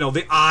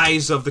 the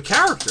eyes of the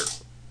character.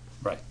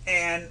 Right.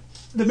 And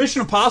the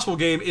Mission Impossible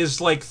game is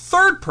like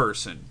third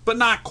person, but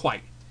not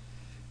quite.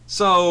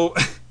 So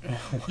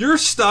you're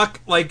stuck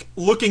like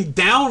looking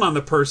down on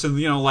the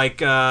person,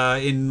 like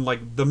in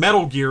like the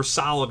Metal Gear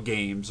Solid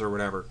games or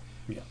whatever.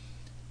 Yeah.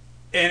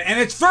 And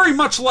it's very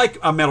much like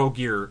a Metal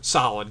Gear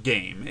Solid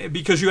game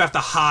because you have to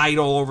hide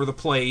all over the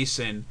place,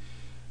 and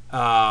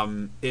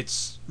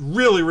it's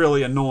really,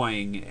 really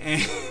annoying.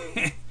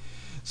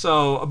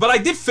 So, but I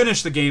did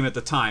finish the game at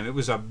the time. It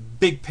was a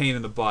big pain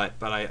in the butt,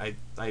 but I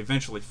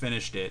eventually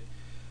finished it.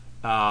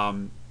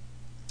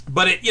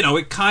 But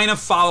it kind of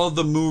followed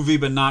the movie,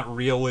 but not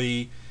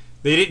really.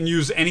 They didn't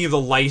use any of the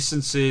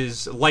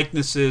likenesses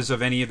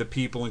of any of the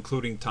people,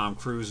 including Tom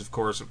Cruise, of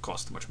course. It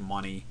cost too much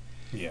money.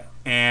 Yeah.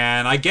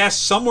 And I guess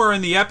somewhere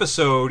in the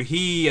episode,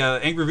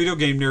 Angry Video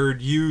Game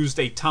Nerd, used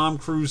a Tom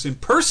Cruise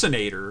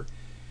impersonator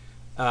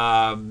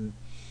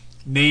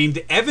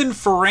named Evan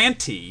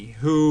Ferranti,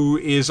 who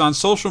is on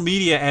social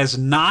media as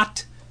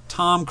not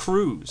Tom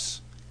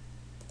Cruise.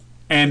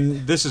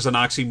 And this is an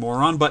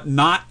oxymoron, but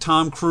not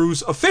Tom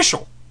Cruise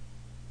official.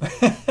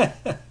 The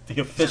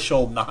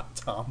official not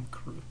Tom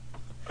Cruise.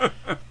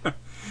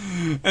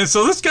 And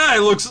so this guy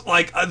looks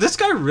like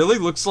really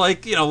looks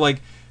like,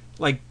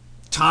 like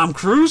Tom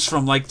Cruise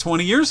from like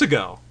 20 years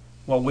ago.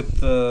 Well, with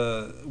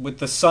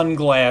the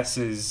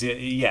sunglasses,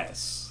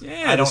 yes.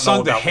 Yeah, I don't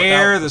know the about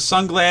hair, without. the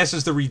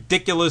sunglasses, the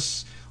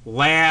ridiculous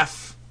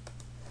laugh.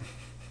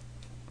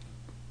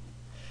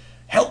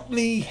 Help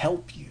me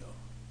help you.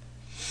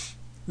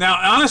 Now,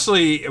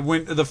 honestly,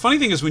 the funny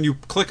thing is when you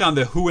click on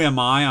the Who Am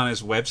I on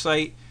his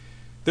website,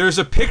 there's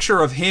a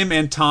picture of him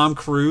and Tom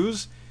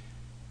Cruise,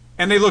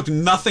 and they look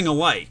nothing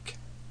alike.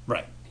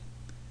 Right.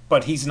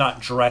 But he's not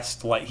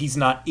dressed like... He's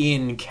not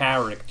in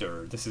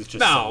character. This is just...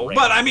 No,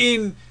 but I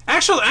mean...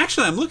 Actually,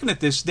 I'm looking at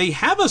this. They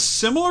have a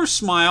similar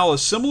smile, a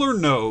similar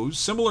nose,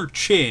 similar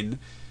chin,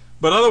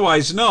 but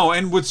otherwise, no.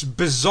 And what's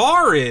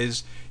bizarre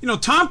is,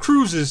 Tom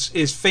Cruise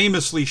is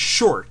famously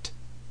short.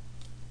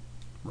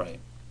 Right.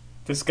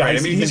 This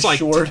guy's I mean, even he's like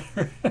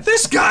shorter.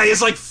 This guy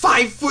is like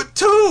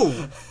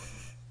 5'2".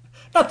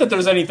 Not that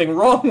there's anything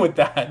wrong with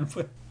that,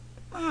 but...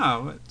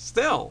 Oh, but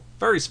still,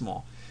 very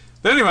small.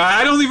 But anyway,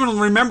 I don't even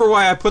remember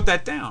why I put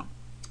that down.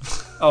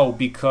 Oh,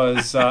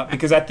 because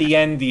at the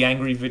end, the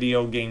angry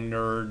video game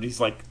nerd, he's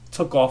like,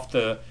 took off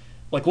the...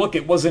 Like, look,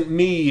 it wasn't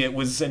me, it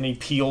was... And he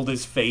peeled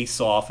his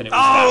face off, and it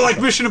was... Oh, like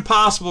Mission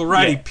Impossible,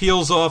 right. Yeah. He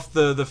peels off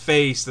the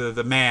face,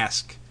 the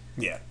mask.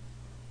 Yeah.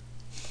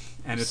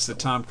 And it's the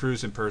Tom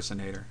Cruise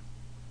impersonator.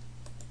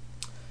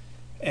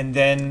 And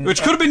then...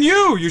 Which could have been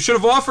you! You should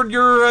have offered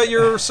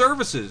your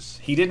services.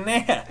 He didn't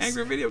ask.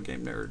 Angry video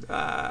game nerd.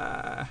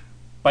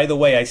 By the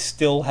way, I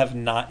still have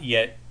not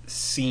yet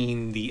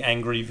seen the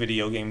Angry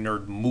Video Game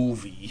Nerd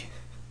movie.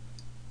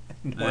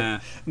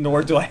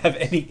 Nor do I have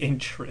any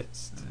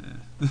interest.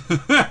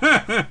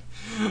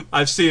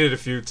 I've seen it a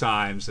few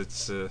times.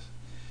 It's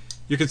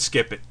you can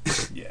skip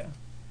it. Yeah.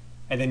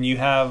 And then you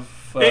have...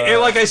 And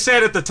like I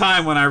said at the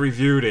time when I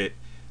reviewed it,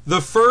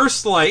 the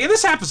first, and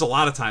this happens a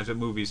lot of times with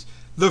movies,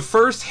 the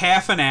first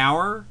half an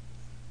hour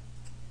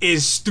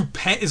is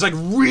stupendous, is like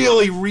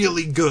really,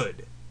 really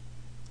good.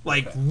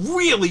 Like,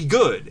 really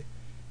good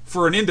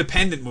for an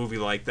independent movie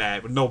like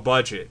that with no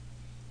budget.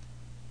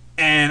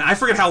 And I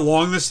forget how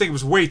long this thing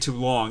was. Way too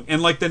long. And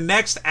like the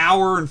next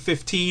hour and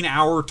 15,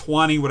 hour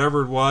 20,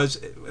 whatever it was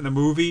in the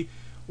movie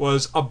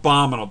was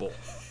abominable.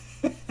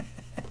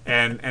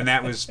 and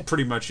that was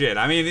pretty much it.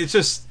 I mean, it's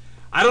just,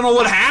 I don't know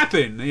what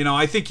happened.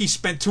 I think he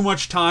spent too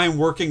much time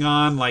working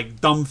on like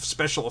dumb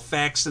special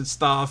effects and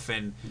stuff,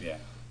 and Yeah.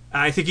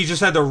 I think he just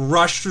had to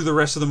rush through the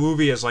rest of the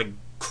movie as like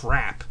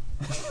crap.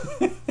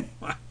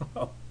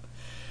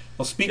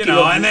 Well, speaking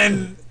of... And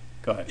then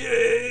Go ahead.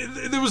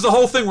 there was the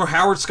whole thing where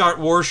Howard Scott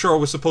Warshaw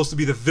was supposed to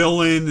be the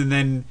villain, and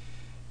then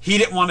he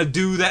didn't want to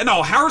do that.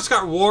 No, Howard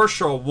Scott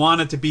Warshaw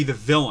wanted to be the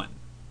villain.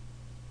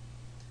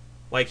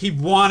 Like, he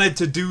wanted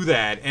to do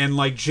that, and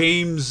like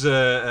James Rolfe,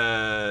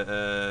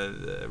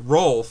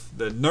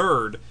 the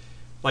nerd,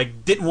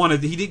 like didn't want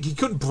to. He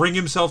couldn't bring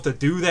himself to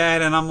do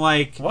that, and I'm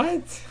like,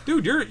 What?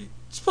 dude, you're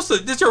supposed to.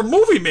 This you're a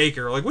movie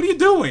maker. Like, what are you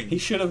doing? He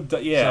should have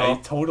done... Yeah, So-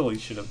 he totally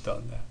should have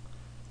done that.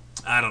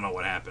 I don't know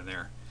what happened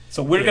there.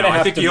 So we're going to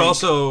have I think to he make...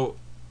 also.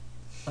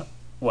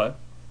 What?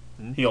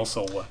 He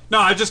also what? No,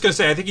 I was just gonna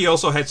say I think he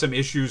also had some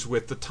issues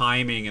with the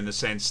timing in the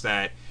sense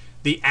that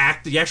the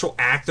actual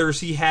actors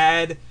he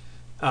had,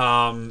 he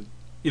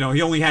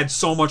only had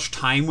so much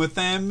time with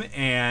them,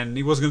 and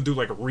he wasn't gonna do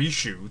like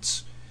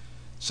reshoots.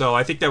 So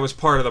I think that was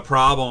part of the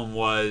problem.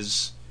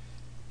 Was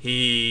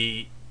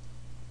he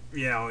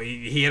had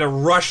to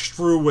rush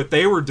through what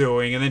they were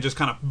doing and then just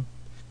kind of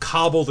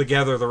cobble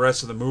together the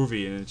rest of the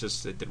movie, and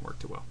it didn't work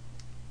too well.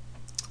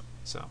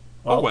 So.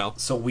 Well.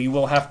 So we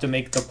will have to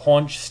make the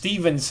Paunch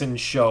Stevenson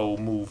Show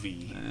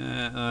movie.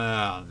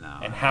 Oh, no.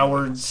 And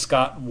Howard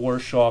Scott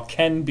Warshaw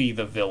can be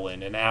the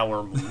villain in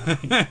our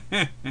movie.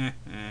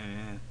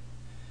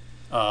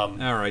 All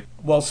right.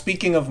 Well,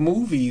 speaking of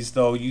movies,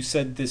 though, you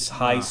said this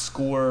high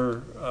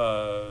score...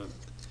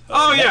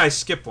 I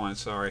skipped one,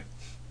 sorry.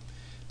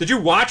 Did you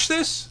watch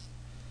this?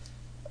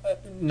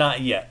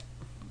 Not yet.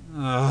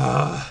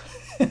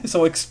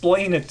 So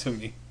explain it to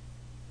me.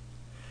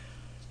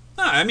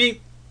 No, I mean...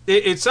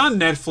 It's on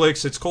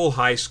Netflix. It's called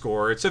High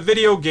Score. It's a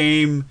video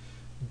game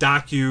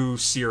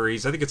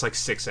docu-series. I think it's like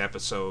 6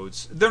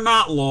 episodes. They're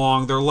not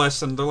long. They're like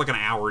an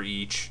hour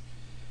each.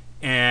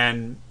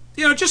 And,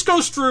 it just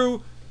goes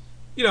through,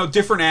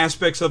 different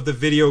aspects of the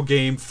video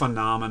game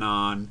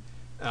phenomenon.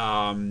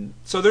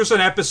 So there's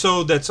an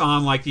episode that's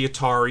on like the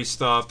Atari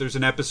stuff. There's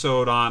an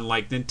episode on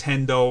like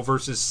Nintendo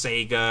versus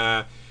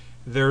Sega.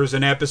 There's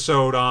an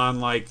episode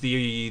on like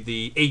the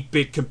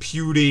 8-bit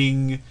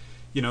computing,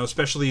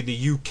 especially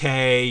the UK,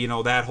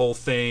 that whole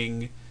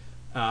thing.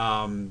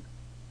 There,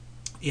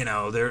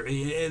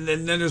 and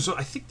then there's,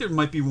 I think there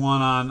might be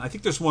one on, I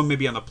think there's one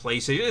maybe on the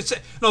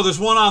PlayStation. There's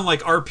one on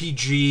like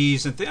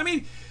RPGs and things. I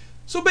mean,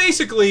 so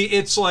basically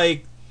it's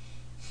like,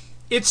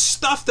 it's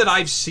stuff that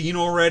I've seen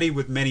already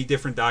with many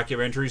different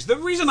documentaries. The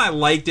reason I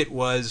liked it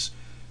was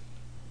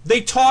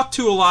they talked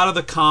to a lot of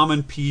the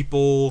common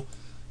people,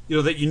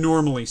 that you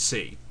normally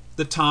see.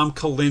 The Tom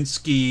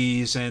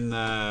Kalinskis and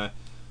the,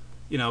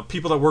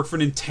 people that work for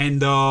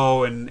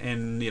Nintendo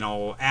and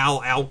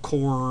Al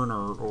Alcorn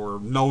or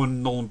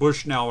Nolan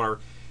Bushnell.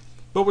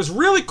 But what's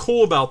really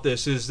cool about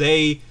this is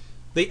they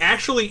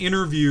actually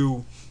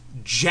interview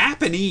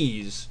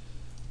Japanese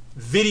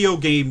video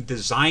game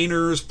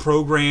designers,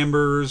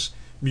 programmers,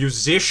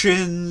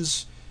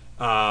 musicians,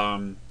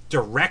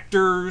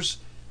 directors.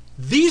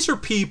 These are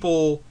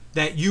people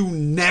that you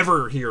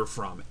never hear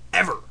from,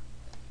 ever.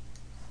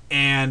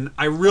 And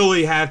I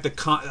really had to...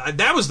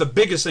 that was the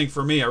biggest thing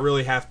for me. I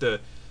really have to,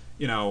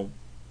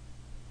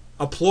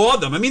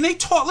 applaud them. I mean, they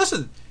talk...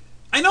 Listen,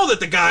 I know that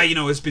the guy,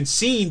 has been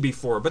seen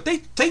before, but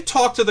they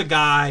talk to the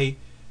guy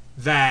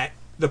that...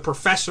 the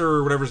professor,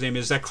 or whatever his name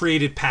is, that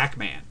created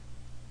Pac-Man.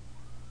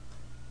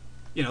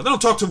 They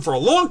don't talk to him for a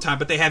long time,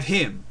 but they have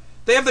him.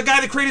 They have the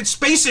guy that created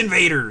Space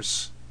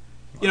Invaders.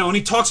 And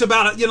he talks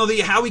about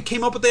how he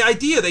came up with the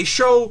idea. They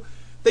show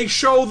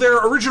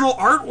their original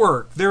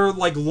artwork, their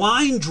like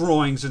line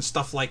drawings and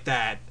stuff like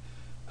that.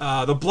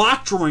 The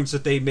block drawings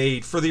that they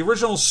made for the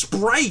original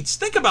sprites.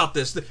 Think about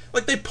this.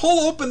 Like they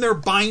pull open their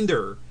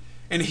binder,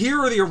 and here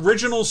are the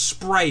original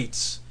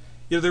sprites.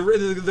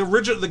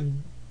 The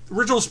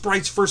original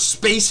sprites for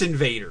Space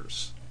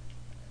Invaders.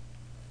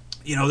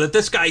 That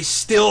this guy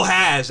still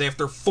has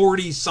after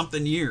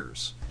 40-something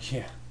years.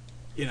 Yeah.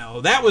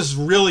 That was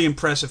really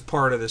impressive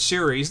part of the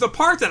series. The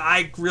part that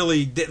I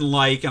really didn't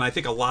like, and I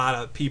think a lot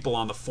of people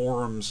on the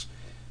forums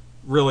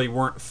really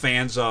weren't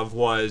fans of,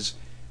 was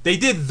they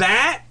did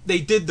that, they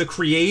did the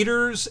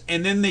creators,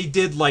 and then they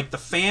did like the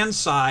fan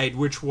side,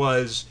 which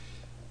was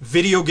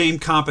video game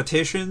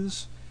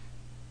competitions.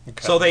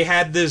 Okay. So they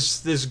had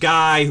this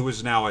guy who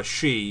is now a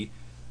she,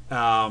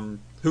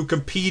 who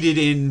competed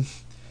in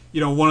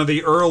one of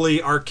the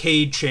early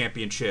arcade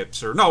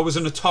championships, or no, it was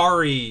an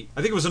Atari.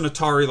 I think it was an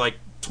Atari like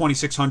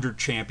 2600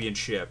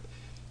 championship.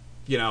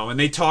 And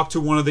they talked to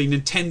one of the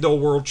Nintendo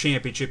World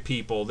Championship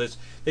people.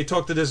 They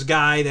talked to this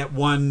guy that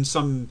won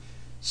some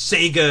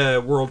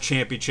Sega World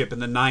Championship in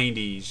the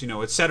 90s,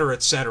 et cetera,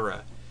 et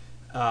cetera.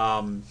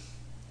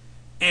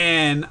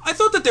 And I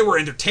thought that they were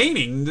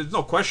entertaining. There's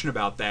no question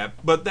about that.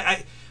 But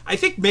I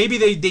think maybe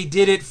they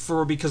did it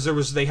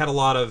because they had a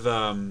lot of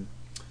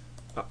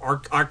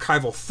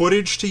archival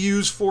footage to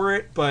use for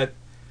it, but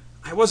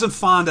I wasn't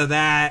fond of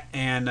that.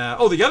 And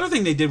the other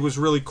thing they did was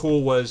really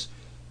cool was,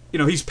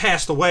 he's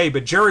passed away,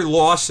 but Jerry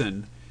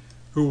Lawson,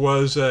 who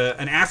was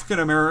an African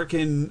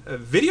American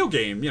video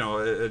game,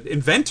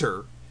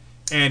 inventor,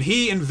 and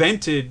he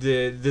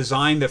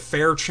designed the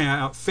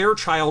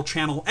Fairchild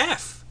Channel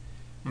F,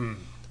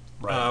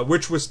 right.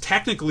 Which was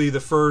technically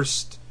the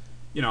first,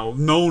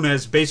 known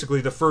as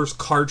basically the first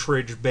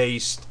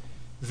cartridge-based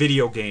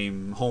video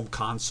game home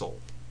console,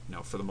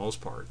 for the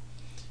most part.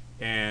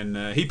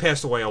 And he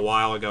passed away a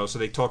while ago, so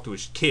they talked to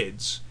his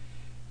kids,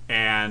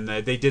 and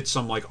they did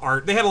some like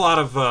art. They had a lot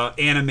of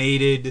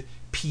animated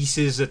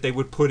pieces that they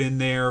would put in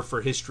there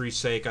for history's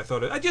sake.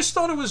 I just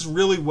thought it was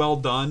really well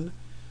done.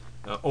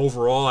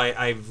 Overall,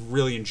 I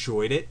really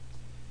enjoyed it,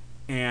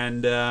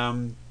 and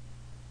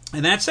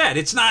that's it.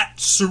 It's not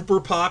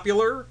super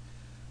popular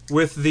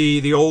with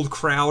the old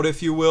crowd,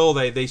 if you will.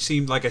 They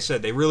seemed, like I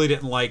said, they really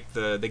didn't like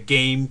the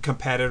game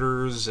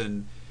competitors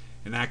and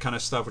that kind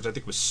of stuff, which I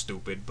think was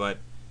stupid. But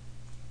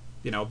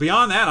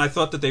beyond that, I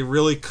thought that they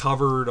really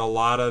covered a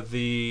lot of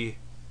the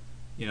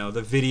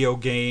the video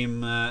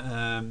game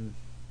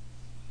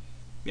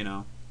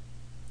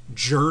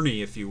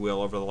journey, if you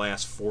will, over the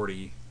last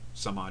 40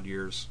 some odd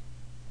years.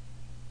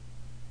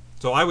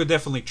 So I would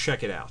definitely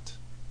check it out.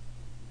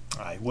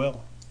 I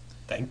will.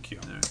 Thank you.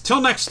 Right. Till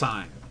next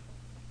time.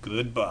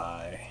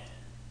 Goodbye.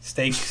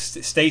 Stay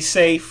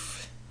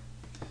safe.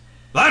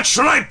 That's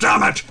right,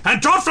 damn it!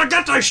 And don't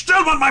forget I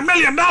still want my $1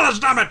 million,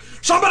 damn it!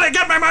 Somebody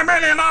get me my $1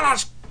 million!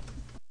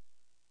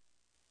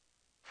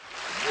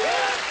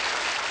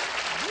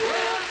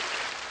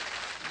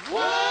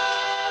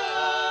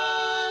 Whoa,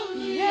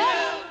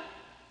 yeah.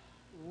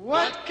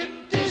 What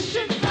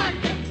condition my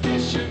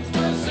condition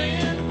was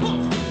in?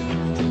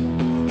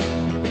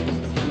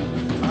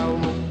 I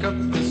woke up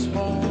this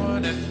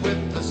morning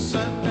with the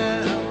sun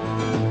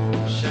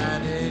down,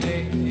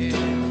 shining.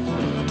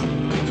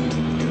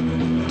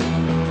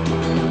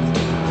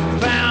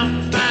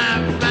 Found my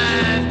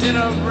mind in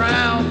a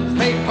round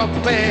paper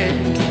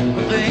bag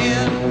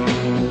within.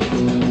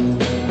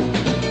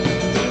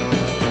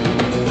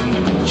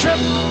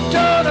 Tripped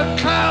on a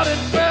cloud and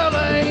fell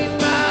 8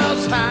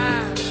 miles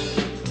high.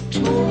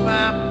 Tore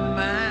my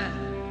mind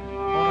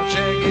on a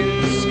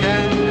jagged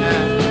sky.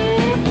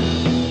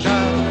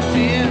 Dropped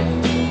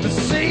in to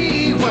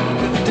see what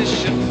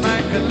condition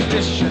my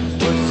condition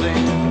was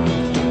in.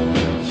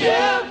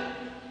 Yeah,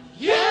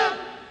 yeah,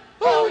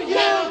 oh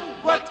yeah,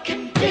 what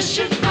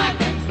condition my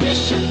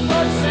condition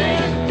was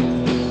in.